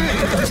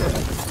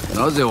god.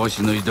 なぜわ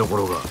しのいとこ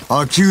ろが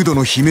アキュード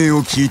の悲鳴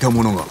を聞いた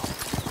者が。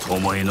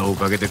巴のお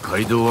かげで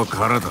街道は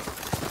空だ。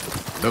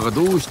だが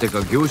どうして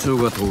か行商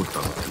が通った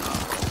ので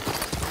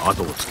な。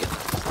後をつけた。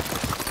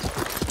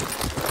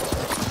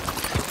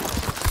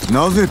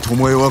なぜ巴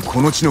は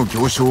この地の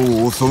行商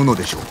を襲うの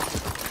でしょう。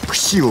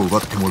櫛を奪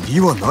っても利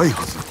はない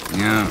はず。い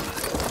や、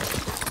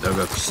だ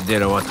が櫛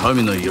寺は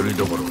民の拠り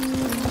所。道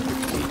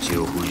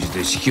を封じ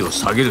て士気を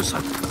下げる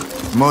策。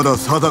まだ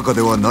定か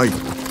ではない。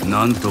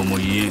何とも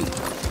言えん。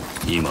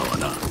今は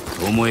な、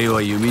巴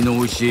は弓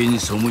の教えに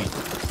背いた。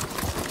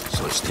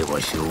そしてわ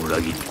しを裏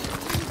切り、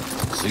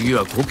次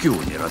は故郷を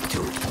狙って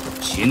おる。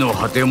死の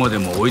果てまで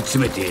も追い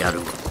詰めてや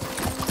る。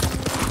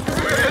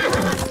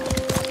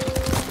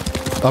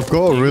I've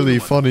got a really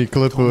funny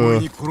clip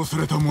in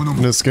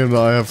this game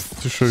that I have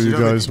to show you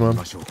guys, man.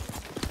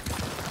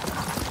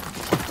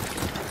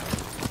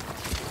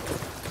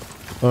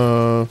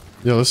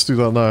 Yeah, let's do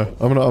that now.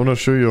 I'm gonna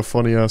show you a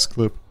funny ass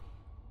clip.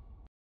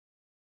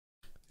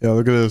 Yeah,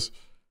 look at this.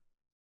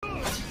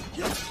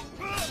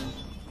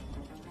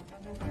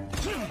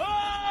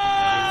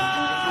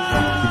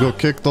 You got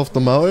kicked off the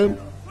mountain?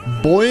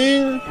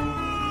 Boing!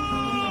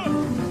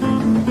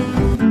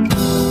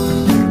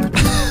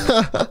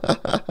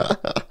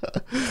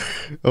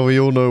 Oh, we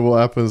all know what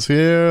happens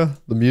here.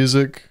 The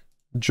music,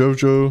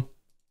 Jojo.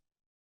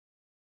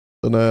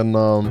 And then,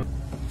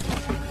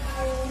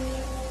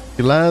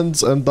 he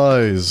lands and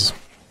dies.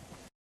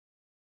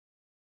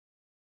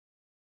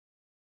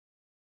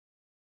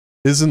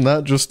 Isn't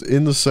that just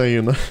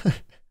insane?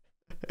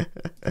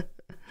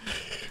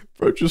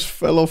 Bro just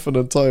fell off an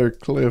entire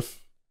cliff.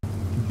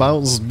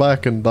 Bounced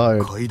back and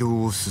died.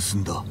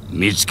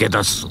 見つけ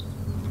出すぞ。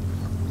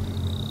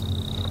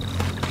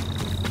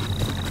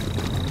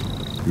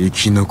生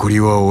き残り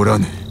はおら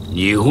ぬ。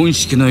日本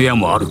式の矢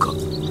もあるか。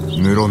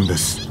無論で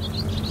す。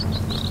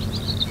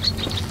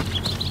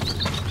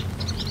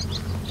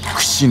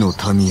櫛の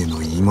民への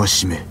戒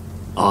め。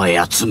あ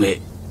やつめ。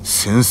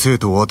先生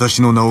と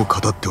私の名を語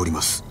っており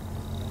ます。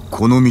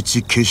この道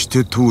決し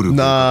て通る。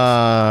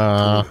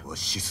な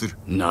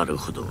る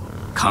ほど。考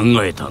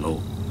えたの。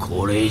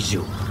これ以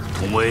上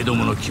巴ど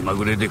もの気ま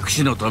ぐれで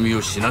櫛の民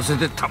を死なせ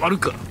てたまる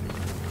か。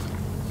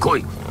来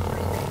い。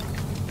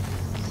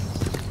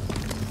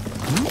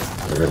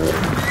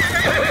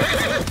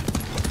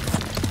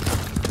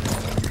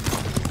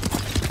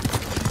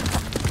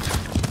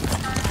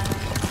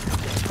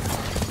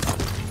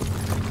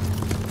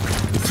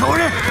そ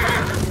れ。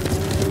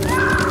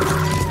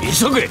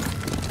急げ。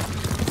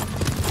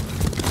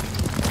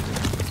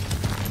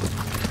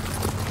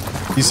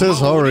He says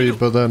hurry,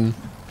 but then...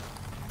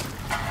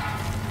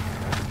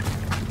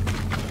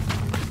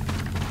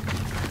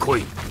 来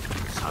い。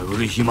探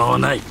る暇は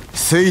ない。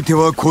せいて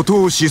は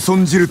事を仕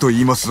損じると言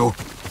いますぞ。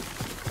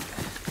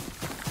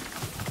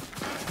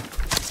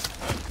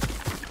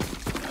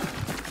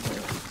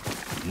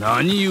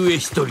何故一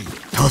人で。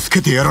助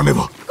けてやらね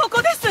ば。こ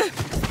こです。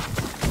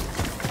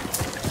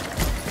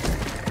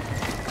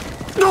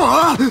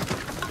ああ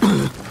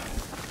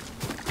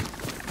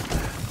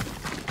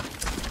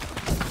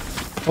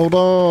Hold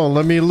on,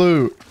 let me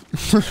loot.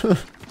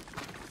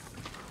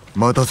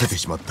 待たせて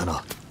しまった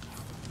な。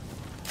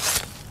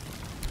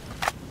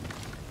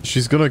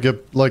She's gonna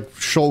get like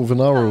shot with an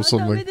arrow or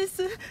something.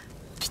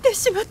 来て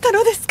しまった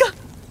のですか。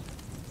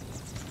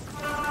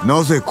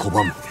なぜ拒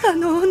む。あ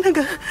の女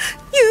が言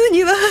う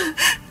には。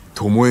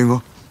巴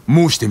が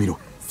申してみろ。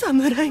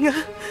侍が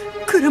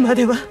来るま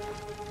では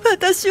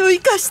私を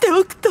生かして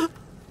おくと。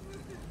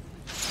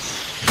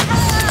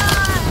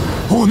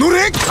おの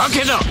れ。賭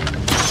けだ。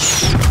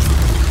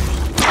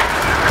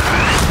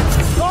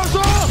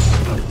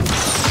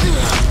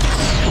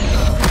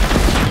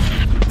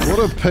What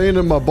a pain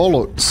in my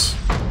bollocks.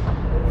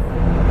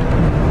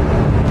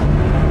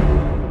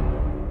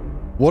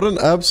 What an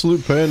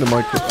absolute pain in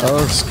my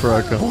arse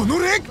cracker. おの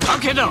れ。賭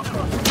けだ。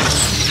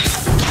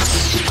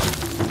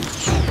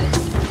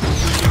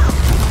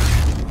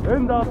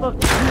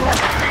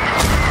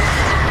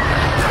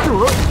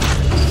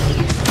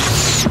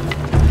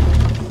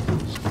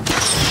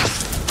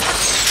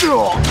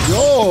Yo!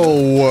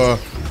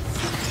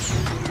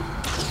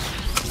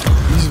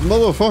 These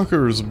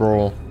motherfuckers,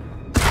 bro.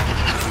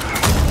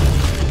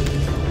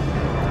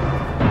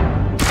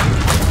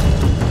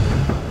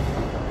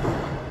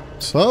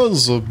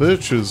 Sons of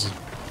bitches.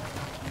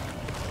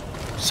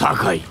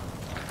 酒井。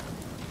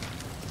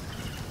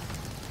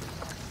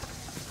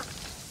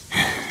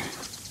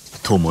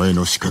巴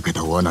の仕掛け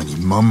た罠に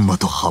まんま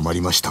とはま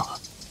りました。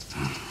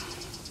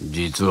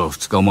実は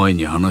2日前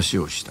に話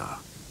をした。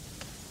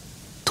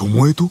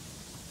巴と？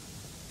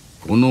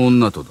この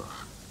女とだ。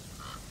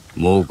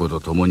猛虎と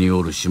共に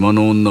おる島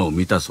の女を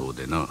見たそう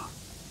でな。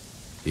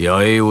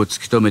野営を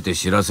突き止めて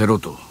知らせろ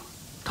と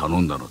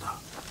頼んだのだ。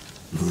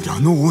村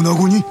の女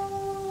子に？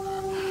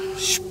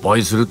失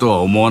敗すると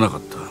は思わなか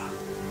った。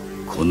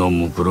この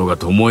ムクロが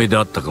巴で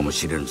あったかも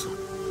しれんぞ。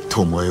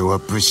巴は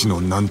武士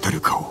の何た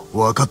るかを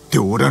分かって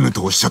おらぬ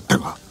とおっしゃった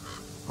が、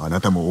あな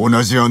たも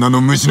同じ穴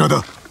の無品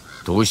だ。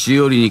年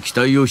寄りに期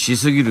待をし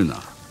すぎるな。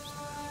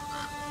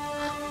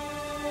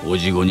お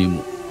じごに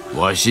も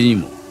わしに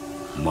も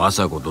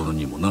政子殿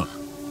にもな。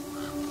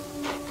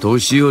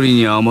年寄り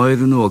に甘え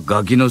るのは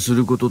ガキのす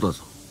ることだ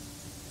ぞ。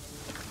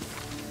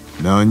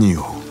何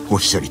をおっ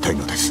しゃりたい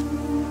のです？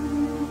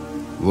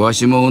わ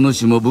しもお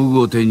主も武具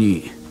を手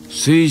に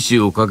生死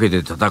をかけて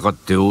戦っ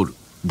ておる。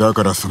だ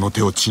からその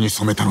手を血に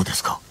染めたので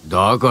すか？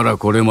だから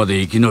これま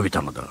で生き延び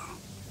たのだ。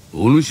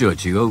お主は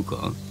違う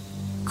か、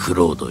ク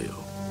ロードよ。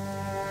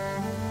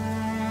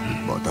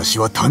私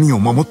は民を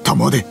守った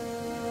まで。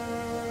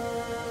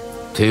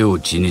手を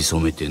血に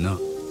染めてな。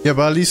Yeah,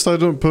 but at least I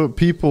don't put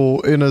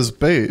people in as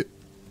bait.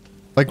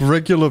 Like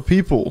regular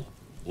people.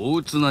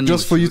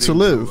 Just for you to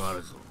live.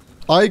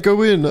 I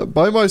go in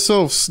by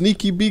myself,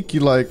 sneaky beaky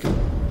like,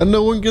 and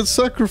no one gets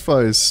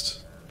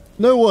sacrificed.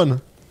 No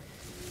one.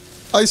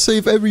 I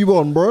save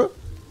everyone, bro.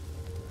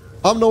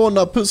 I'm the one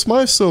that puts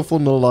myself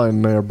on the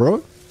line there,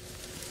 bro.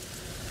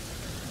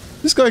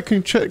 This guy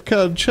can chat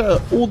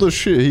all the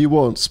shit he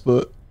wants,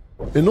 but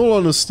in all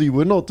honesty,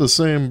 we're not the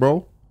same,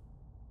 bro.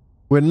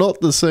 We're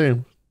not the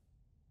same.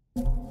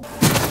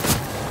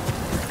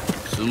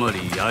 つまり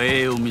野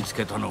営を見つ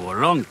けたのは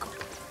ランか。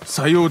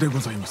さようでご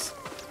ざいます。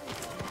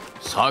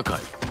酒井。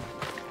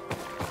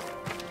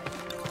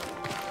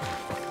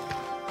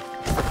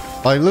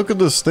I look at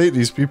the state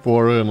these people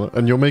are in,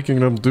 and you're making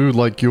them do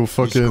like your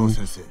fucking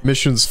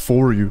missions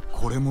for you.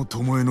 これも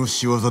巴の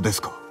仕業で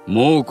すか？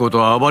猛虎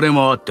と暴れ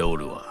回ってお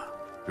るわ。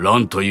ラ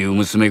ンという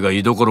娘が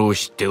居所を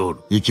知っておる。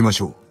行きま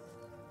しょう。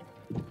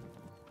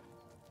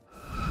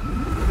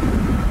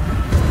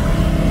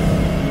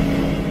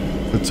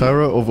The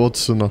Terror of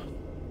Otsuna.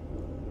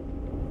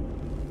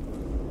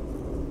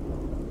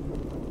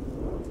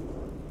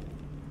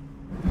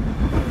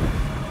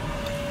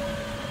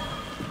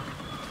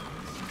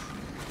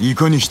 い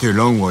かにして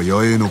ランは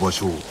野営の場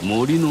所を？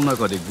森の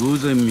中で偶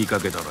然見か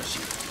けたらしい。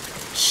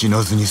死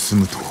なずに済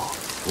むとは。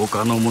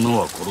他の者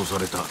は殺さ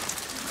れた。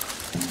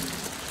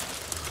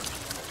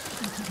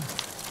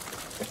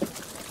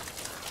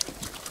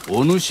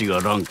お主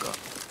がランか？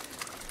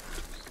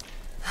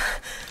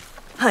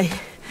はい、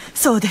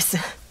そうです。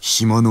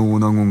島の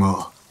女子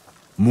が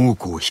猛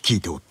虎を率い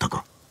ておった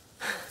か？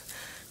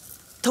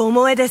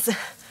巴です。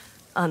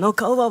あの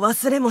顔は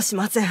忘れもし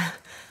ません。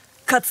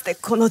かつて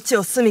この地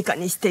を住処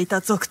にしてい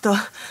た族と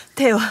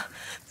手を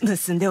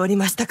結んでおり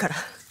ましたから。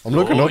I'm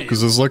looking up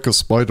because there's like a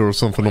spider or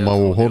something on my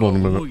wall. Hold on a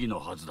minute.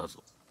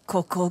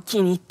 ここを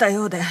気に入った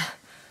ようで、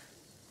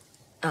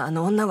あ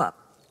の女は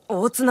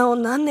大綱を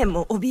何年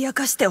も脅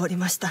かしており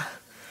ました。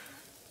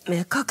目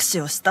隠し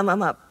をしたま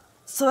ま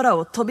空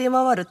を飛び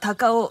回る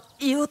鷹を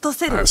言い落と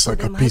せる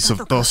腕前だ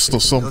とか。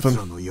奴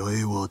らの野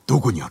営は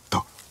どこにあっ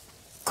た？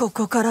こ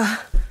こから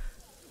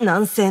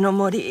南西の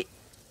森、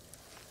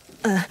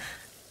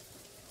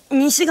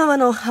西側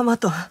の浜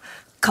と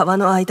川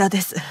の間で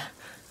す。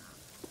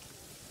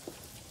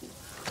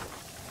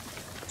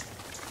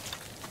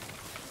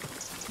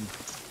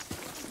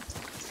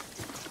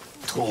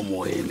巴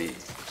め、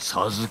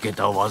授け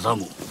た技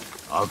も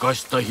明か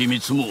した秘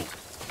密も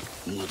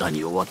無駄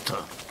に終わった。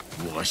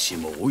わし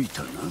も老い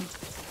たな。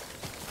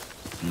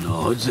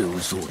なぜ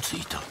嘘をつ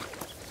いた？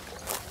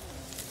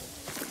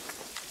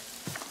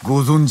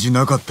ご存じ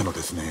なかったので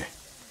すね。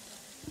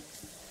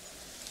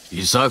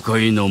いさか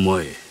いの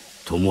前、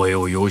巴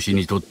を養子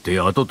にとって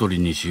跡取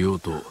りにしよう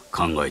と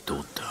考えてお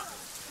った。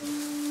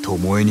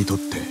巴にとっ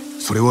て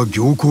それは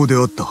行幸で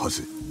あったは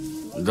ず。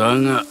だ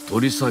が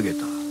取り下げた。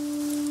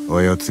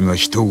あやつが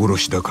人殺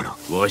しだか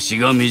ら？わし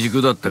が未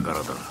熟だったから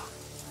だ。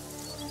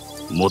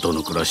元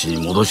の暮らしに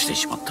戻して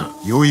しまった。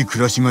良い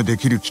暮らしがで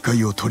きる機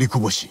会を取りこ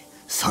ぼし、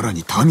さら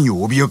に民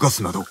を脅か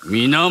すなど。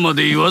皆ま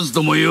で言わず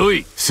ともよ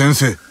い。先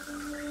生、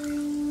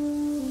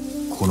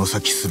この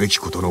先すべき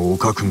ことのお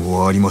覚悟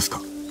はあります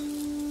か？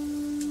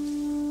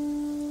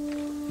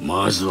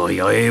まずは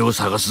野営を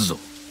探すぞ。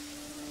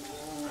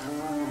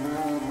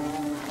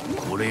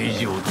これ以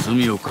上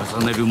罪を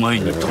重ねる前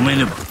に止め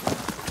ねば。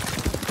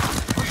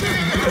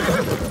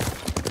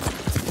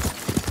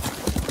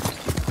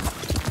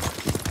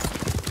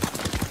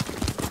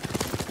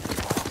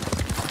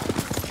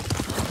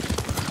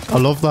I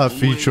love that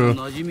feature.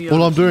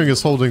 All I'm doing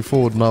is holding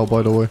forward now,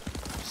 by the way.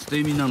 捨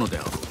て身なので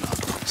あろう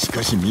な。し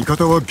かし味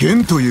方は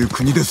元という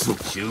国ですぞ。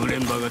修練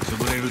場が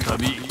潰れるた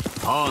び、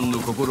ハーンの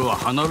心は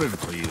離れる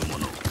というも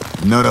の。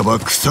ならば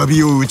くさ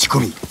びを打ち込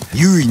み、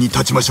優位に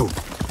立ちましょう。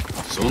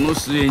その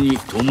末に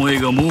巴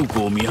が猛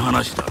虎を見放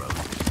したら。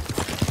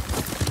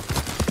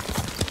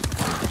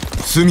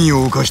罪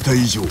を犯した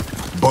以上、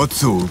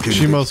罰を受ける。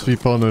She must be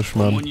punished,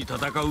 man. 共に戦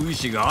う意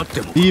志があって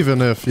も。Even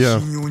if, yeah.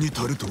 信用に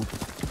足ると。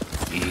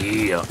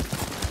いや。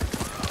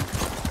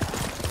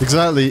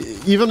Exactly.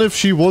 Even if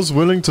she was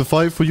willing to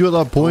fight for you at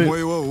that point. お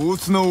前は大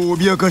綱を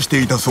脅かし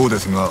ていたそうで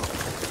すが、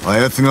あ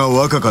やつが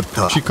若かっ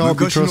た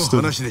昔の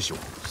話でしょう。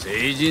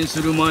成人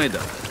する前だ。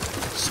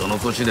その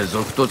年で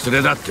賊と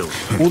連れ立っておる。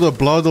 All the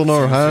blood on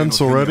our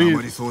hands already?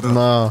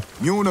 Nah.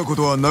 妙なこ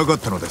とはなかっ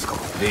たのですか？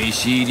で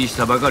石入りし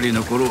たばかり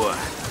の頃は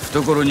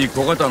懐に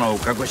小刀を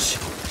隠し、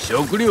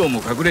食料も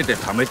隠れて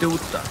貯めておっ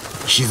た。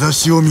兆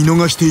しを見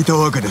逃していた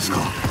わけですか？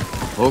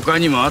他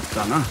にもあっ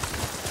たな。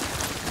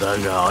だ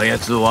があや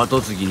つを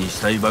跡継ぎに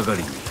したいばか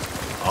りに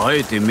あ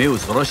えて目を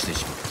そらして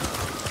しまっ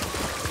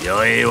た。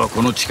野営は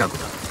この近く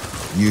だ。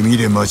弓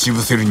で待ち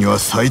伏せるには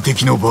最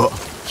適の場。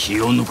気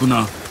を抜く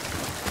な。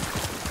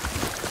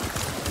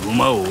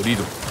馬を降り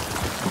ろ。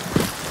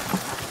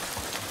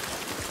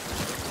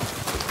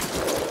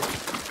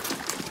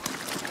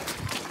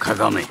か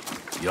がめ、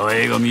野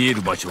営が見え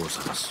る場所を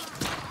探す。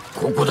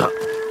ここだ。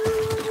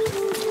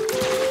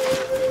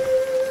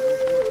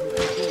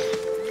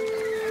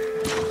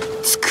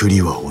作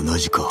りは同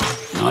じか。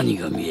何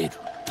が見える？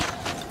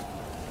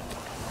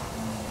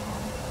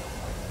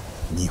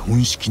日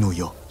本式の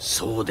矢。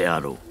そうであ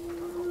ろう。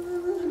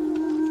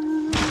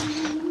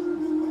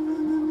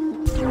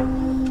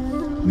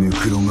ぬ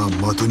くろが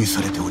的に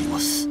されておりま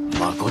す。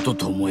まこと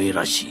巴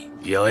らし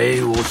い。野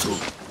営を襲う。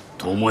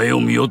巴を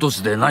見落と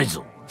すでない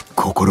ぞ。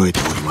心得て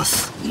おりま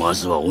す。ま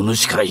ずはお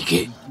主から行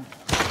け。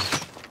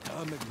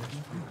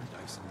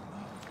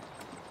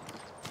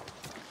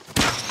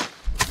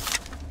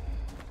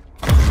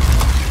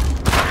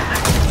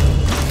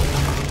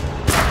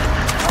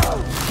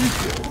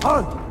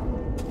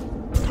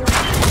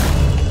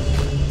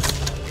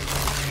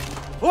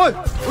Ой,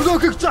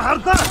 өнөөхийг чи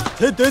харлаа.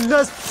 Тэд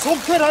энэс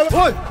сумтэр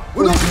аваа. Ой,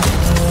 өнөөх.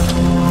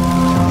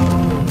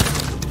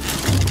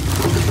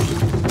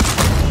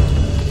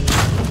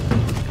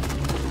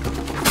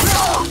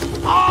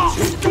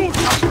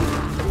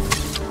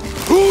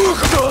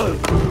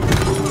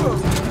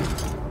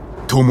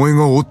巴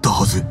がおった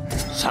はず。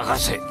探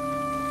せ。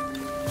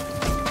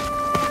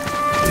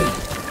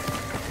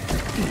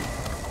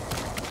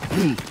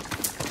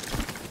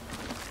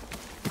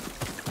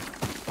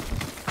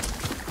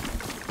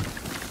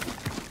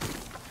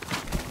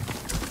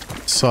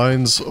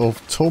Signs of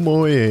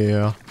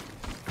Tomoe.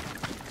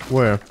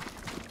 Where?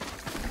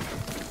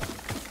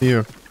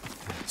 Here.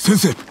 先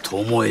生。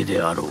巴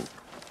であろう。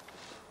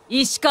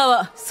石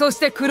川、そし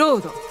てクロ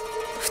ード。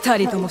二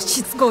人とも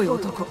しつこい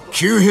男。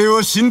旧兵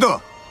は死ん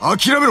だ。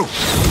諦めろ。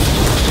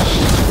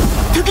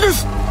敵で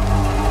す。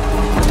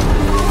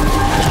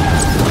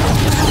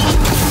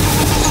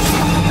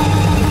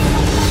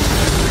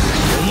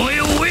お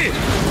前を追え。こ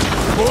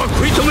こは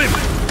食い止める。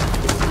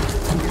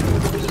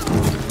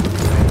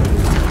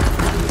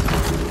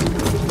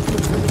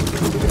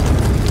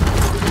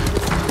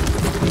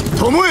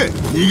巴、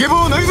逃げ場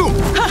はないぞ。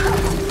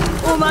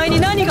お前に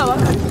何がわ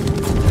かる？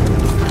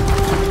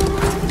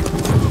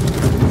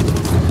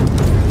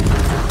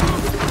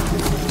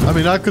 I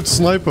mean, I could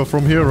snipe her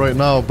from here right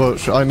now,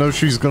 but I know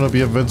she's gonna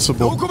be invincible.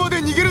 どこまで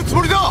逃げるつ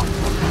もりだ。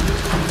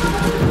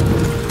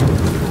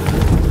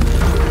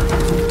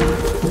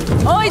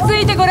追いつ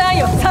いてごらん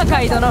よ、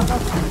酒井殿。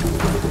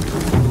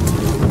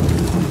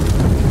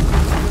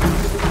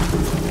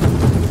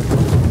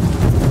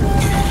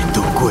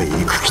どこへ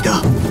行く気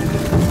だ。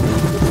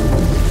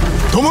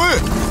巴。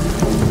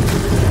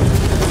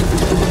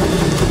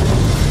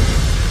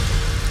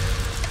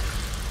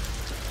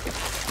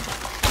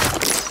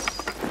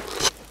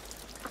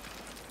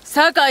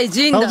酒井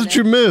陣だね。 How did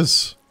you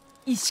miss?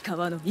 石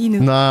川の犬。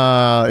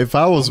 Nah, if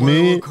I was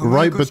me,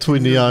 right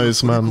between the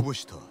eyes, man.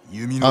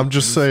 I'm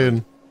just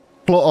saying.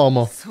 Plot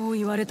armor. そう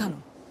言われたの。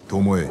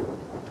巴、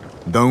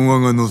談話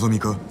が望み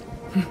か。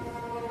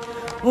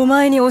お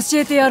前に教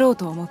えてやろう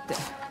と思って。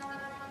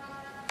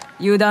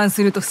油断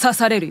すると刺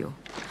されるよ。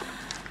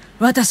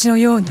私の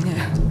ように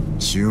ね。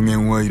中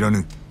言はいら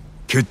ぬ。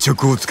決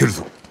着をつける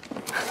ぞ。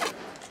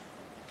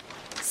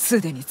す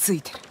でにつ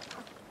いてる。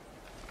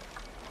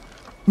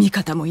味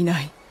方もい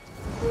ない。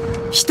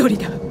一人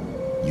だ。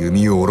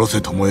弓を下ろ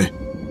せ、巴。な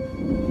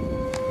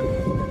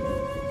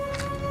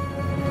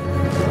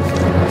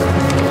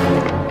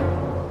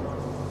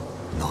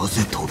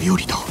ぜ飛び降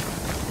りた？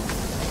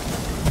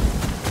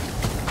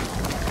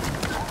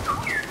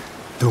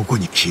どこ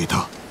に消え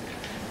た？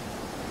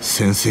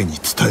先生に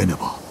伝えね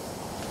ば。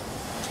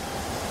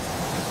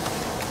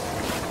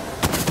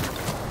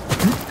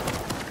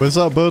Where's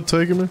that bird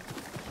taking me?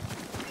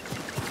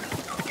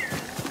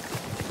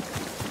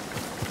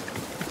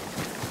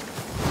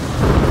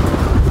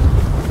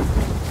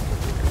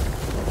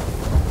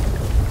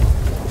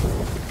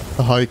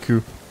 A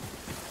haiku.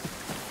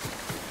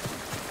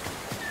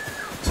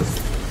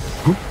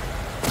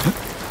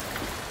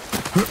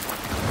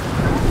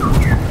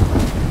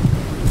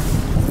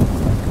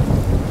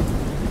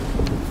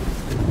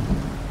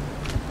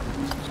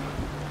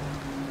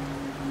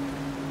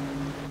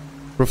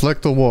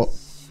 Reflect on what?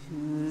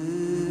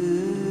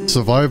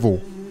 Survival.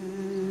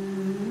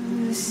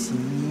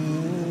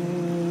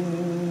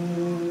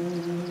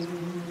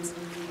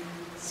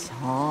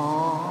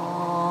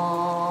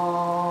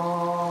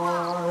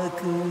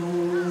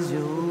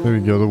 There we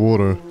go, the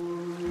water.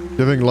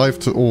 Giving life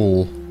to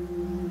all.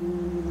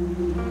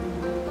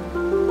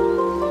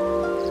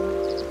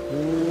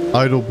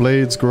 Idle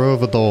blades grow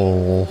of a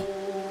doll.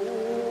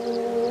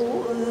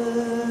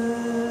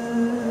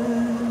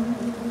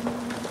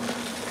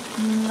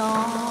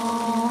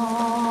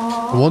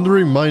 The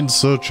wandering mind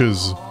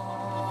searches.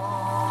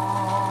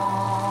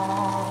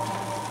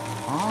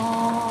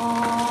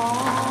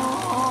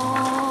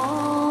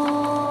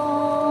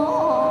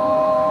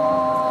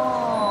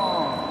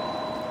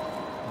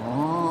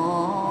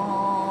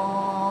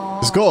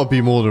 There's gotta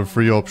be more than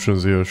 3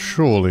 options here,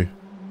 surely.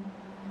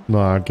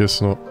 Nah, I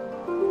guess not.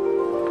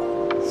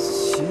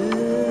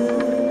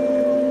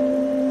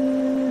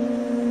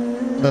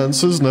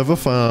 Answers never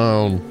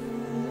found.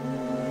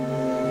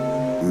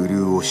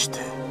 潤し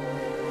て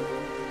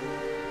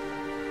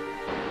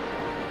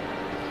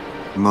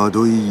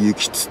惑い行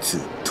きつつ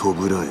弔え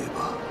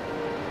ば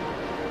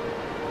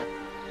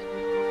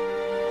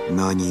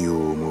何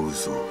を思う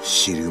ぞ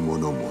知る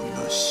者もな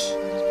し。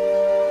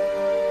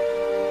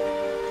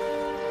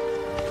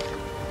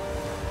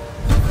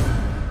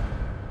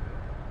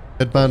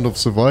Headband of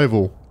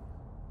survival.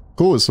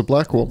 Cool, it's a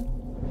black one.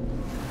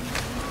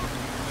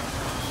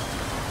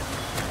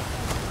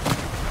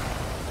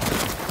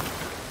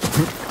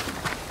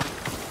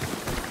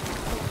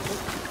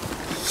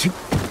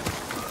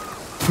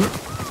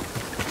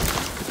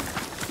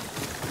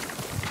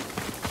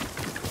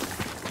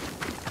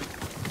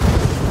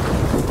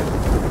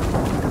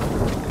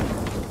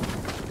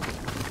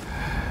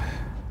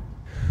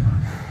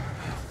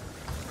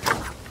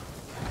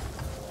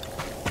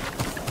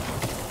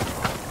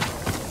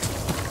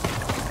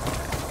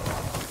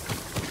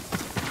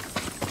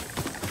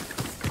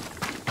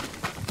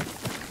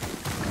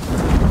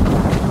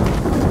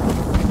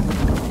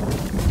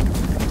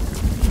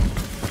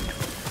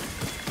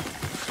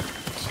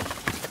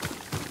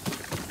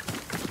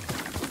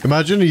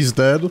 Imagine he's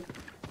dead.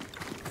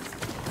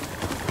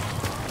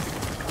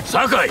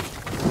 酒井、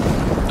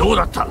どう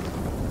だった？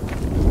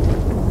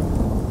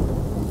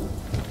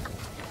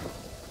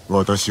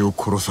私を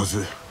殺さ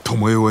ず、巴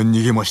は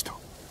逃げました。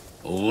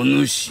お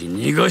主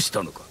逃がし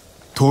たのか？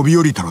飛び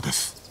降りたので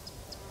す。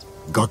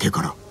崖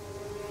から。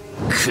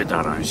く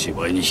だらん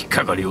芝居に引っ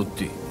かかりおっ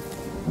て。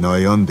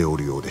悩んでお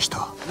るようでし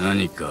た。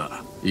何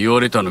か言わ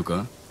れたの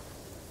か？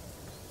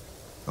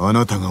あ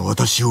なたが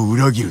私を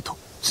裏切ると。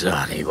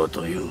ざれ言よ。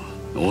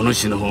お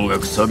主の方が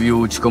くさび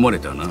を打ち込まれ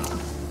たな。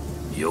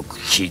よく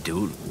聞いて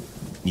おる。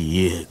い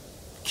いえ、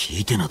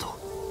聞いてなど。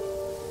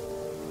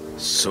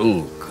そ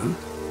うか。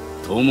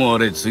ともあ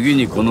れ次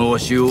にこのわ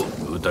しを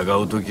疑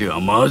うときは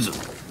まず己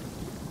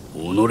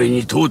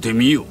に問うて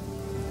みよ。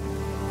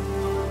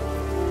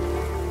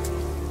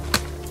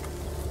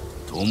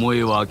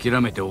巴は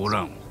諦めてお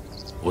らん。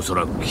おそ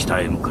らく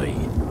北へ向かい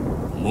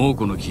猛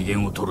虎の機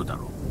嫌を取るだ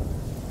ろ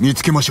う。見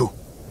つけましょ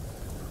う。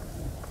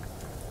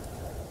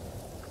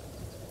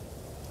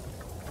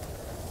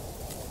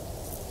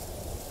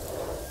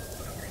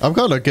I'm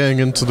kinda getting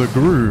into the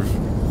groove.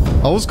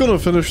 I was gonna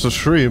finish the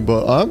stream,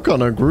 but I'm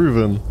kinda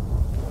grooving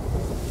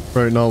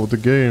right now with the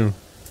game.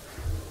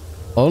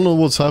 I don't know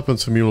what's happened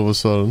to me all of a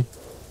sudden.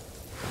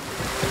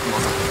 ま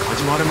さか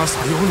梶原が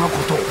さようなこ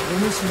とを。お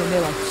主の目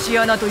は節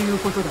穴という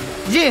ことだね。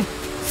ジン、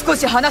少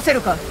し話せ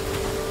るか？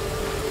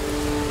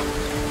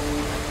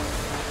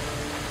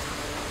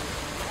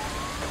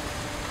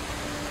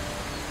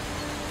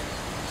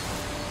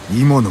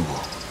今のは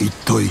一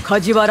体。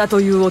梶原と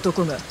いう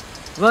男が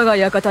我が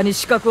館に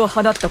刺客を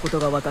放ったこと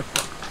が分かっ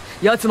た。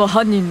奴も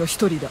犯人の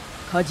一人だ。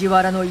梶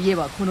原の家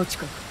はこの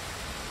近く。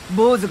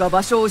坊主が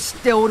場所を知っ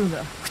ておる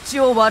が口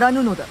を割ら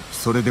ぬのだ。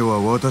それで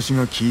は私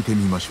が聞いて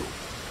みましょ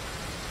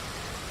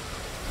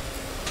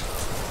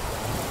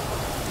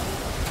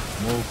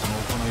う。もうこの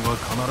行いは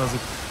必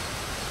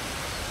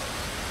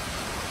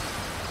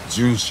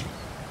ず。殉死、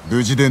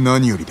無事で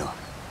何よりだ。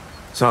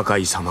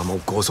酒井様も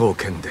ご送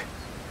検で。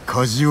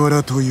梶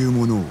原という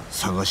ものを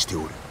探してお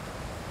る。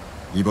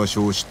居場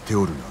所を知って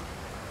おる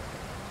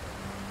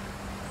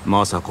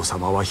な。雅子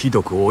様はひ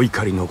どくお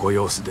怒りのご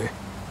様子で、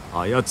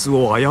あやつ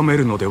を殺め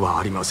るのでは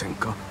ありません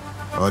か。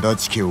足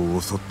立家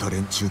を襲った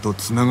連中と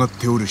つながっ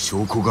ておる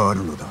証拠があ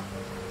るのだ。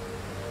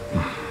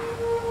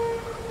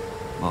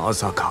ま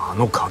さかあ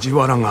の梶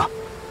原が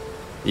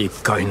一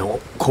介の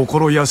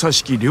心優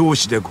しき漁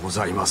師でご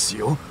ざいます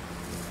よ。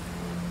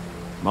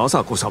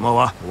雅子様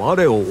は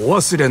我をお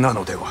忘れな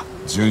のでは。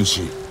殉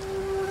死、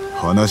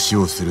話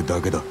をする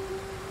だけだ。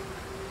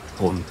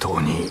本当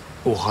に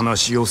お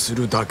話をす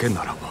るだけ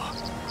ならば。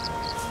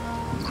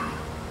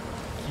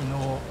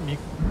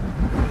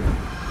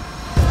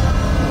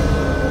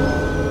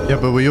Yeah,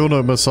 but we all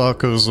know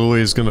Masako's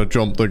always gonna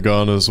jump the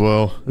gun as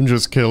well and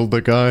just kill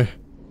the guy.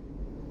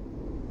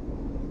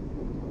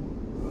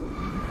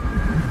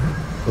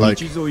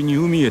 Like, 道沿いに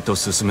海へと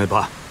進め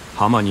ば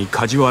浜に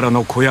梶原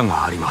の小屋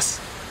があります。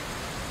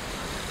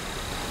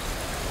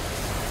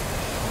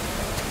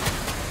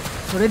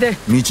それで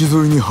道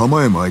沿いに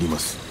浜へ参りま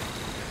す。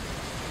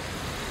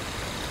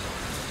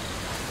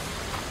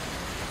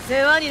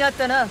世話になっ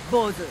たな、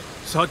坊主。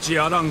幸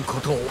あらんこ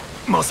とを、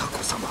雅子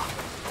様。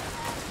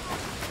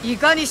い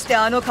かにして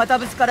あの堅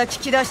物から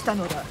聞き出した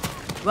のだ。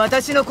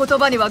私の言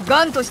葉には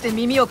ガンとして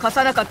耳を貸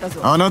さなかった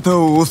ぞ。あなた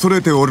を恐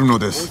れておるの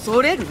です。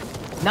恐れる？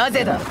な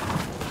ぜだ？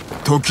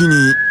時に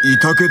い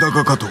たけ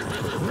高かと。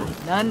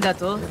なんだ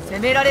と？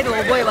責められる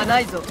覚えはな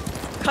いぞ。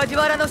梶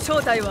原の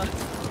正体は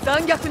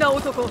残虐な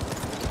男。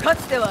か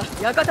つては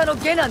館の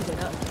下男で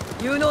な。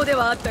有能で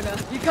はあったが、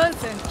いかん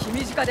せん気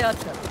短であっ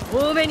た。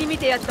多めに見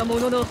てやったも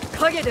のの、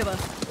陰では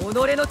己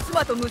の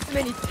妻と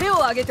娘に手を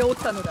挙げておっ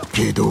たのだ。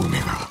外道め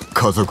が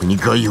家族に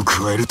害を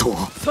加えると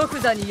は。即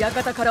座に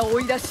館から追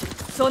い出し、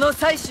その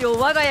妻子を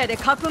我が家で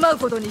かくまう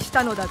ことにし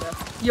たのだが、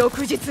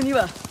翌日に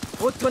は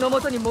夫の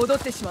元に戻っ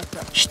てしまっ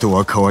た。人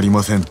は変わり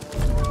ません。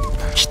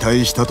期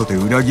待したとて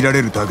裏切ら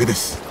れるだけで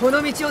す。こ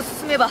の道を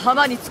進めば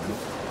浜に着く。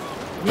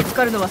見つ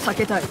かるのは避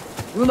けたい。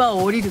馬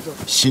を降りるぞ。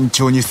慎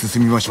重に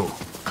進みましょう。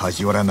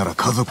梶原なら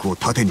家族を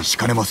盾にし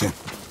かねません。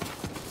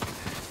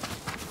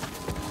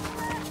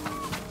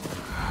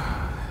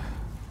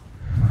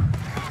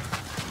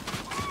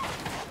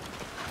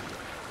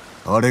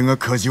あれが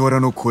梶原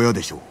の小屋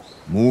でしょう。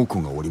猛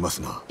虎がおりま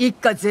すな。一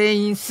家全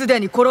員すで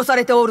に殺さ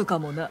れておるか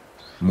もな。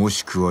も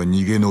しくは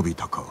逃げ延び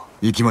たか。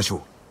行きまし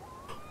ょ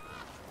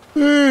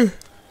う。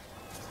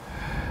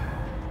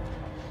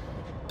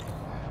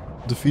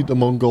Defeat the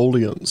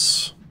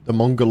Mongolians. The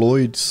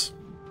Mongoloids.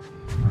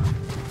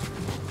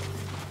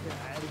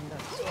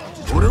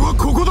 俺は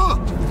ここだ。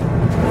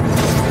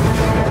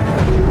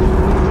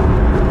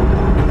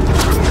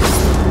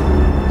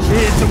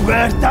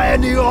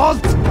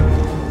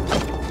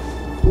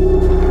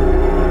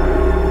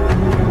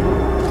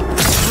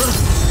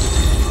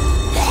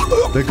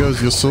There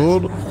goes your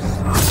sword.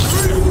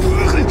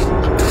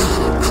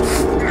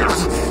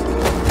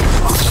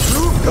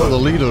 Oh, the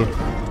leader.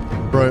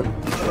 Right.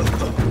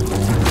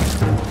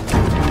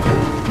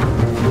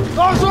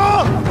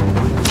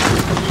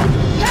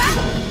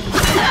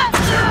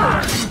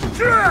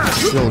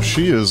 Yo,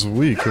 she is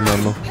weak,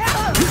 remember.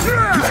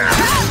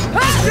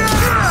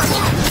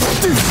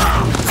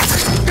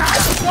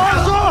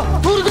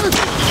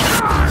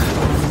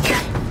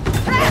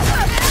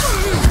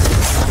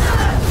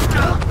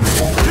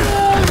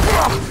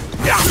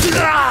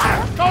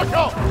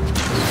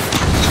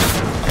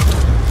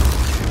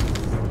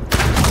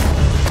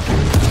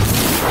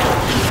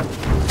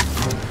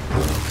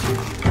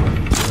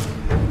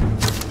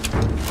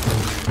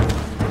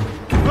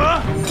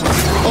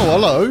 Oh,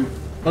 hello.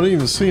 I didn't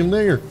even see him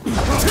there.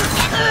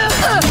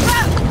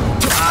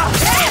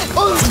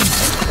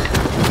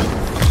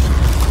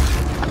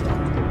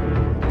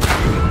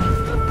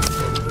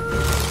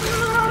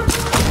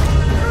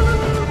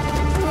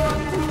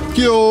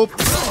 Yo.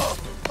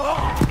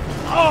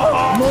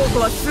 猛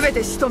虎は全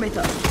て仕留め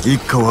た。一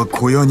家は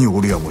小屋に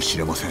おるやもし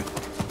れません。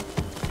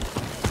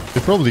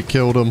 They probably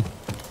killed him.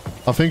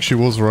 I think she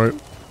was right.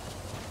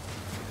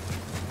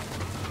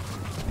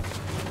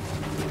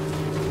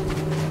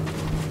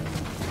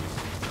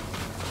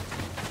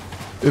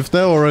 If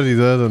they're already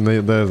dead, then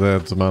they're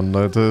dead, man.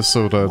 They're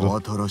so dead.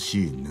 新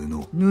しい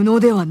布。布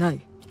ではない。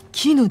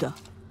絹だ。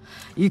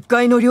一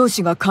介の漁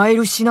師が買え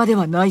る品で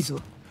はないぞ。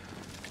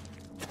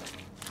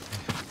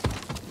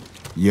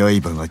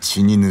刃が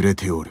血に濡れ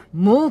ておる。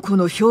猛虎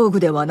の兵具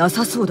ではな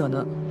さそうだ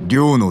な。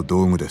漁の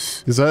道具で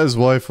す。Is that his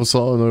wife or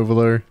something over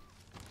there?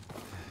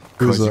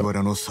 梶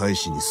原の妻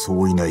子に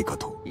そういないか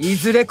と。い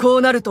ずれこ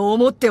うなると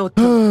思っておっ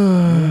た。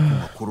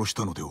殺し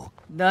たのでは。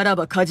なら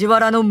ば梶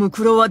原のム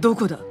クロはど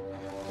こだ。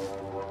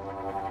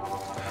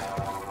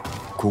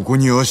ここ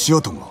に足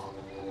跡が。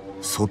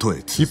外へ。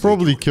He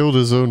probably killed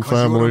his own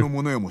family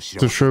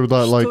to show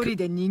that, like,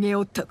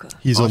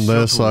 he's on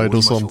their side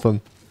or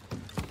something.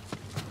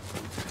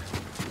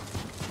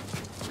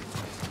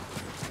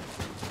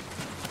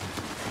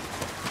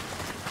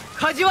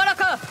 梶原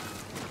か。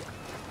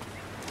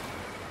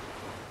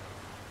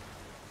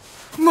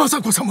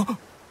雅子様、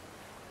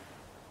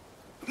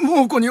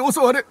猛虎に襲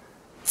われ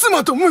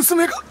妻と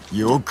娘が。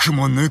よく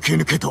も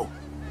抜けと。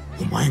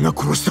お前が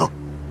殺した。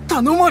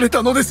頼まれ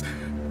たのです。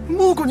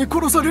猛虎に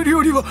殺される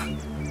よりは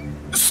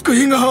救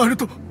いがある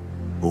と。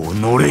お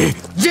のれ。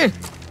ジェン、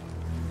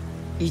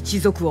一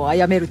族を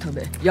殺めるた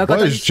め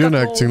館に従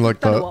っ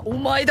たのはお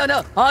前だ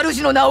な。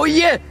主の名を言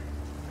え。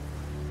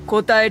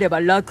答えれ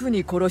ば楽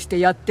に殺して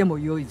やっても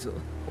よいぞ。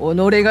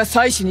己が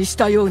妻子にし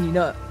たように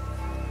な。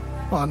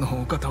あ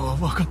のお方は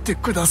分かって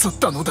くださっ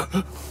たのだ。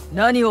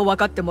何を分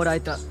かってもらえ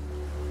た。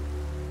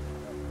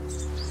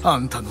あ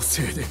んたの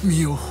せいで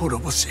身を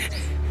滅ぼし、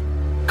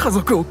家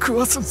族を食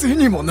わす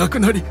銭もなく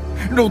なり、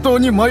路頭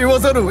に迷わ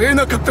ざるを得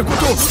なかったこ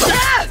とを。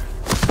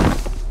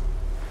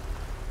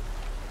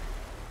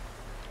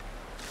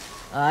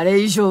あれ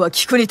以上は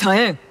聞くに耐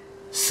えん。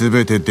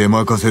全て出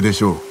任せで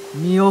しょう。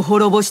身を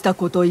滅ぼした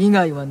こと以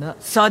外はな、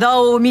貞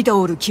夫を見て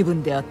おる気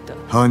分であった。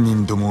犯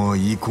人どもは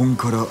遺恨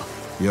から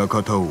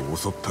館を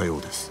襲ったよ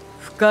うです。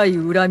深い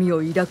恨み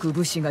を抱く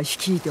武士が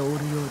率いておるよ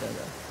う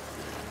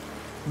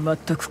だが、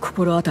全く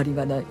心当たり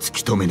がない。突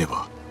き止めね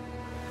ば。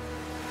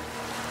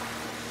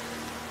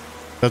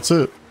That's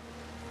it.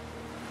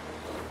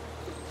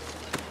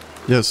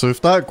 Yeah, so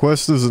if that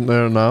quest isn't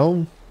there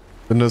now,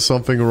 then there's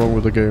something wrong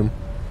with the game.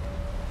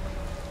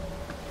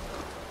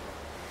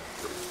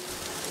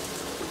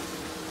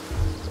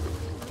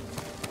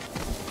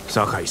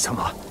 酒井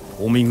様、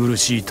お見苦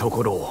しいと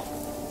ころを。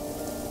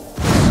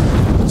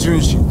純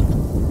真、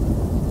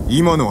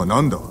今のは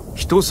何だ？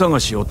人探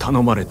しを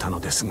頼まれたの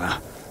です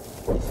が。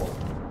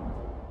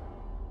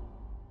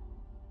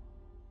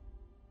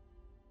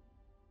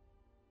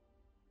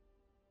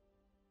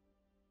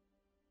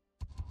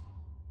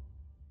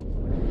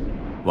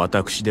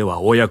私で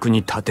はお役に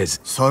立て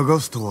ず。探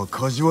すとは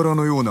梶原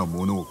のような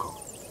ものをか？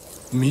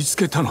見つ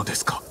けたので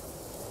すか？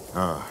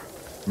ああ、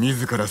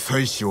自ら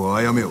妻子を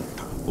殺めおっ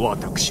た。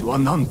私は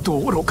なんと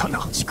愚か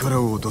な。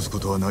力を落とすこ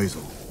とはないぞ。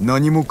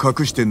何も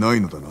隠してな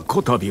いのだな。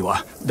こたび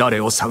は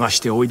誰を探し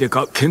ておいで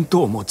か見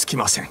当もつき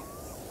ません。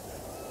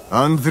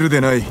案ずる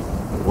でない。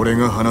俺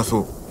が話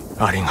そう。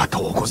ありがと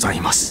うござい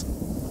ます。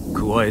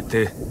加え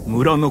て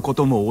村のこ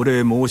ともお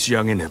礼申し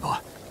上げね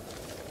ば。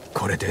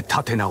これで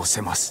立て直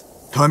せます。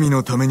民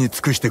のために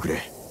尽くしてく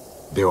れ。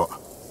では。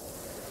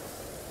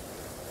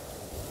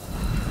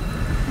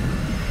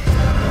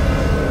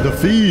The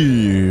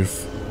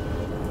thief.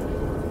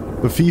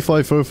 The thief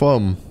I throw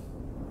thumb.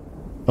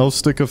 I'll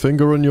stick a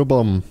finger in your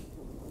bum.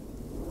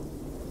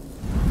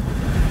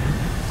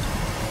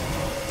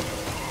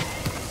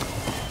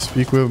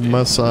 Speak with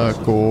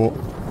Masako.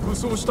 武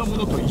装した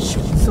者と一緒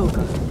に。そう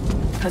か、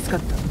助かっ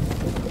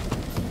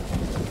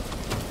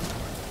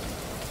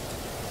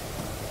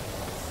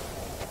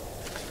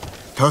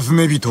た。尋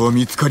ね人は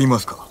見つかりま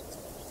すか？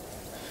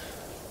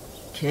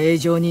形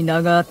状に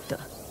名があった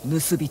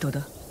盗人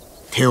だ。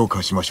手を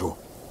貸しましょ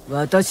う。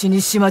私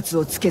に始末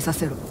をつけさ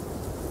せろ。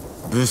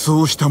武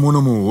装した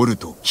者もおる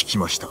と聞き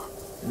ました。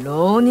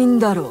浪人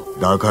だろ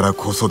う。だから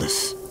こそで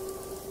す。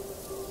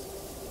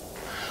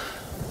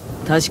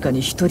確か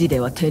に一人で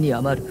は手に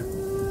余る。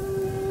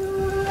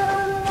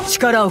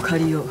力を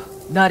借りよ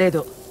う。なれ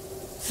ど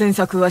詮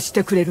索はし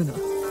てくれるな。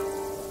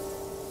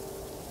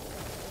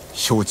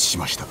承知し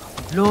ました。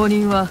浪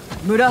人は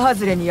村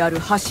外れにある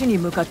橋に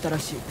向かったら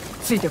しい。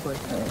ついてこい。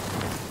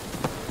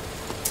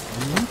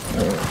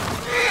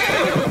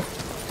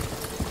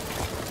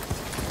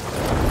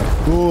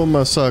Go,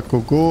 Masako,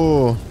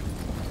 go.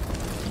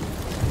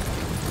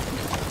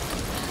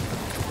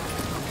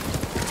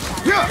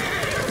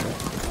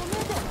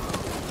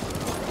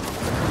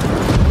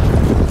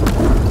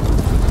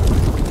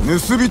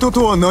 盗人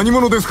とは何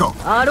者ですか？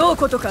あろう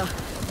ことか。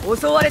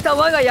襲われた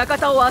我が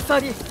館を漁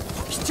り、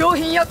貴重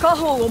品や家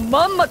宝を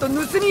まんまと盗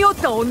み寄っ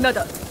た女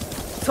だ。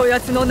そや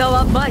つの名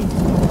は舞。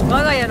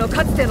我が家の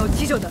かつての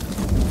次女だ。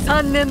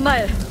3年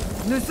前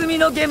盗み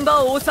の現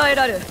場を抑え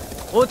られ、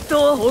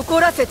夫を怒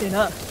らせて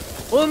な。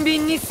穏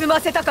便に済ま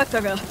せたかっ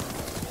たが、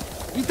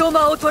いと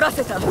まを取ら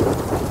せた。処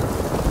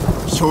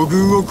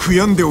遇を悔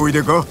やんでおい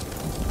でか？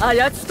あ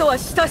やつとは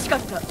親しかっ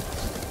た。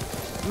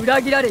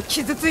裏切られ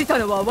傷ついた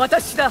のは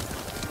私だ。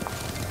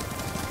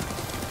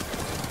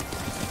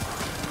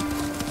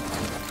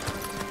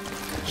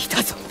来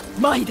たぞ、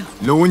舞だ。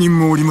浪人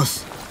もおりま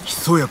す。ひ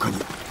そやかに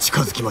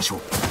近づきましょ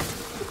う。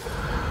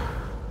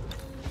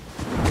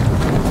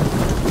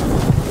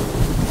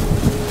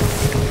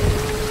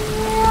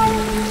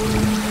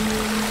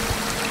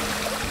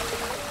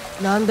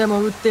何で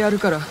も売ってやる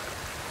から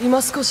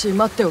今少し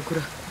待っておく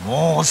れ。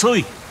もう遅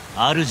い。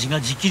主が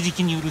直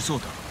々に売るそう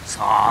だ。そ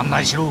ん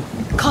なにしろ。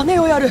金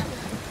をやる。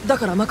だ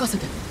から任せ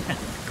て。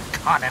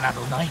金な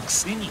どないく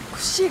せに。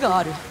櫛が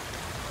ある。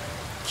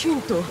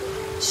金と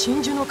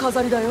真珠の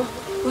飾りだよ。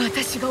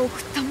私が送っ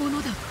たも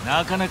のだ。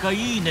なかなか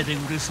いい値で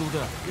売れそう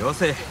だ。よ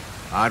せ。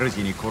主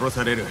に殺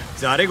される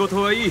ざれ言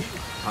はいい。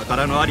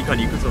宝のありか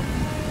に行くぞ。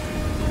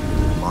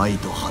舞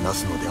と話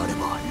すのであれ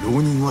ば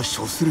浪人は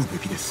処するべ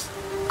きです。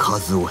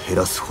数を減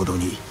らすほど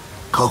に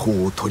家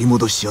宝を取り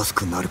戻しやす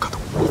くなるかと。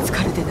見つ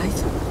かるでない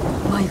ぞ。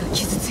舞が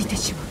傷ついて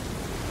しまう。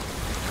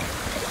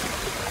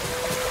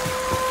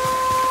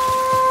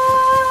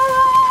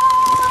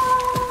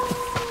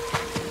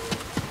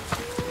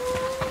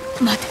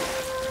待て、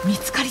見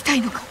つかりた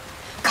いのか。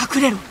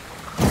隠れろ。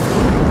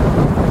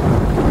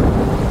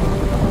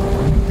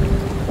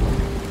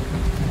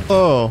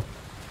Oh,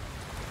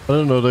 I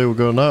didn't know they were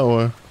going that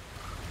way.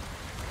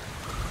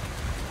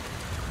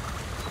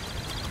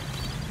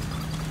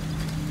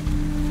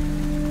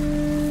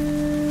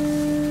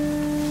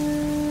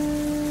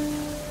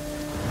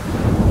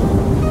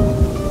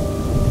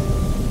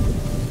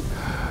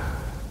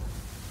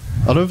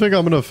 I don't think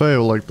I'm gonna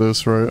fail like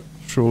this, right?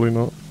 Surely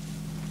not.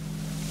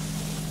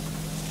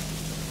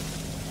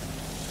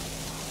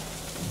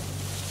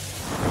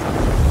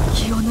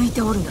 気を抜い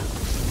ておるな。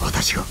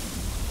私が。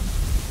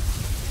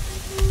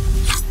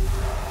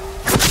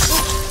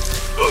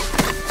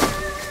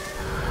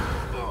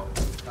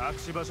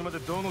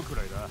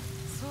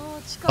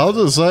How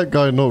does that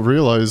guy not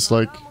realize,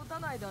 like...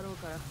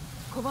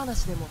 小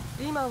話でも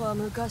今は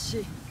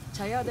昔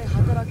茶屋で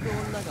働く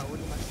女がお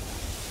りまし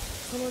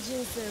た。その人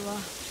生は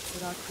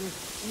辛く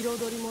彩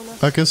りもな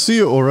く。 I can see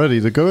it already.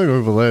 They're going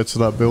over there to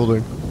that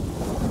building.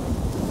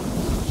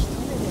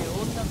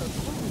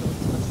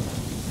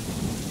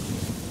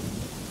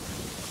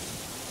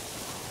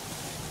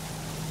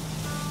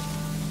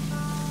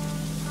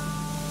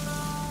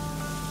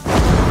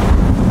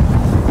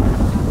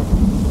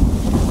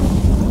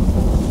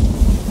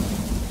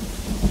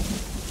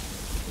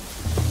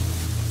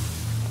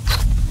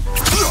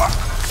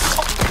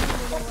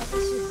 I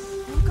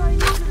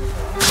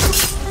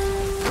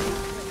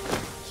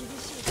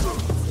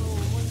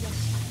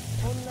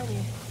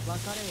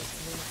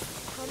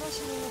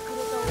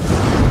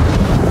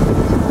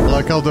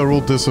like how they're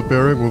all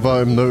disappearing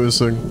without him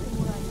noticing.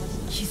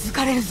 気づ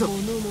かれるぞ。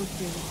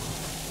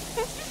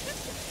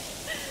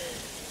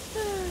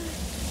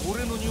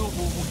俺の女房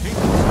も変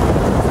化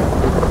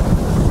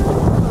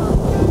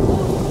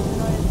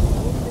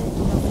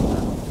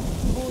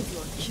坊主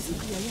は気づ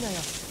くや否や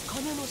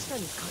金の下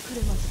に隠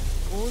れます。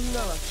女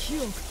は火を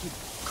吹き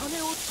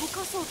金を溶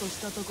かそうと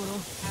したところ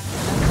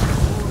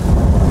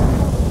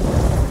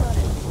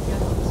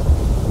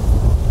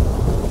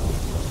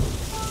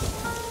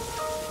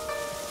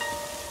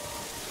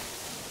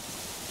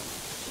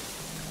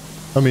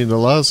I mean, the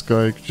last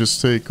guy could just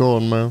take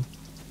on, man.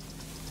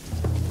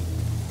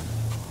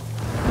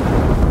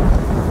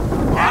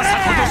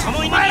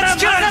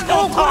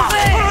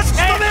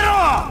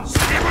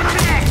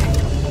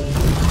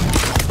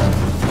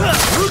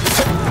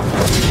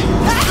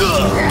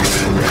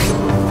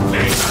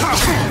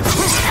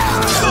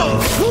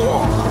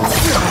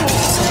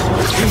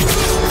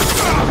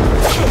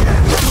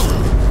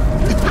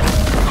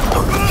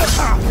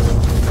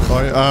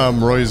 I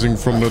am rising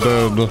from the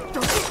dead.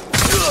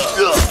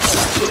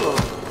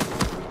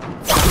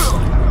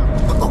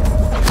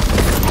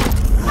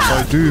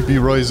 I do be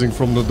rising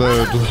from the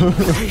dead.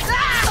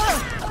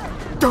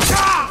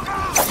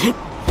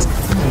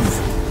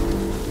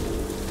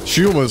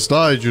 She almost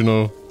died, you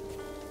know.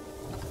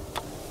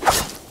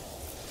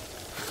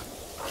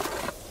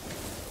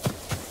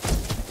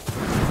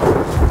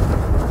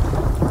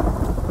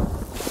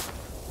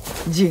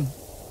 Jin,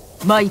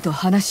 マイと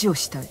話を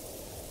したい。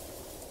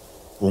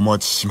お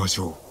待ちしまし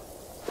ょう。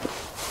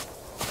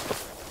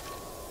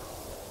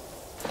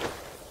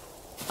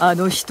あ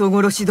の人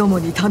殺しども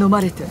に頼ま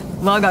れて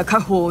我が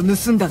家宝を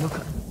盗んだのか。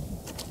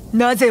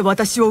なぜ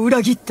私を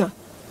裏切った。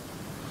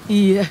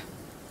いいえ、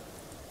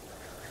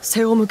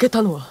背を向け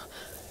たのは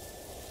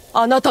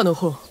あなたの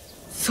方。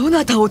そ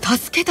なたを助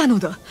けたの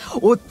だ。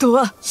夫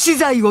は死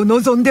罪を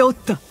望んでおっ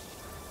た。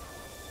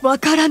わ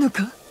からぬ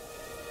か。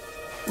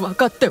分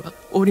かっては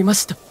おりま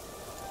した。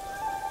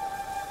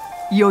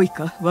よい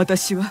か、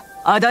私は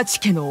足立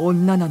家の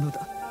女なの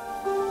だ。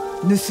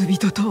盗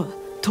人とは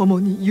共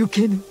に行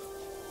けぬ。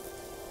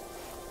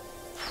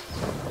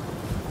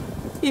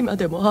今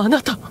でもあ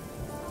なた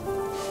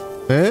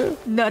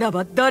なら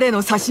ば誰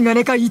の差し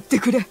金か言って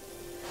くれ。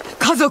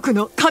家族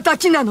の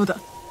仇なのだ。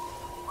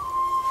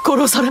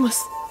殺されま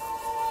す。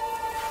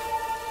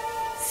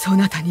そ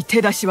なたに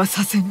手出しは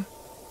させぬ。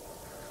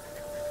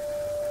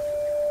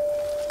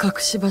隠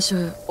し場所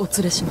へお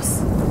連れしま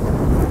す。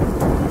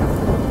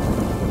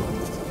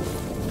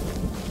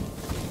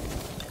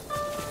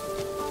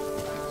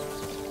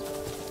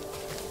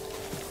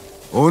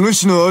お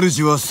主の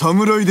主は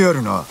侍であ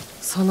るな。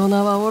その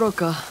名は愚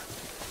か、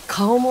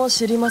顔も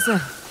知りません。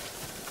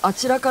あ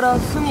ちらから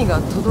文が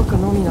届く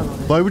のみな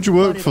ので。 Why would you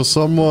work for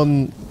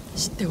someone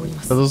知っており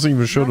ます。 that doesn't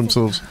even show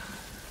themselves?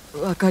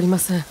 わかりま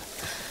せん。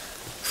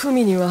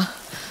文には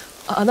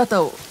あな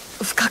たを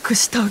深く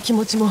慕う気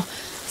持ちも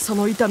そ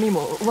の痛み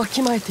もわ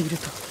きまえている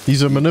と。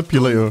 He's a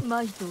manipulator.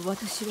 マイと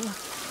私は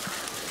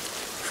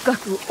深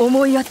く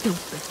思い合っておっ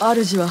た。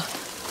主は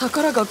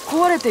宝が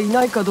壊れてい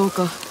ないかどう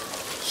か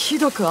ひ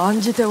どく案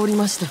じており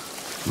ました。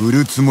売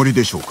るつもり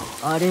でしょうか。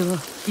あれは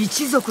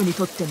一族に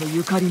とっての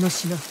ゆかりの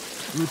品。売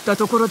った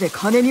ところで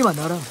金には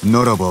ならん。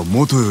ならば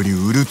元より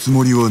売るつ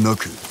もりはな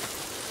く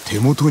手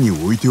元に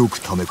置いてお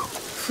くためか。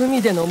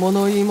文での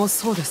物言いも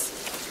そうです。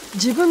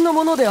自分の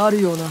ものであ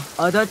るような。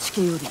足立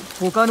家より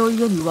他の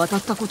家に渡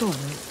ったことはな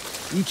い。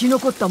生き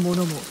残った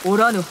者もお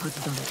らぬは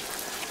ずだね。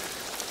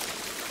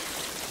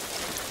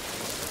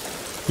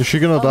 Is she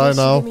gonna die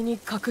now? 茂みに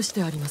隠し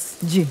てあります。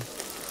ジン、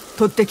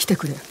取ってきて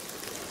くれ。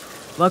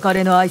別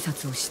れの挨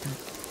拶をしたい。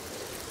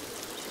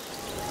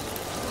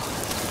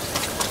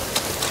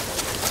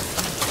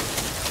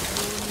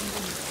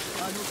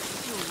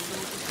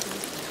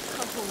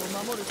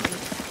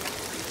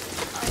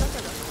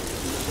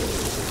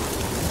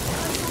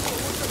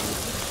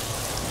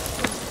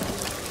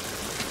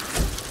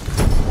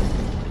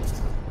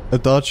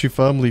Adachi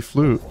family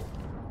flute.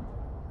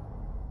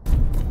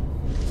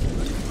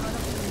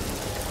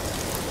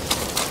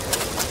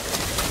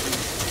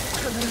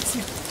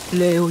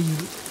 礼を言う。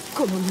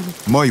この身に。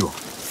マイは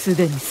す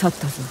でに去っ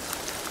たぞ。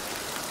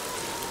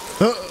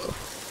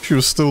She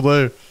was still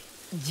there.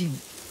 ジン、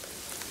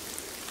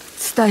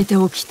伝えて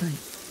おきたい。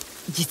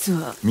実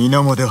は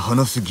皆まで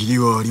話す義理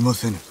はありま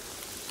せぬ。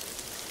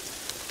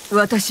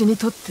私に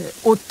とって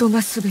夫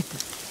がすべて。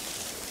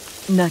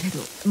なれど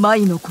マ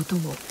イのこと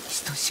も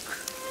等し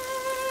く。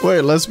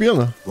Wait,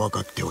 lesbian? 分か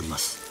っておりま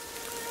す。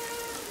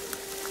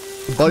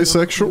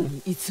Bisexual?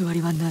 偽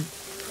りはない。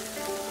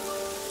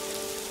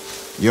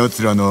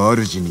奴らの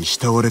主に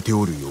慕われて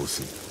おる様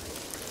子。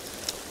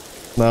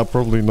Nah,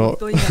 probably not.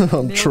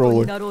 I'm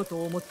trolling.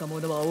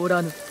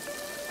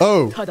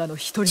 Oh,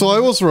 so I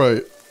was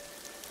right.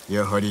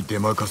 やはり出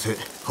任せ、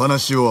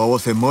話を合わ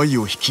せ舞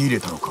を引き入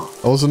れたのか。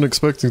I wasn't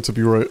expecting to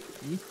be right.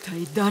 一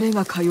体誰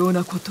がかよう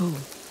なことを。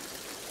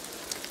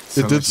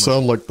 It did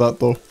sound like that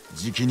though.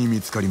 じきに見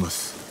つかりま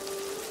す。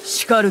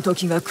叱る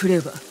時が来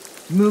れば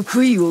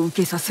報いを受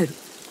けさせる。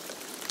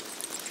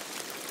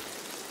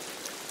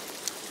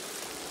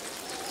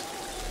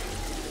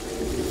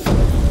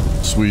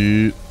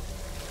Sweet.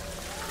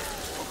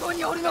 ここ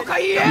におるのか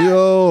い。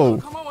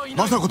 Yo.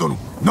 政子殿、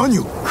何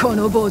を。こ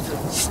の坊主、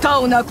舌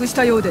をなくし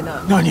たようで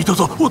な。何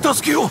卒お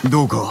助けを。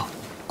どうか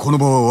この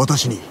場は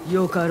私に。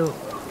よかろう。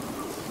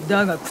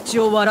だが口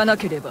を割らな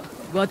ければ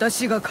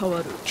私が変わ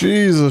る。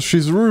 Jesus,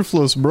 she's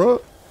ruthless,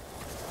 bro.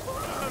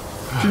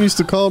 She needs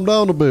to calm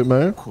down a bit,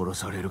 man. 殺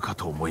されるか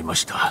と思いま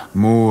した。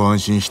もう安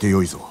心して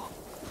よいぞ。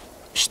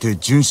して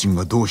純真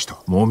がどうした。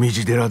もみ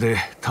じ寺で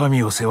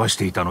民を世話し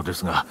ていたので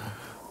すが、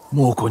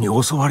猛虎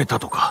に襲われた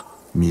とか。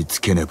見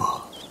つけね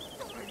ば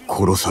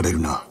殺され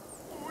るな。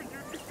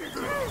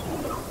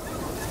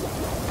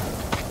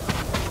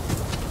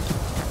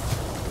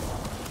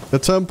The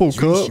temple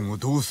純 cut. 真を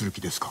どうする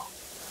気ですか。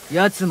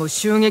奴も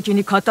襲撃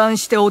に加担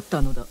しておっ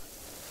たのだ。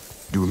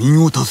流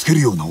民を助ける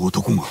ような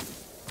男が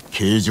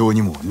形状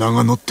にも名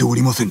が載ってお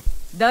りません。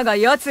だが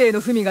奴へ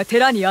の文が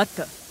寺にあっ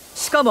た。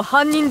しかも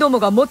犯人ども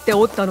が持って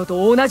おったの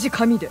と同じ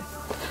紙で、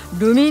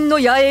流民の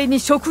野営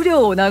に食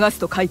料を流す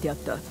と書いてあっ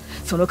た。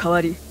その代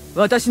わり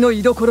私の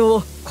居所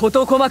を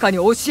事細かに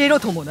教えろ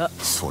ともな。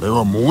それ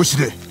は申し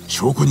出、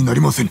証拠にな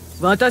りません。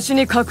私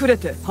に隠れ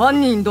て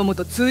犯人ども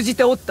と通じ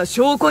ておった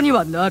証拠に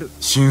はなる。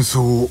真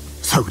相を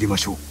探りま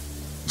しょう。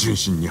純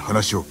真に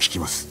話を聞き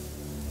ます。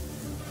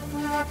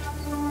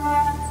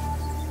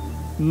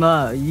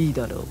まあいい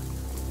だろ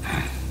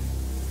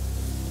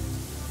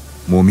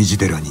う。もみじ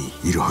寺に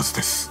いるはず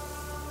です。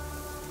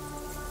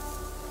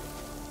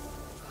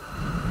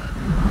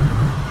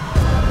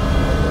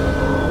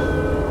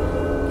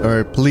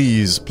Alright,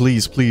 please,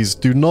 please, please,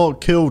 do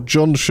not kill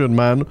Jonshin,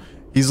 man.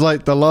 He's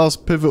like the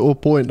last pivotal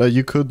point that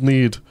you could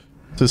need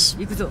to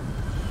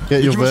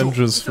get your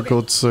vengeance, for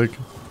God's sake.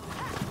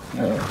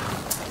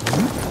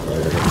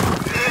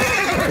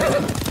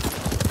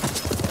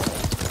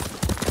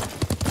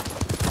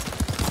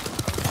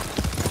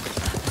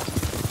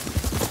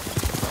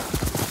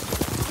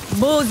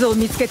 Bozoを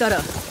見つけた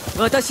ら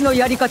私の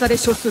やり方で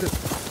処する。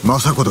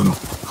政子殿、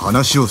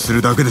話をす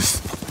るだけで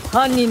す。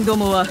犯人ど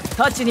もは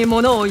太刀に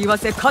物を言わ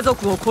せ家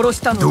族を殺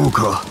したのだ。どう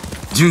か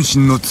純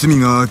真の罪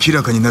が明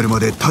らかになるま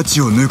で太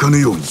刀を抜かぬ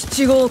ように。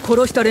父子を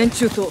殺した連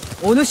中と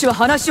お主は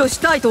話をし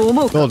たいと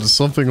思うか。 God,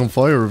 there's something on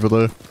fire over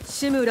there.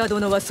 志村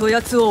殿はそ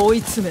やつを追い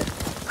詰め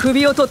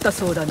首を取った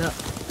そうだな。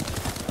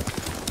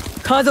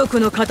家族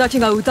の仇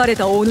が撃たれ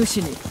たお主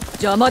に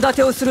邪魔立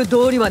てをする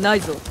道理はな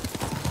いぞ。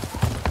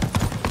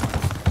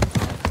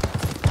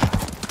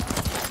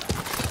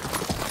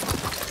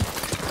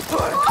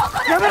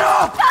やめろ。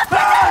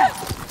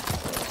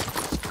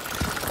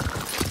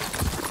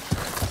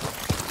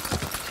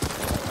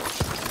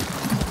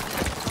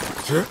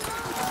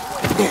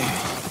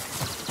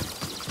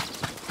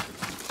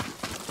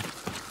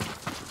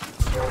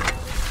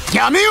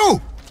やめよ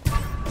う。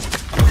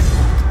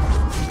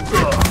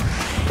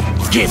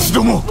ゲス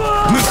ども、報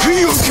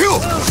いを受けよ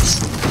う。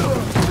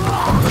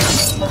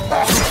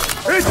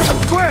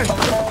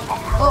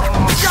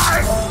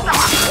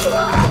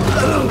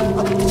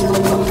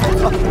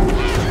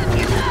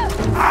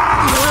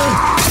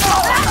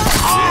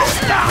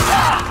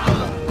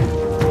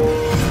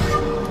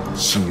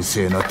神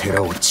聖な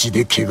寺を血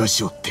で怪我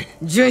しおって。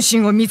純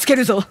真を見つけ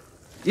るぞ。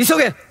急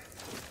げ。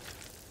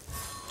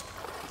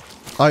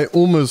I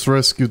almost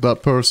rescued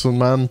that person,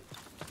 man.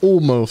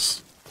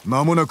 Almost.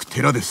 間もなく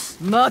寺です。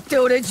待って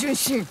おれ、純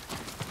真。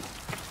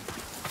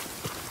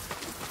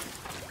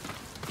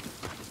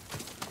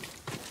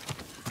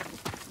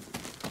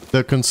The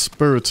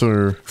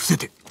Conspirator. 伏せ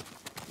て。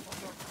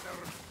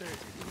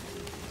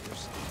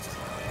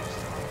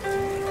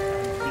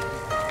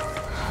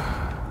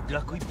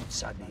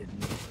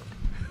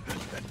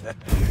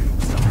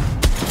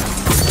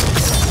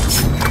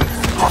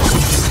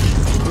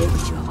出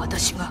口は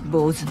私が。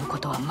坊主のこ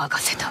とは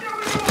任せた。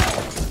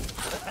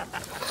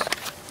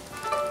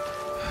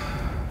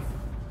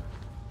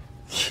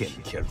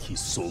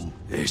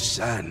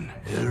إحسان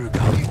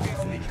ارجع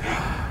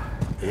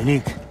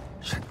هنيك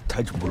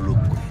تحتاج ملوك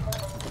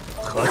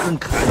خاتم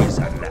خالص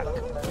عنك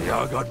يا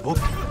قد بك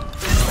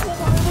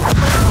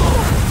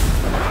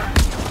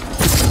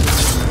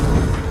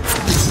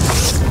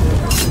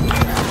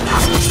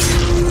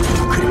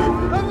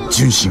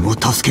純真を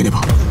助けね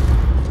ば。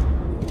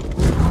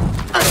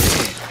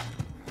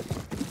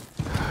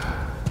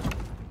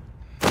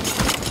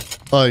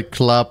I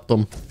clapped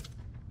them.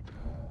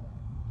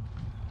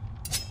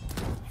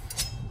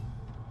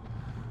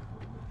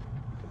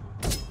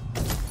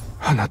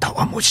 あなた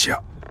はもし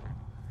や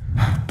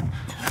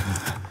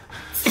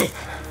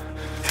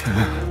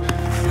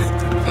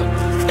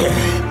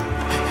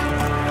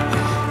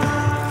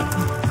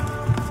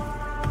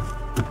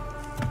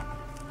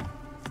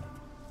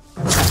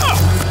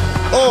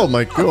Oh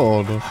my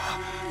god.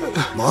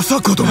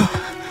 政子殿。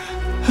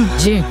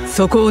ジン、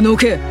そこをの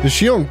け。 Is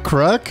she on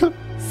crack?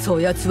 そ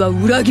やつは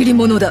裏切り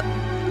者だ。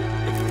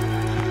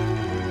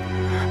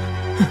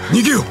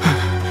逃げよ。戦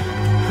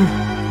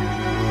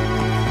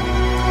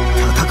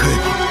え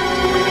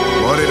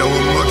ば我らは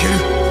負ける。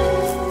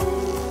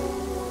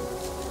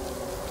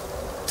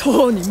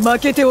とうに負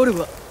けておる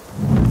わ。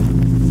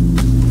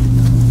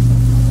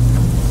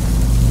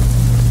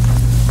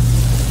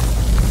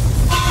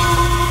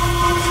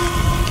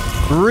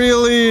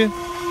Really?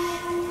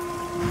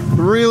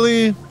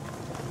 Really?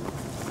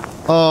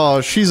 Oh,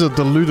 she's a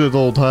deluded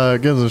old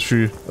hag, isn't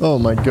she? Oh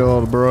my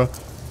god, bruh.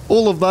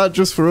 All of that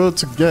just for her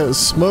to get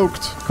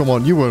smoked? Come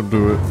on, you won't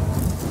do it.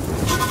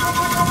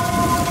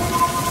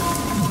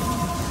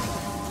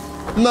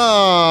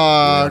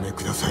 Nah.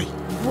 ください。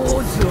坊主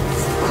をこ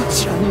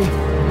ちらに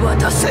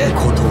渡せ。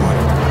断る。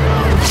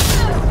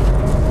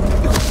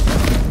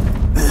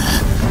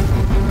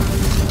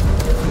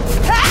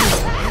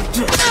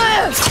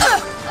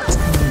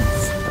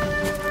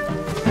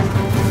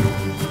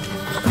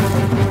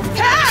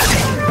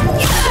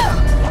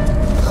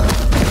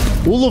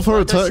All of her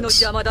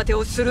attacks.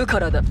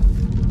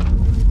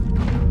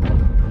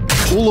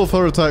 All of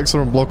her attacks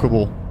are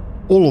unblockable.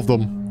 All of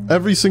them.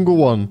 Every single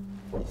one.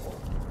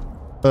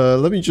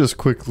 Let me just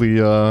quickly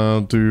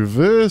do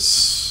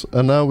this,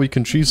 and now we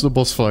can choose the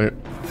boss fight.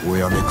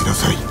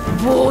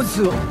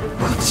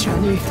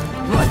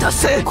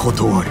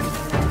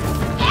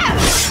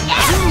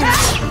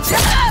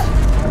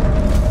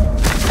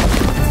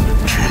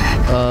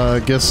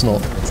 Guess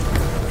not.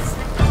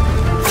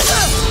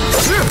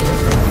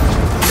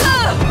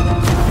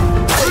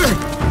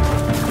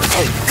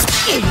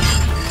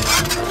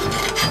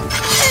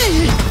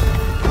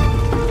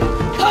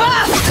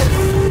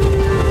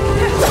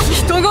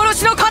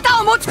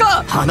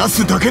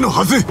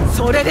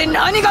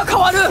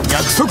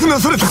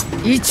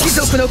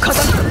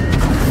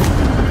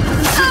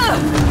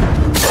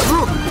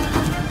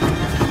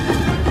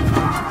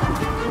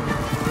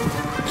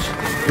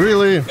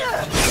 Really?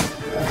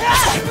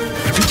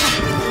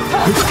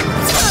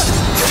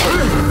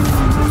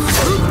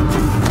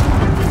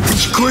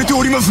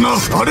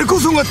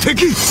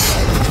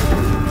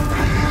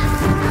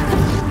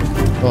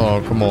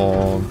 Oh, come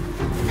on.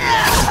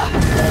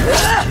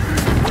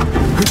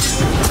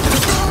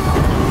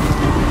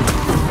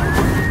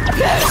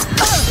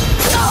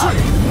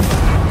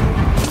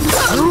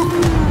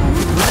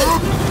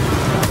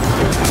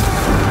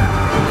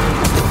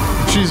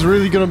 She's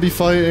really gonna be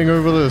fighting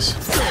over this?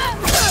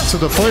 To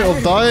the point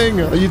of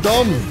dying? Are you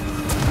dumb?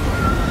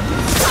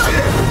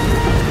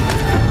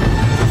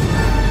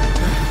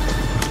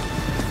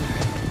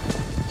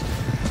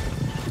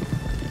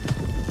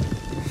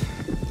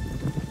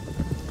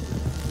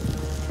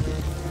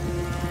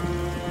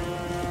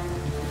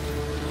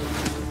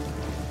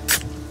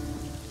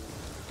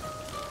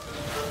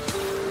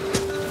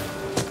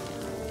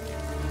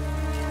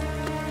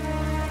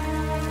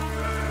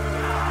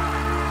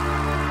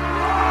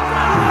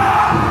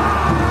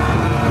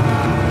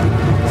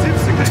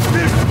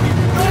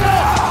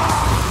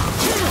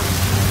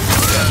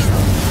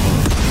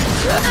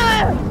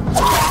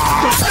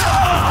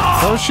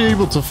 How is she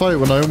able to fight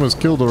when I almost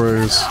killed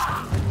her ace?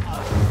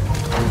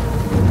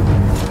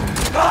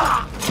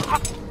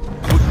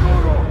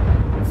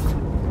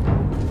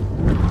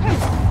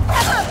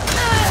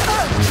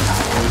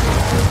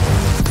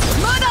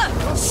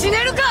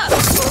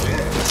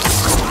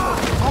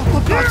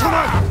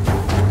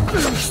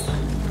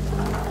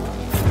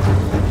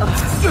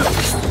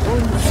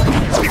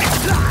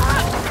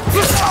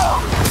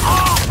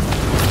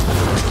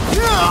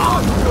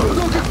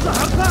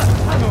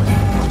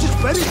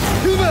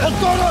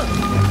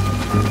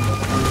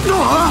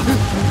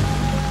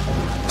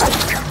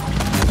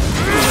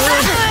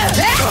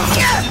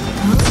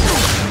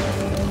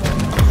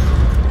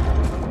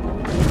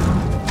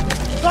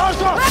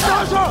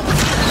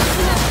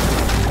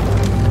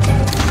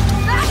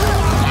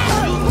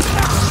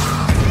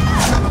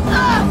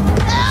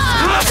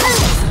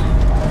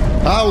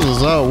 How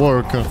does that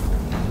work?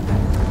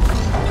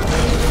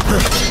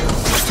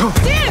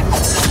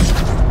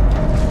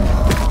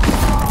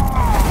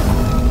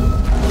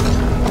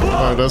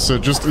 Alright, that's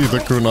it. Just eat the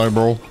kunai,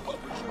 bro.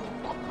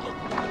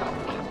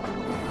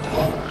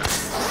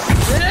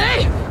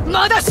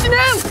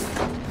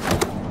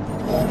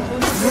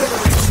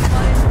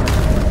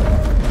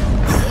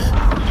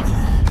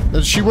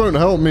 And she won't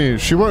help me.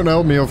 She won't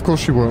help me. Of course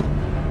she won't.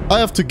 I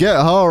have to get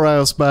her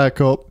ass back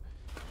up.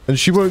 And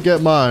she won't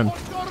get mine.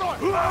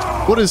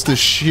 What is this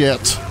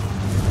shit?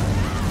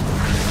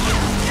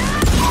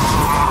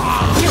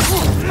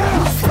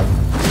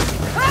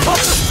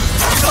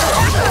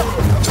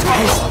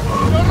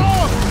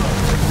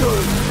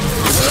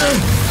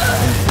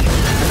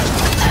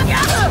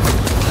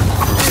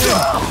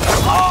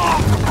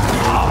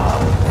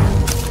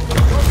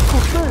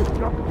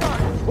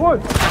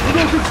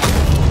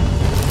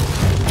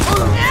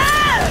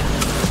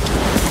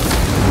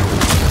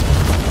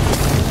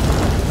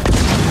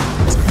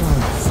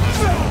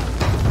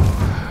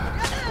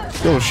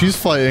 Yo, she's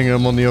fighting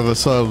him on the other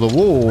side of the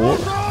wall.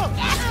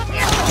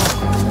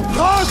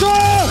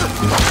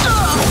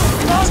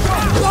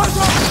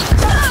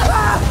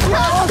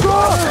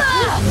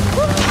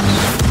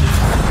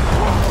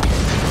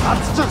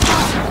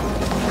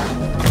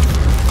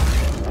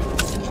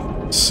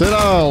 Sit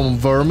down,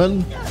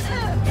 vermin.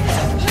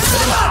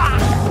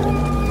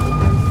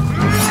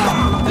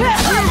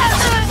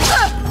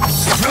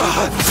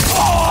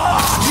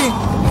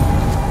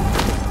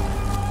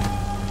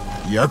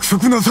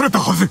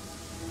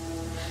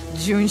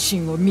純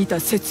真を見た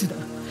説だ。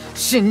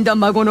死んだ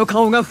孫の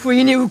顔が不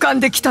意に浮かん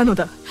できたの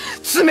だ。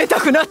冷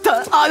たくなっ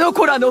たあの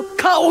子らの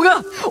顔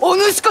が、お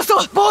主こそ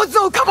坊主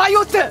をかばい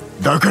おって。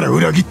だから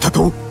裏切った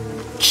と？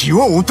気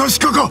はお確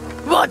かか？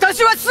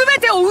私は全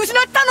てを失っ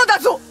たのだ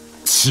ぞ。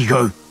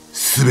違う、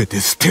全て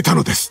捨てた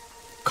のです。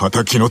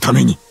仇のた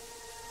めに。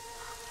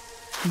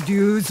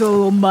龍蔵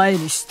を前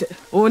にして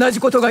同じ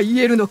ことが言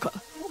えるのか。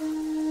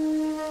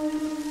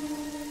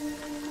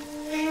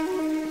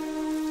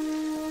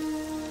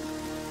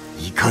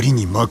怒り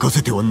に任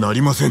せてはな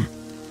りません。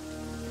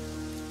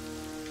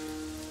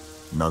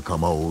仲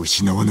間を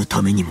失わぬ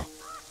ためにも。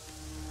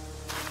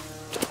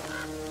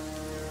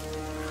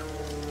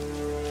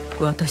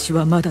私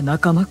はまだ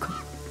仲間か。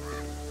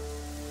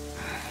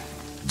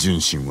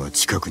純真は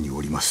近くに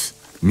おります。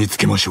見つ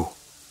けましょ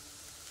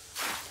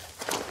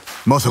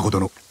う。政子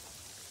殿、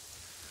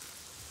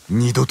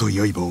二度と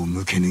刃を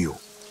向けぬよ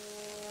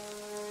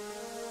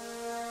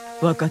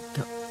う。分かっ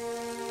た。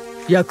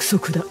約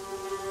束だ。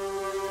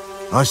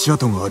足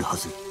跡があるは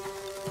ず。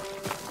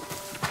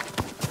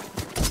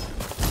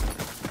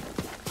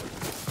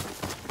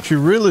She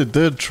really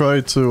did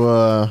try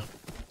to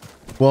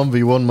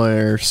 1v1 my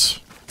heirs.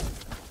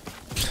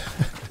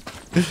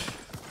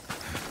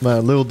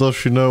 Man, little does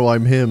she know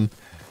I'm him.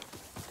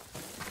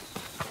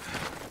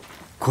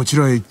 こち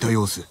らへ行った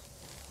様子。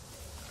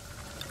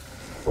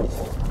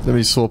Let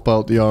me swap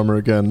out the armor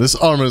again. This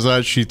armor is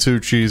actually too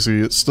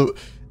cheesy. It's still,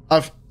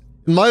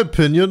 in my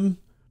opinion,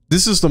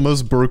 this is the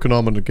most broken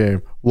armor in the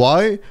game.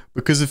 Why?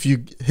 Because if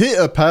you hit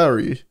a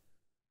parry,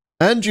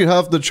 and you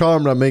have the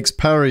charm that makes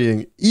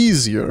parrying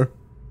easier,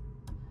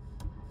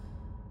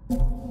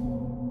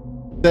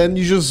 then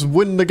you just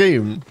win the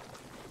game.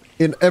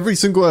 In every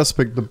single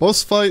aspect. The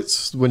boss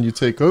fights, when you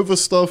take over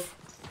stuff.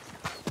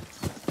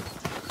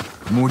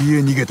 森へ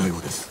逃げたよ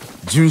うです。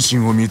純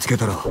真を見つけ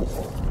たら。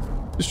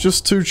It's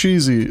just too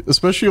cheesy,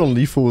 especially on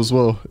lethal as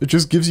well. It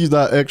just gives you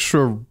that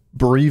extra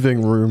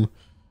breathing room,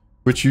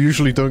 which you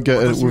usually don't get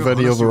with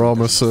any other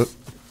armor set.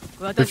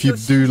 If you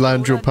do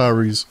land your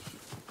parries.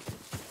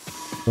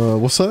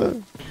 What's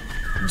that?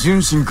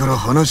 純真から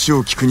話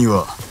を聞くに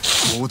は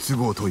好都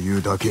合とい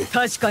うだけ。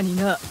確かに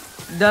な。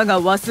だ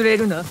が忘れ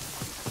るな。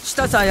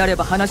舌さえあれ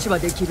ば話は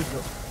できるぞ。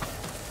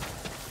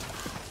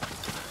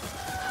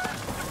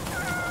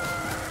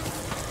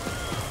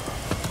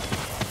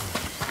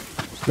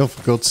Oh,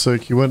 for God's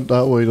sake, you went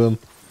that way then.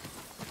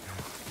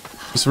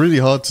 It's really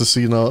hard to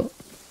see now.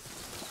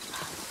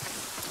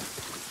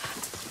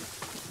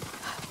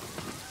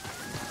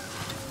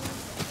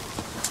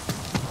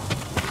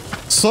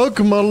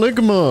 Sugma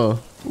Ligma!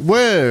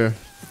 Where?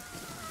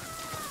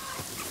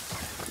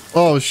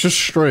 Oh, it's just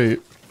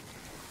straight.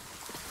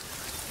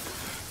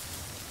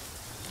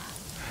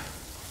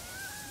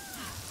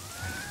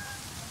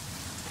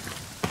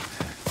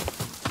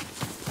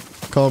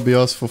 Can't be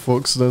asked for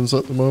fox dens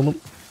at the moment.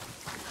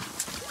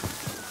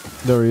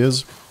 There he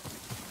is.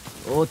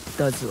 おっ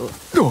たぞ。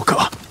どう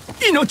か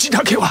命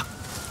だけは。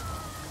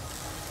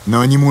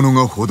何者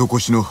が施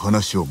しの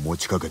話を持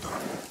ちかけた。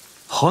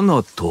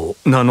花と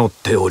名乗っ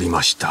ており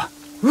ました。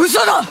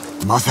嘘だ。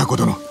政子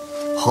殿、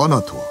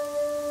花と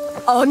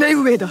は。姉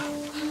上だ。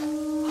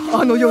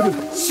あの夜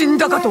死ん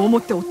だかと思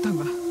っておった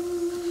が。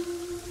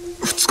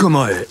2日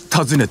前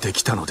訪ねて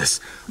きたので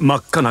す。真っ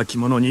赤な着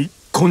物に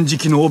金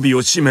色の帯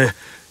を締め、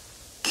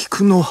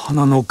菊の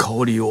花の香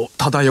りを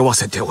漂わ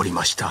せており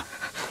ました。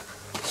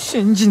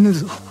信じぬ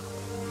ぞ。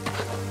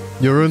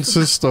Your own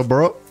sister,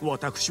 bro.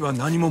 私は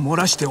何も漏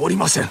らしており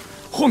ません。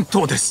本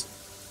当です。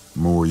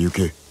もう行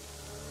け。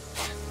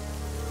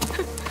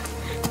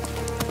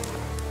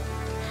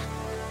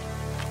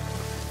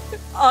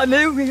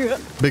姉上が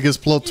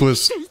Biggest plot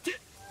twist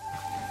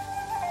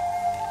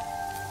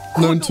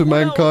known to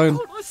mankind.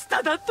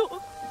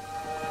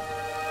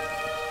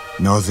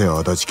 なぜ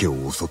足立家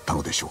を襲った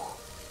のでしょ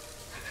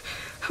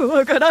う。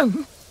わからん。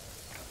直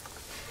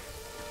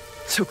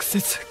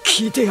接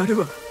聞いてやる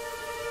わ。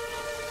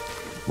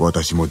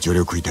私も助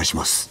力いたし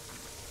ます。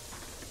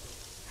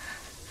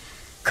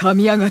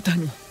神谷方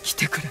に来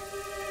てくれ。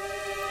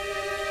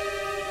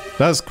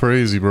That's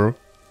crazy, bro.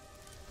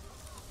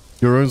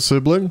 Your own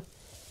sibling?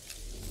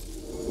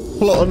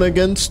 Plotting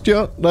against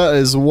you? That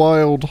is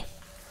wild.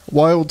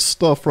 Wild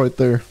stuff right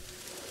there.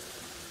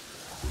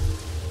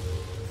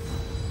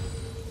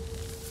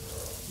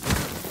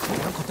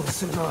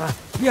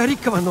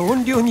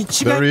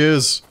 There he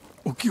is.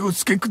 お気を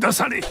つけくだ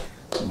され。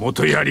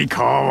元槍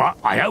川は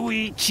危う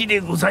い地で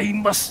ござい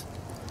ます。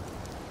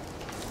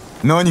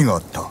何があ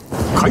った？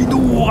街道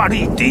を歩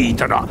いてい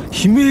たら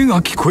悲鳴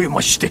が聞こえ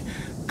まして、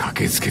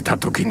駆けつけた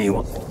時に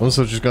は。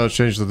Also, just gotta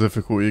change the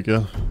difficulty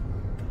again.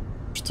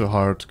 pushed too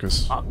hard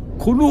because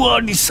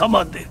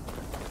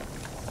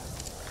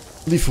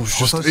lethal's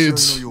just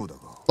it's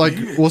like,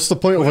 what's the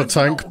point of a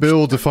tank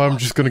build if I'm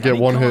just gonna get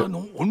one hit?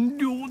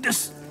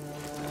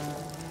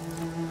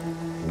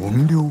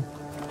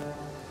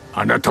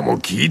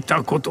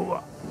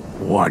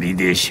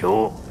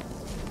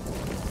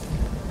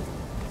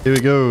 Here we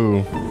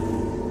go.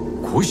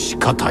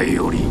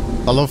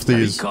 I love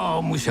these.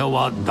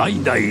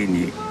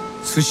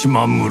 対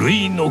馬無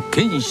類の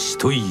剣士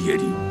と言え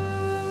り、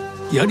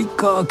槍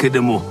川家で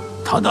も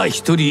ただ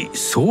一人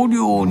僧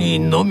侶に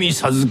のみ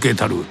授け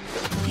たる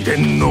秘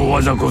伝の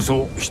技こ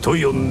そ人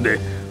呼んで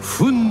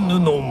憤怒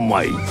の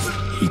舞、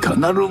いか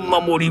なる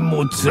守り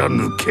も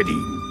貫けり。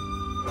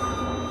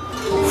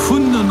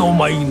憤怒の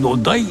舞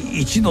の第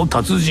一の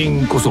達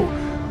人こそ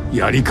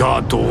槍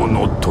川島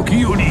の時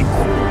頼公。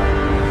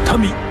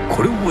民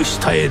これをし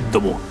たえ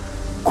ども、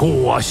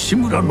公は志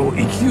村の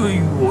勢い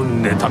を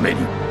妬めり。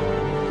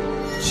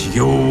修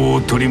行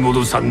を取り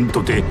戻さん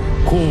とて、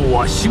公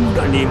は志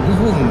村に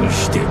謀反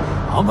して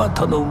あま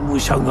たの武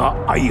者が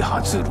相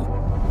発る。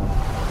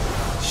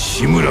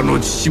志村の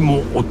父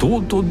も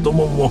弟ど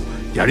もも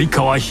槍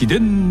川秘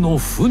伝の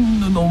憤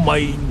怒の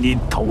舞に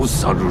倒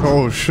さる。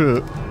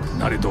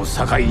なれど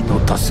堺の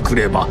助く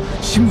れば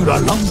志村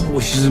乱を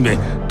鎮め、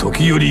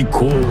時頼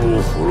公を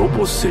滅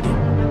ぼせり。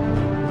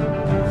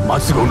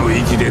末後の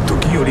息で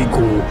時頼公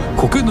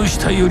苔の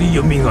下より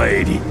よみが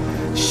えり、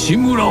志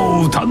村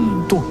を討た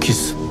んと期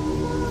す。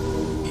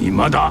い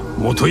まだ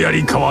元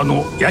槍川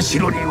の社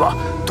には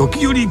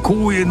時頼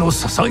公への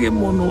捧げ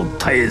物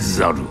絶え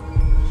ざる。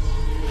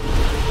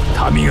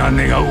民が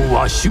願う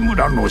は志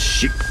村の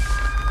死。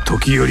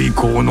時頼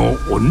公の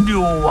怨霊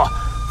は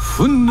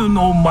憤怒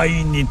の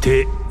舞に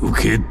て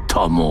受け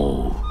た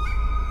もう。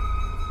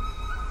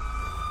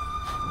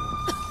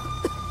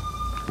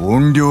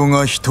怨霊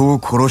が人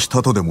を殺し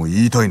たとでも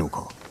言いたいの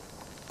か。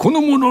この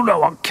者ら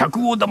は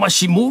客を騙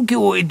し儲け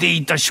を得て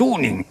いた商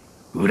人。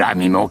恨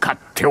みも買っ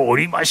てお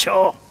りまし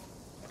ょ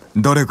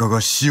う。誰か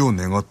が死を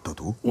願った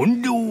と。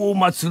怨霊を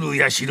祀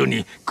る社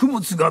に供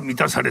物が満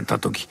たされた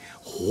時、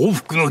報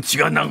復の血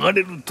が流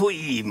れると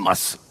言いま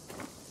す。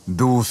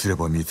どうすれ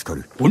ば見つか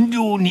る。怨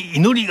霊に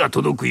祈りが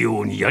届く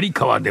ように槍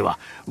川では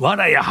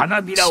藁や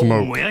花びらを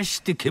燃や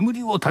して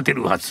煙を立て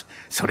るはず。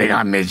それ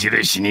が目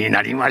印に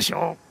なりまし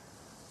ょう。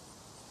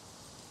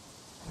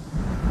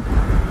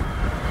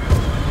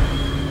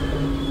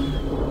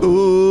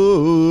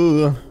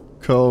Ooh,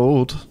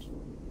 cold.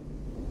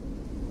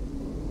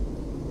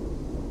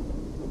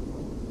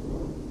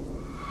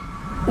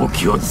 お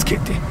気をつけ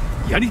て。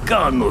槍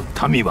川の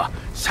民は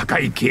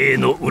堺家へ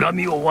の恨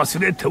みを忘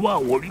れては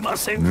おりま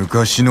せん。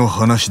昔の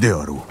話で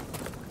あろう。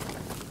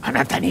あ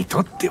なたにと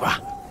って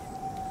は。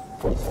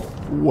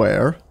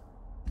 Where?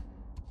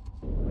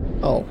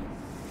 Oh.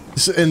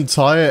 This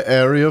entire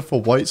area for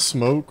white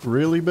smoke?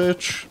 Really,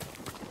 bitch?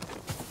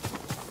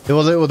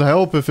 Well, it would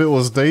help if it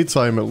was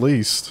daytime at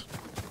least.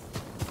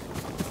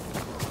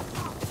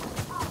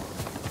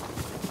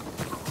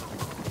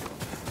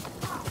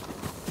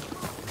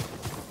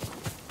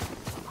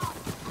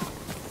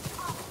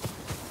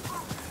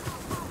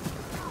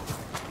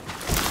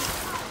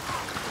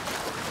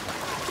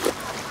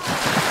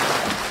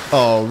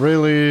 Oh,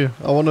 really?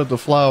 I wanted the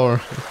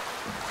flower.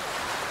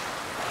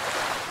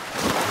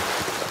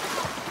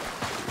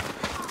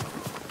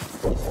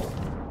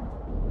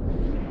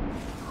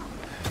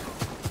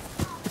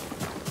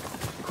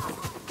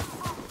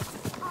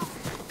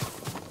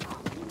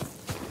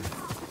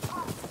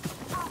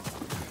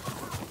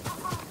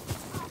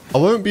 I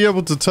won't be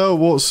able to tell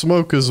what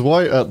smoke is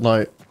white at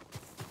night.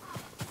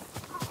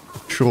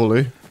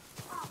 Surely.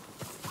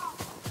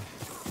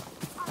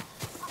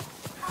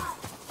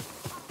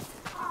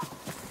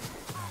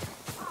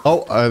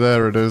 Oh,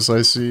 there it is.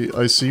 I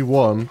see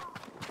one.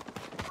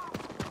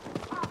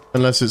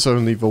 Unless it's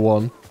only the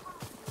one.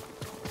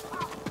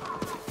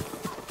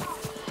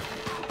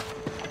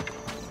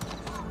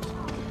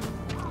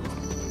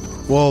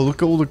 Whoa,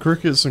 look at all the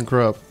crickets and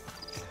crap.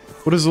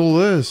 What is all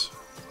this?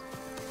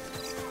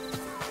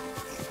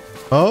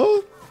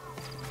 Oh?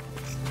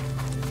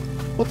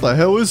 What the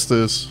hell is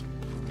this?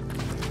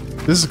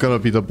 This is gonna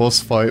be the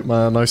boss fight,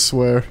 man, I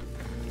swear.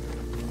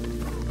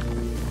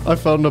 I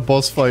found the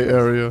boss fight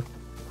area.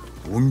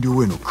 怨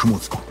霊への供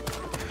物か。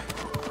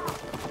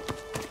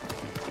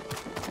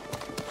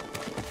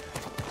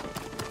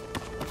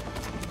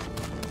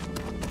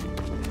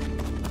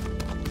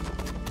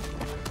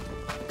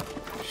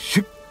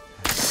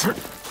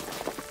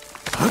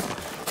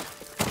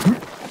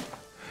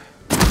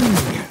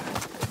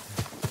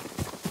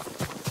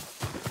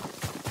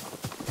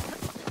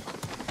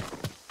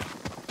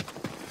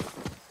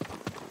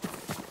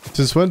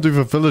Since when do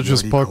the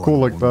villagers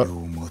parkour like that?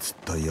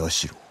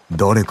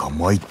 誰か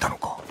参ったの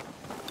か。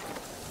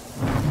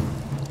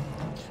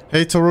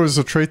Heitaro is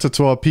a traitor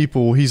to our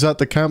people. He's at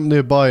the camp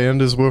nearby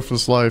and his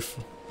worthless life.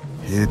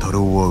 平太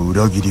郎は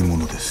裏切り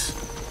者です。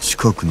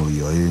近くの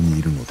野営に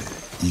いるので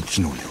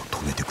息の根を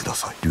止めてくだ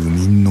さい。流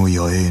民の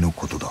野営の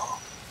ことだ。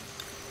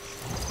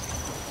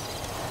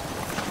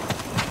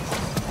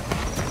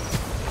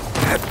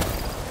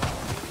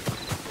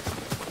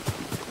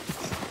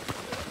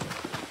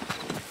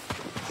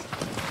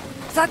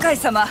酒井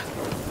様、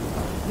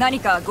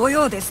何かご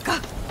用ですか？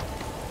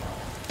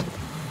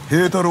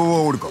平太郎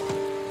はおるか？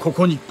こ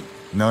こに。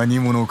何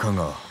者か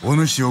がお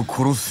主を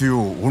殺すよ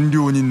う怨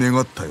霊に願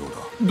ったよう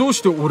だ。どう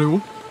して俺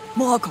を？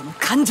猛虎の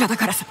患者だ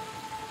からさ。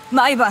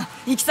毎晩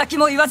行き先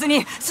も言わず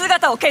に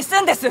姿を消す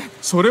んです。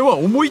それは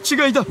思い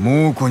違いだ。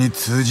猛虎に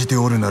通じて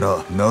おるな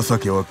ら情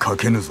けはか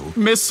けぬぞ。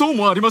滅相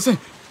もありません。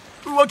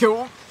訳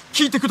を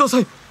聞いてくださ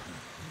い。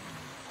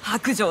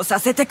白状さ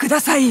せてくだ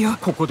さいよ。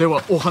ここで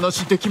はお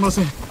話できま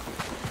せん。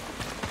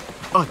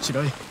あち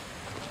らへ。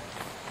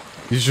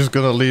He's just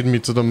gonna lead me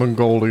to the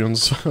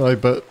Mongolians, I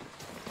bet.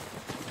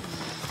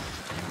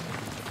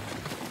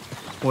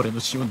 俺の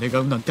死を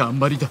願うなんてあん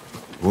まりだ。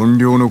怨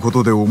霊のこ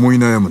とで思い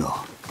悩むな。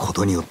こ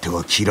とによって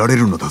は切られ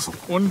るのだぞ。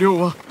怨霊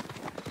は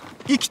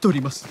生きと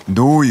ります。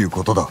どういう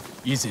ことだ？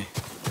以前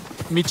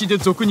道で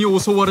賊に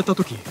襲われた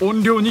時、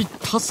怨霊に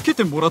助け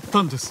てもらっ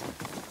たんです。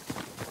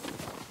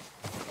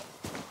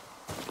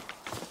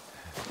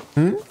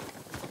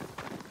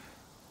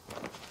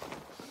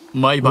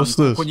毎晩こ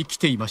こに来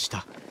ていまし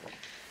た。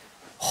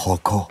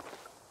墓？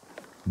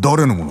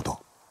誰のものだ？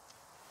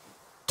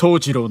藤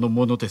次郎の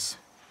ものです。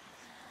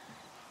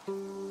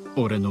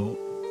俺の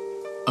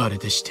あれ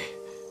でして、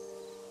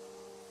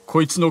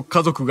こいつの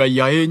家族が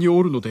野営に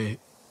おるので、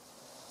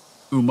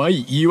うま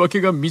い言い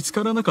訳が見つ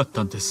からなかっ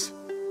たんです。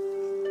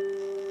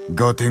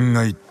合点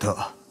が言っ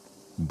た。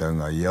だ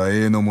が野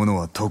営の者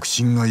は特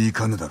進がい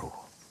かぬだろ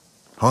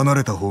う。離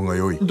れた方が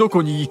良い。ど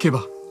こに行け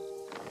ば？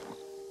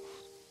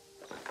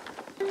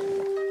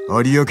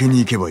有明に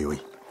行けばよ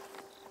い。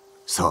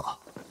さあ、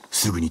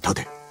すぐに立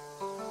て。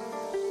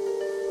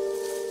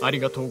あり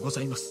がとうござ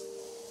います。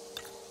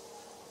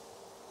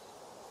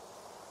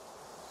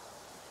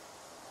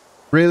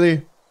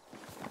Really?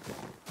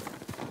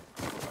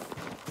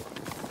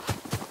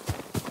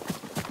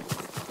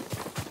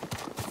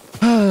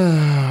 I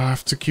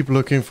have to keep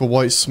looking for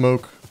white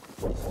smoke.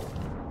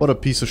 What a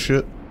piece of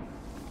shit.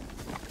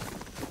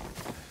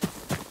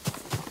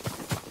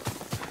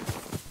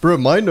 Bro,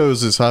 my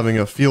nose is having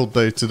a field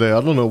day today.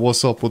 I don't know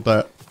what's up with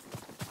that.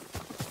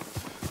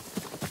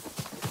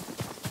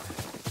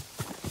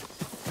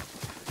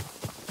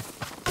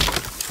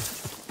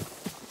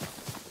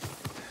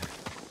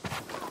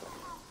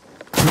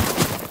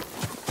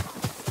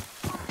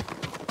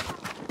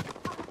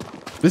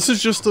 This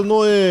is just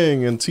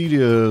annoying and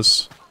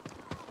tedious.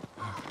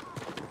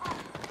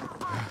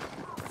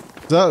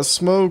 Is that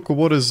smoke or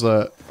what is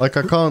that? Like,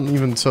 I can't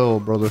even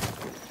tell, brother.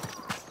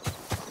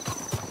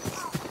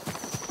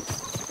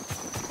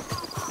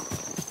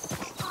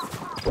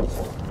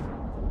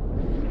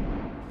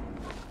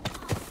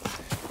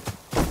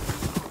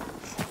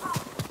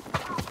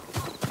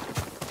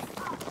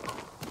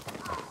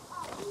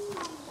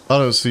 I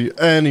don't see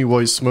any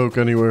white smoke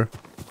anywhere.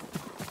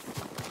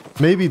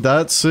 Maybe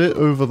that's it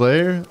over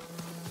there.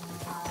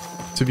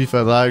 To be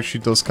fair, that actually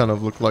does kind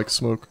of look like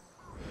smoke.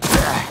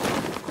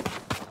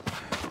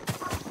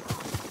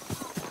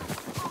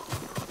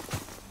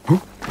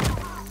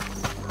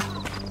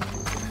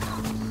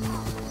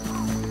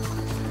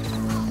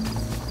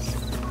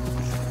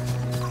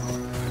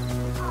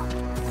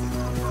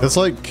 It's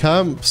like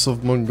camps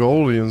of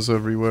Mongolians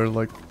everywhere,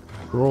 like,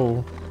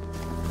 bro.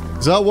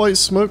 Is that white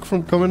smoke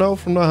from coming out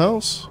from the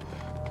house?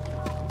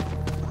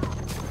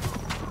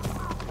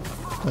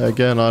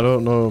 Again, I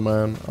don't know,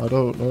 man. I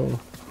don't know.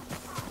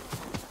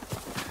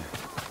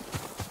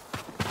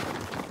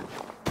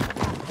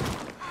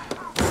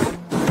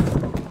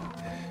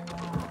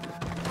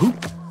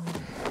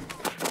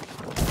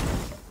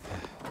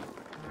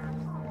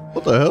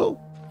 What the hell?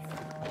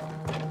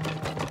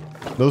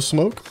 No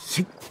smoke?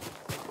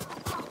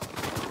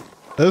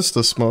 There's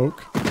the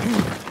smoke.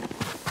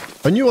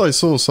 I knew I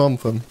saw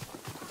something.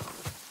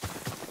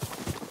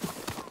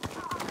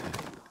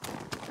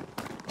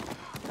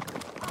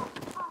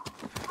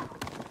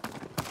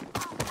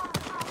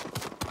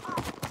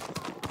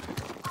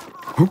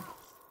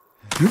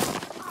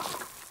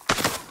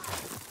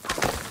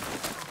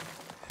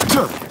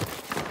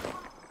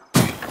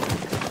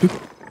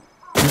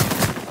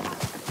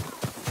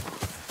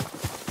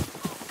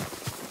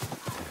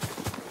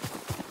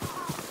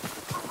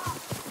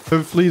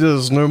 Hopefully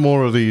there's no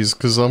more of these,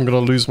 because I'm gonna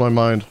lose my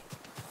mind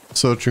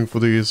searching for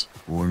these.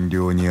 The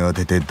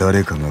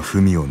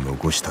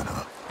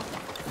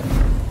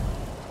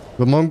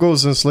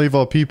Mongols enslave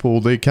our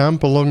people. They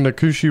camp along the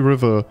Kushi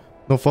River,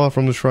 not far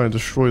from the shrine.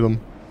 Destroy them.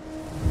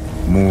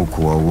 猛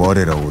虎は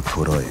我らを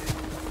捕らえ、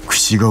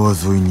櫛川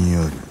沿いに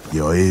ある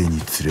野営に連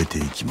れて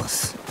行きま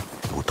す。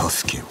お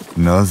助けを。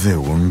なぜ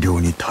怨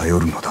霊に頼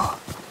るのだ。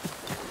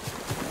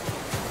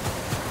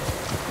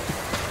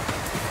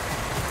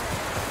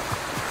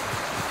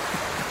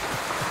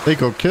They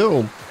got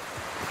killed.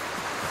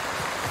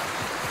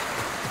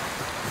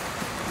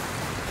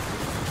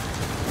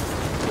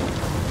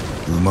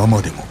 Uma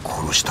までも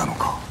殺したの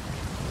か。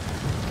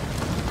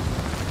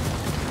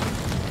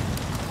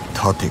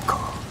盾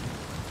か。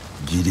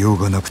技量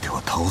がなくて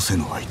は倒せ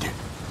ぬ相手。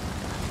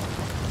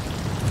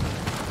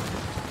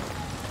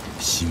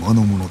島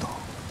の者だ。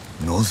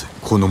なぜ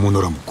この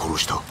者らも殺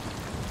した？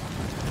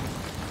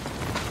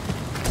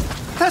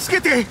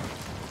助けて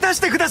出し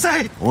てくださ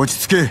い。落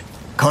ち着け。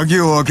鍵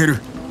を開ける。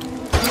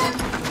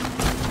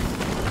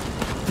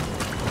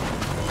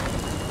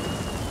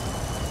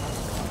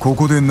こ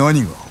こで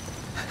何が？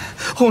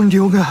本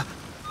領が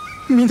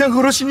皆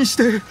殺しにし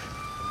て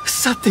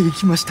去ってい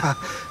きました。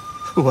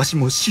わし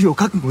も死を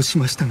覚悟し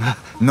ましたが、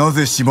な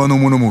ぜ島の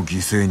者も犠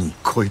牲に？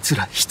こいつ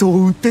ら人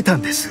を撃ってた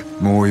んです。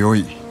もうよ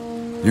い。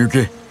行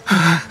け。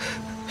はあ、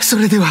そ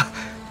れでは。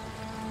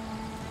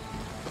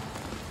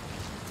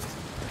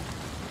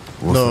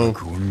おそら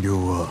く怨霊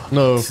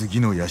は次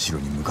の社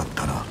に向かっ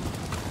たな。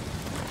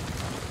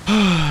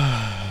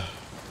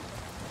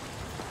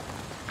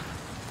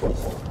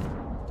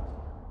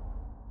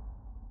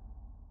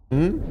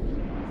Hmm?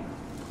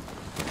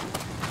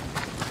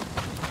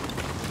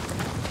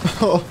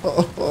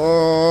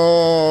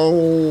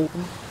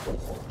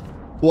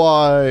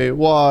 Why?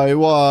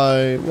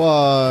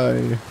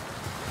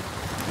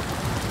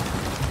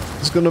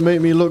 It's gonna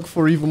make me look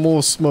for even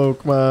more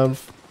smoke, man.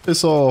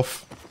 Piss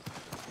off.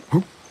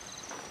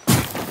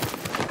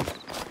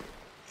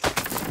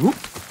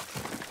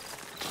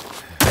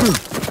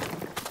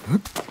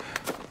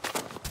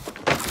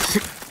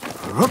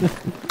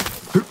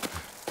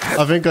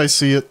 I think I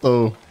see it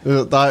though.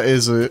 That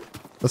is it,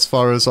 as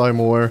far as I'm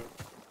aware.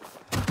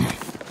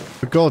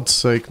 For God's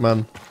sake,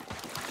 man.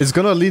 It's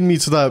gonna lead me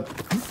to that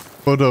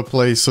Buddha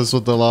place as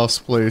with the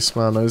last place,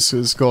 man.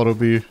 It's gotta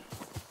be.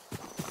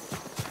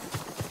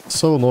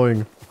 So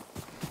annoying.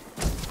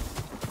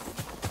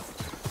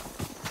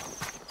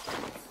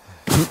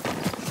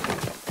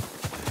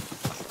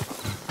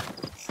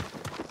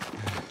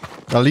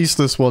 At least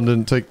this one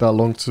didn't take that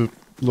long to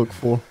look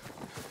for.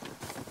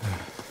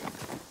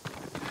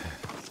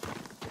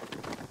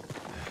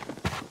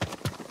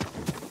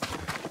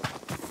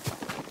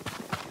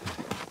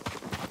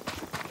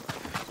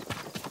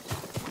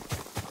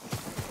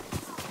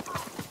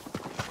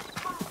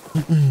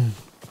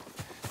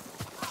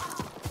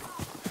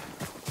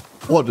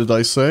 What did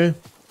I say?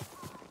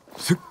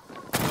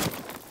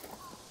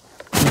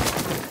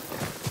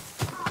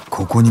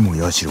 ここにも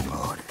社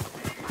がある。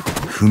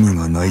文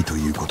がないと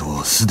いうこと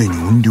はすでに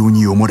怨霊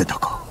に読まれた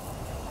か。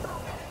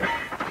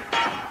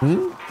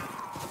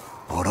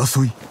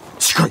争い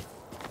近い。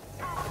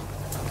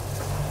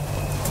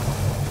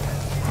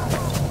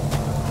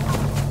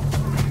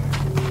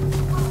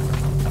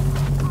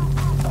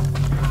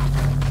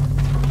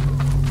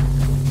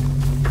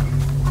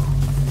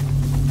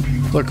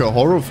It's like a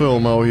horror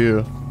film out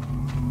here.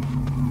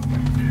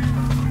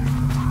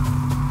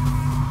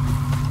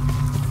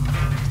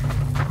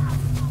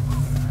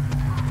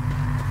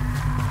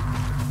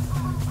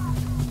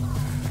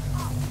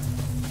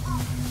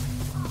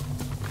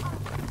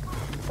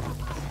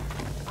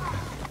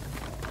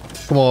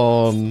 Come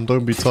on,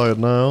 don't be tired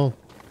now.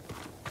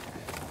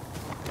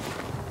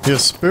 Yeah,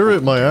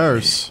 spirit my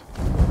arse.「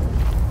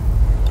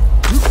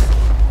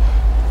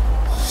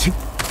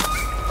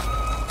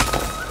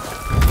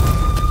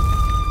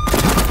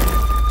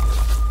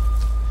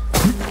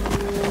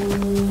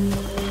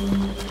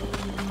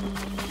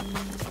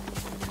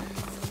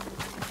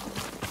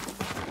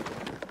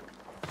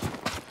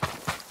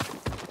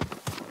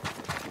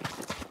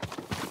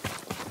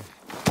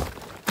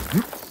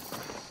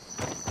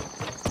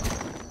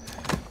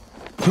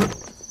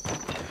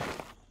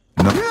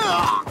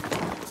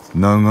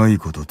長い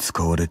こと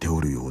使われて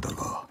おるようだ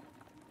が、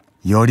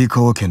槍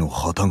川家の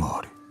旗が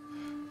ある。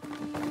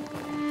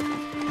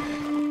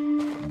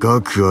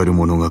学ある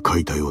者が書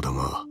いたようだ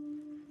が、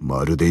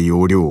まるで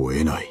要領を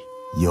得ない。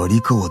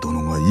槍川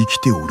殿が生き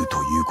ておる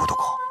ということ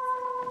か。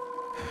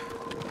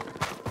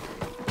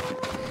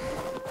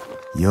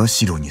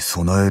社に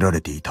備えら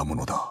れていたも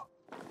のだ。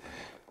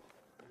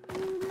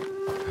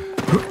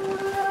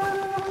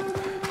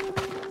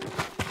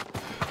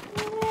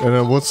And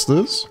then what's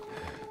this?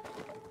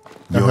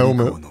 A 槍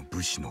helmet. 川の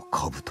武士の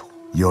兜。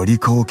槍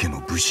川家の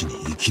武士に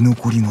生き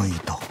残りがい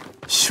た。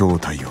正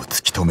体を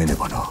突き止めね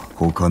ばな。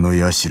他の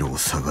社を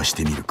探し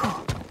てみる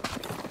か。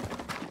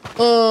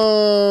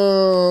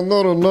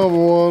Not another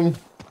one.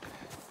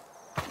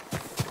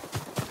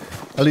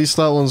 At least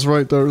that one's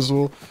right there as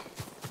well.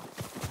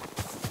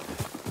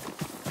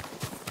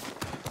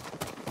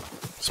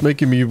 It's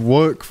making me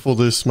work for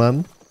this,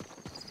 man.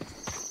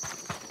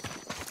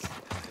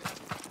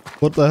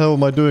 What the hell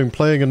am I doing?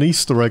 Playing an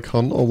Easter egg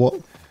hunt or what?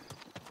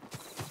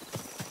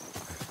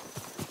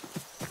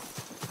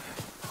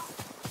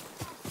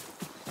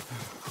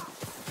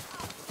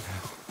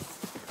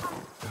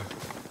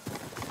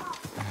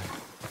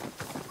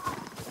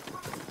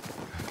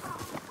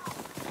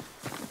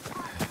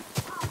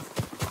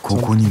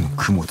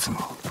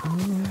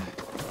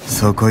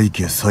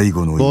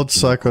 Lord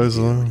Sako's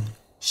there.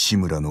 志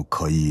村の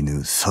飼い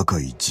犬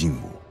酒井仁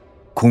を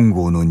金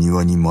剛の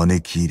庭に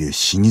招き入れ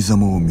死に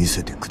様を見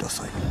せてくだ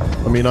さい。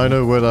 I mean, I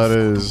know where that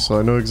is.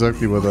 I know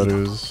exactly where that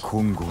is.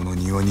 金剛の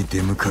庭に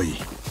出向かい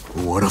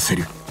終わらせ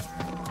る。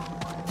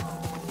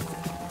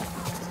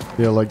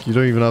 Yeah, like you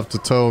don't even have to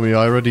tell me.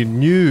 I already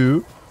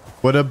knew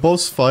where that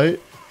boss fight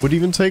would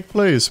even take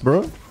place,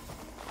 bro.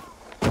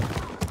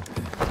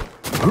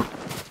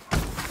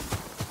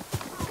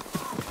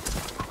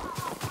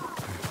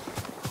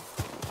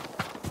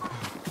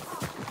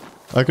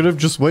 I could have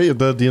just waited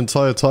there the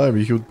entire time.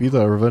 He would be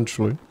there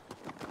eventually.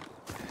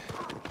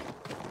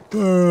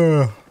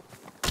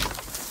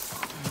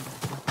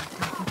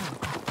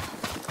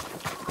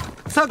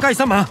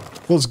 Sakai-sama.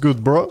 What's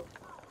good, bro?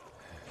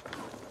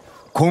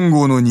 金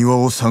剛の庭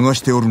を探し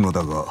ておるの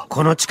だが、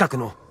この近く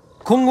の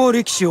金剛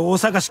力士をお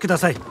探しくだ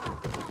さい。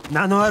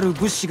名のある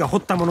仏師が掘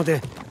ったもの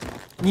で、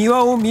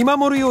庭を見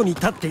守るように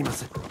立っていま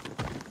す。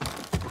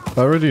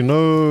I already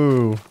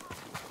know.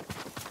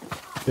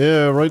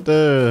 Yeah, right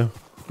there.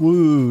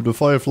 Woo, the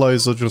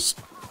fireflies are just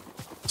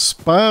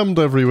spammed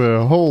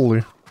everywhere.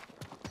 Holy.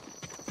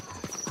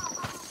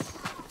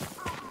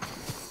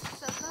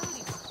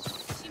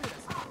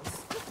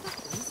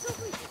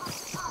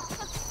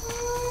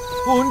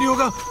 怨霊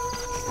が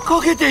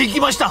かけていき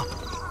ました。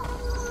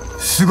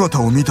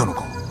姿を見たの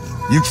か。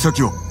行き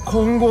先は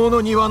金剛の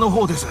庭の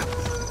方です。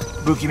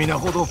不気味な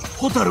ほど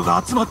ホタル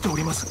が集まってお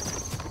ります。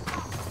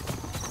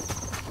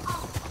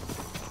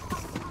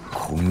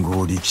金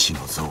剛力士の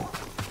像、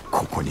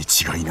ここに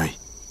違いない。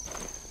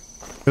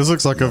This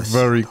looks like a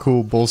very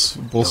cool boss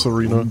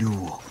arena.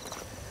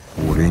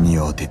 俺に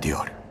当てて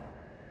ある。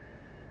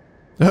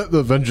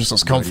The vengeance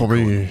has come for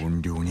me.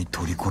 怨霊に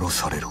取り殺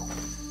されろ。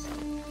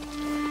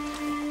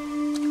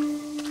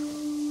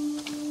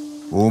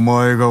お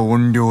前が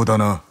怨霊だ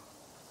な。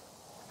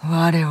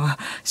我は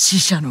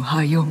死者の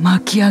灰を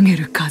巻き上げ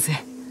る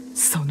風。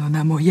その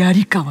名も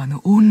槍川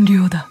の怨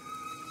霊だ。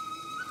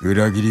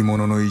裏切り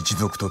者の一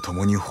族と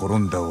共に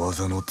滅んだ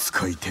技の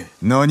使い手。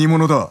何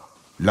者だ。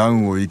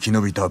乱を生き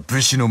延びた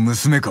武士の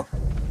娘か。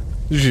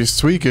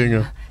She's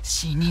tweaking.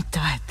 死に絶え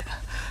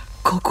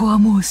た。ここは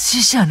もう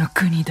死者の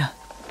国だ。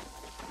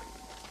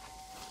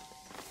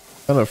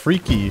Kinda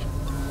freaky.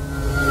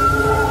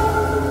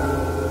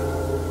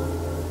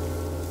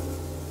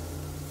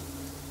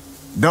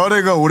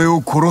 誰が俺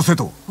を殺せ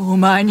と。お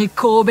前に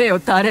神戸を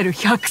垂れる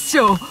百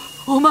姓、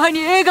お前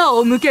に笑顔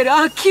を向ける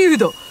秋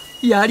人、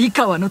槍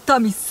川の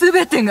民す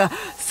べてが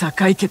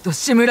坂井家と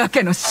志村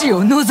家の死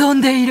を望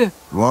んでいる。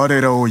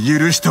我らを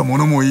許した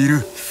者もい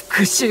る。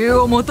復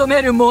讐を求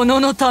める者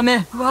のた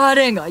め、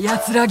我が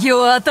安らぎ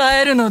を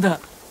与えるのだ。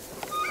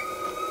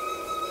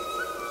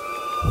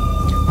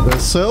Let's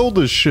sell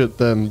this shit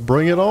then.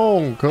 Bring it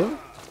on, huh?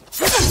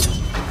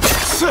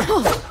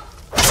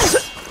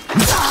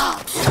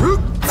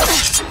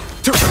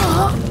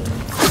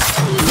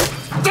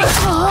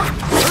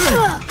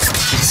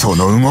 そ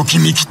の動き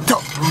見切った。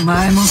お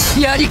前も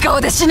槍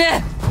川で死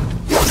ね。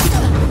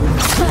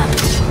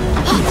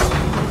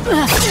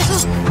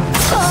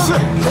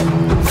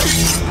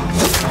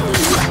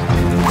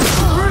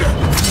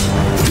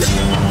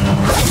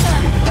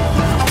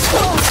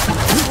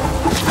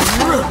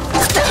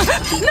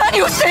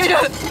何をしている。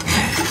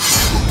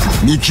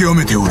見極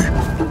めておれ。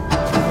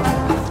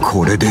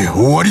これで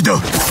終わりだ。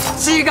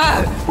違う、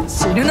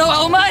死ぬの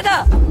はお前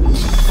だ。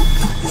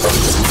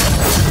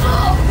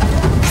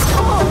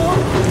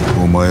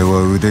お前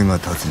は腕が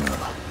立つな。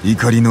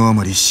怒りのあ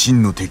まり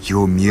真の敵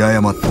を見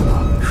誤った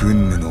な。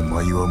憤怒の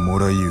舞はも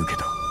らい受け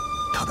た。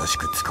正し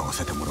く使わ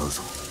せてもらう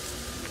ぞ。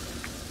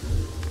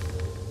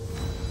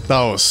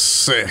That was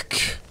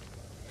sick.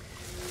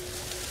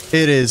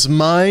 It is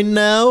mine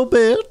now,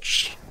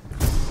 bitch.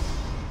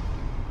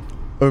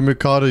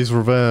 Omikade's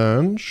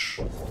Revenge.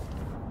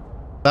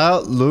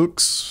 That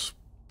looks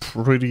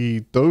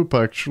pretty dope,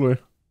 actually.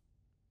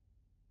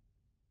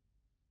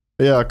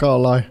 Yeah, I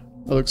can't lie.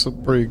 That looks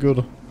pretty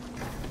good.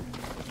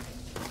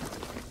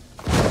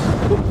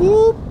 Whoop,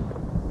 whoop.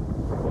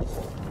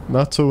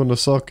 Nato and the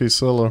sake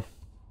seller.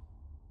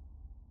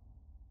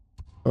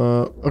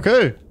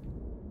 Okay.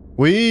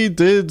 We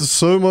did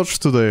so much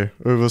today,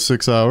 over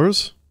 6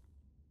 hours.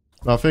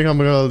 I think I'm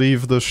gonna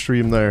leave the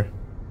stream there.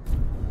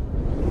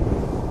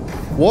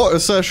 What a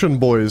session,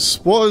 boys.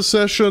 What a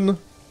session.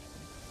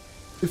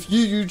 If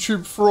you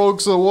YouTube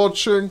frogs are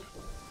watching,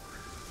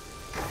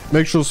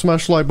 make sure to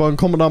smash the like button,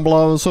 comment down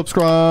below, and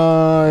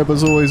subscribe.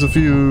 As always, a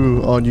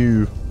few are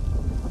new.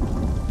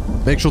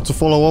 Make sure to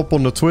follow up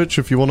on the Twitch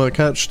if you want to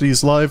catch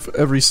these live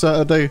every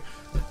Saturday,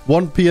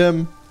 1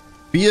 PM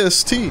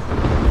BST.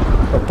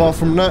 Apart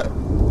from that,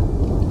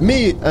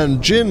 me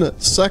and Jin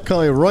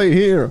Sakai right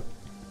here.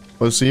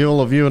 I'll see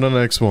all of you in the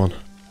next one,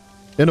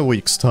 in a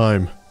week's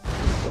time.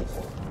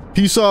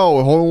 Peace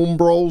out, home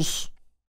bros.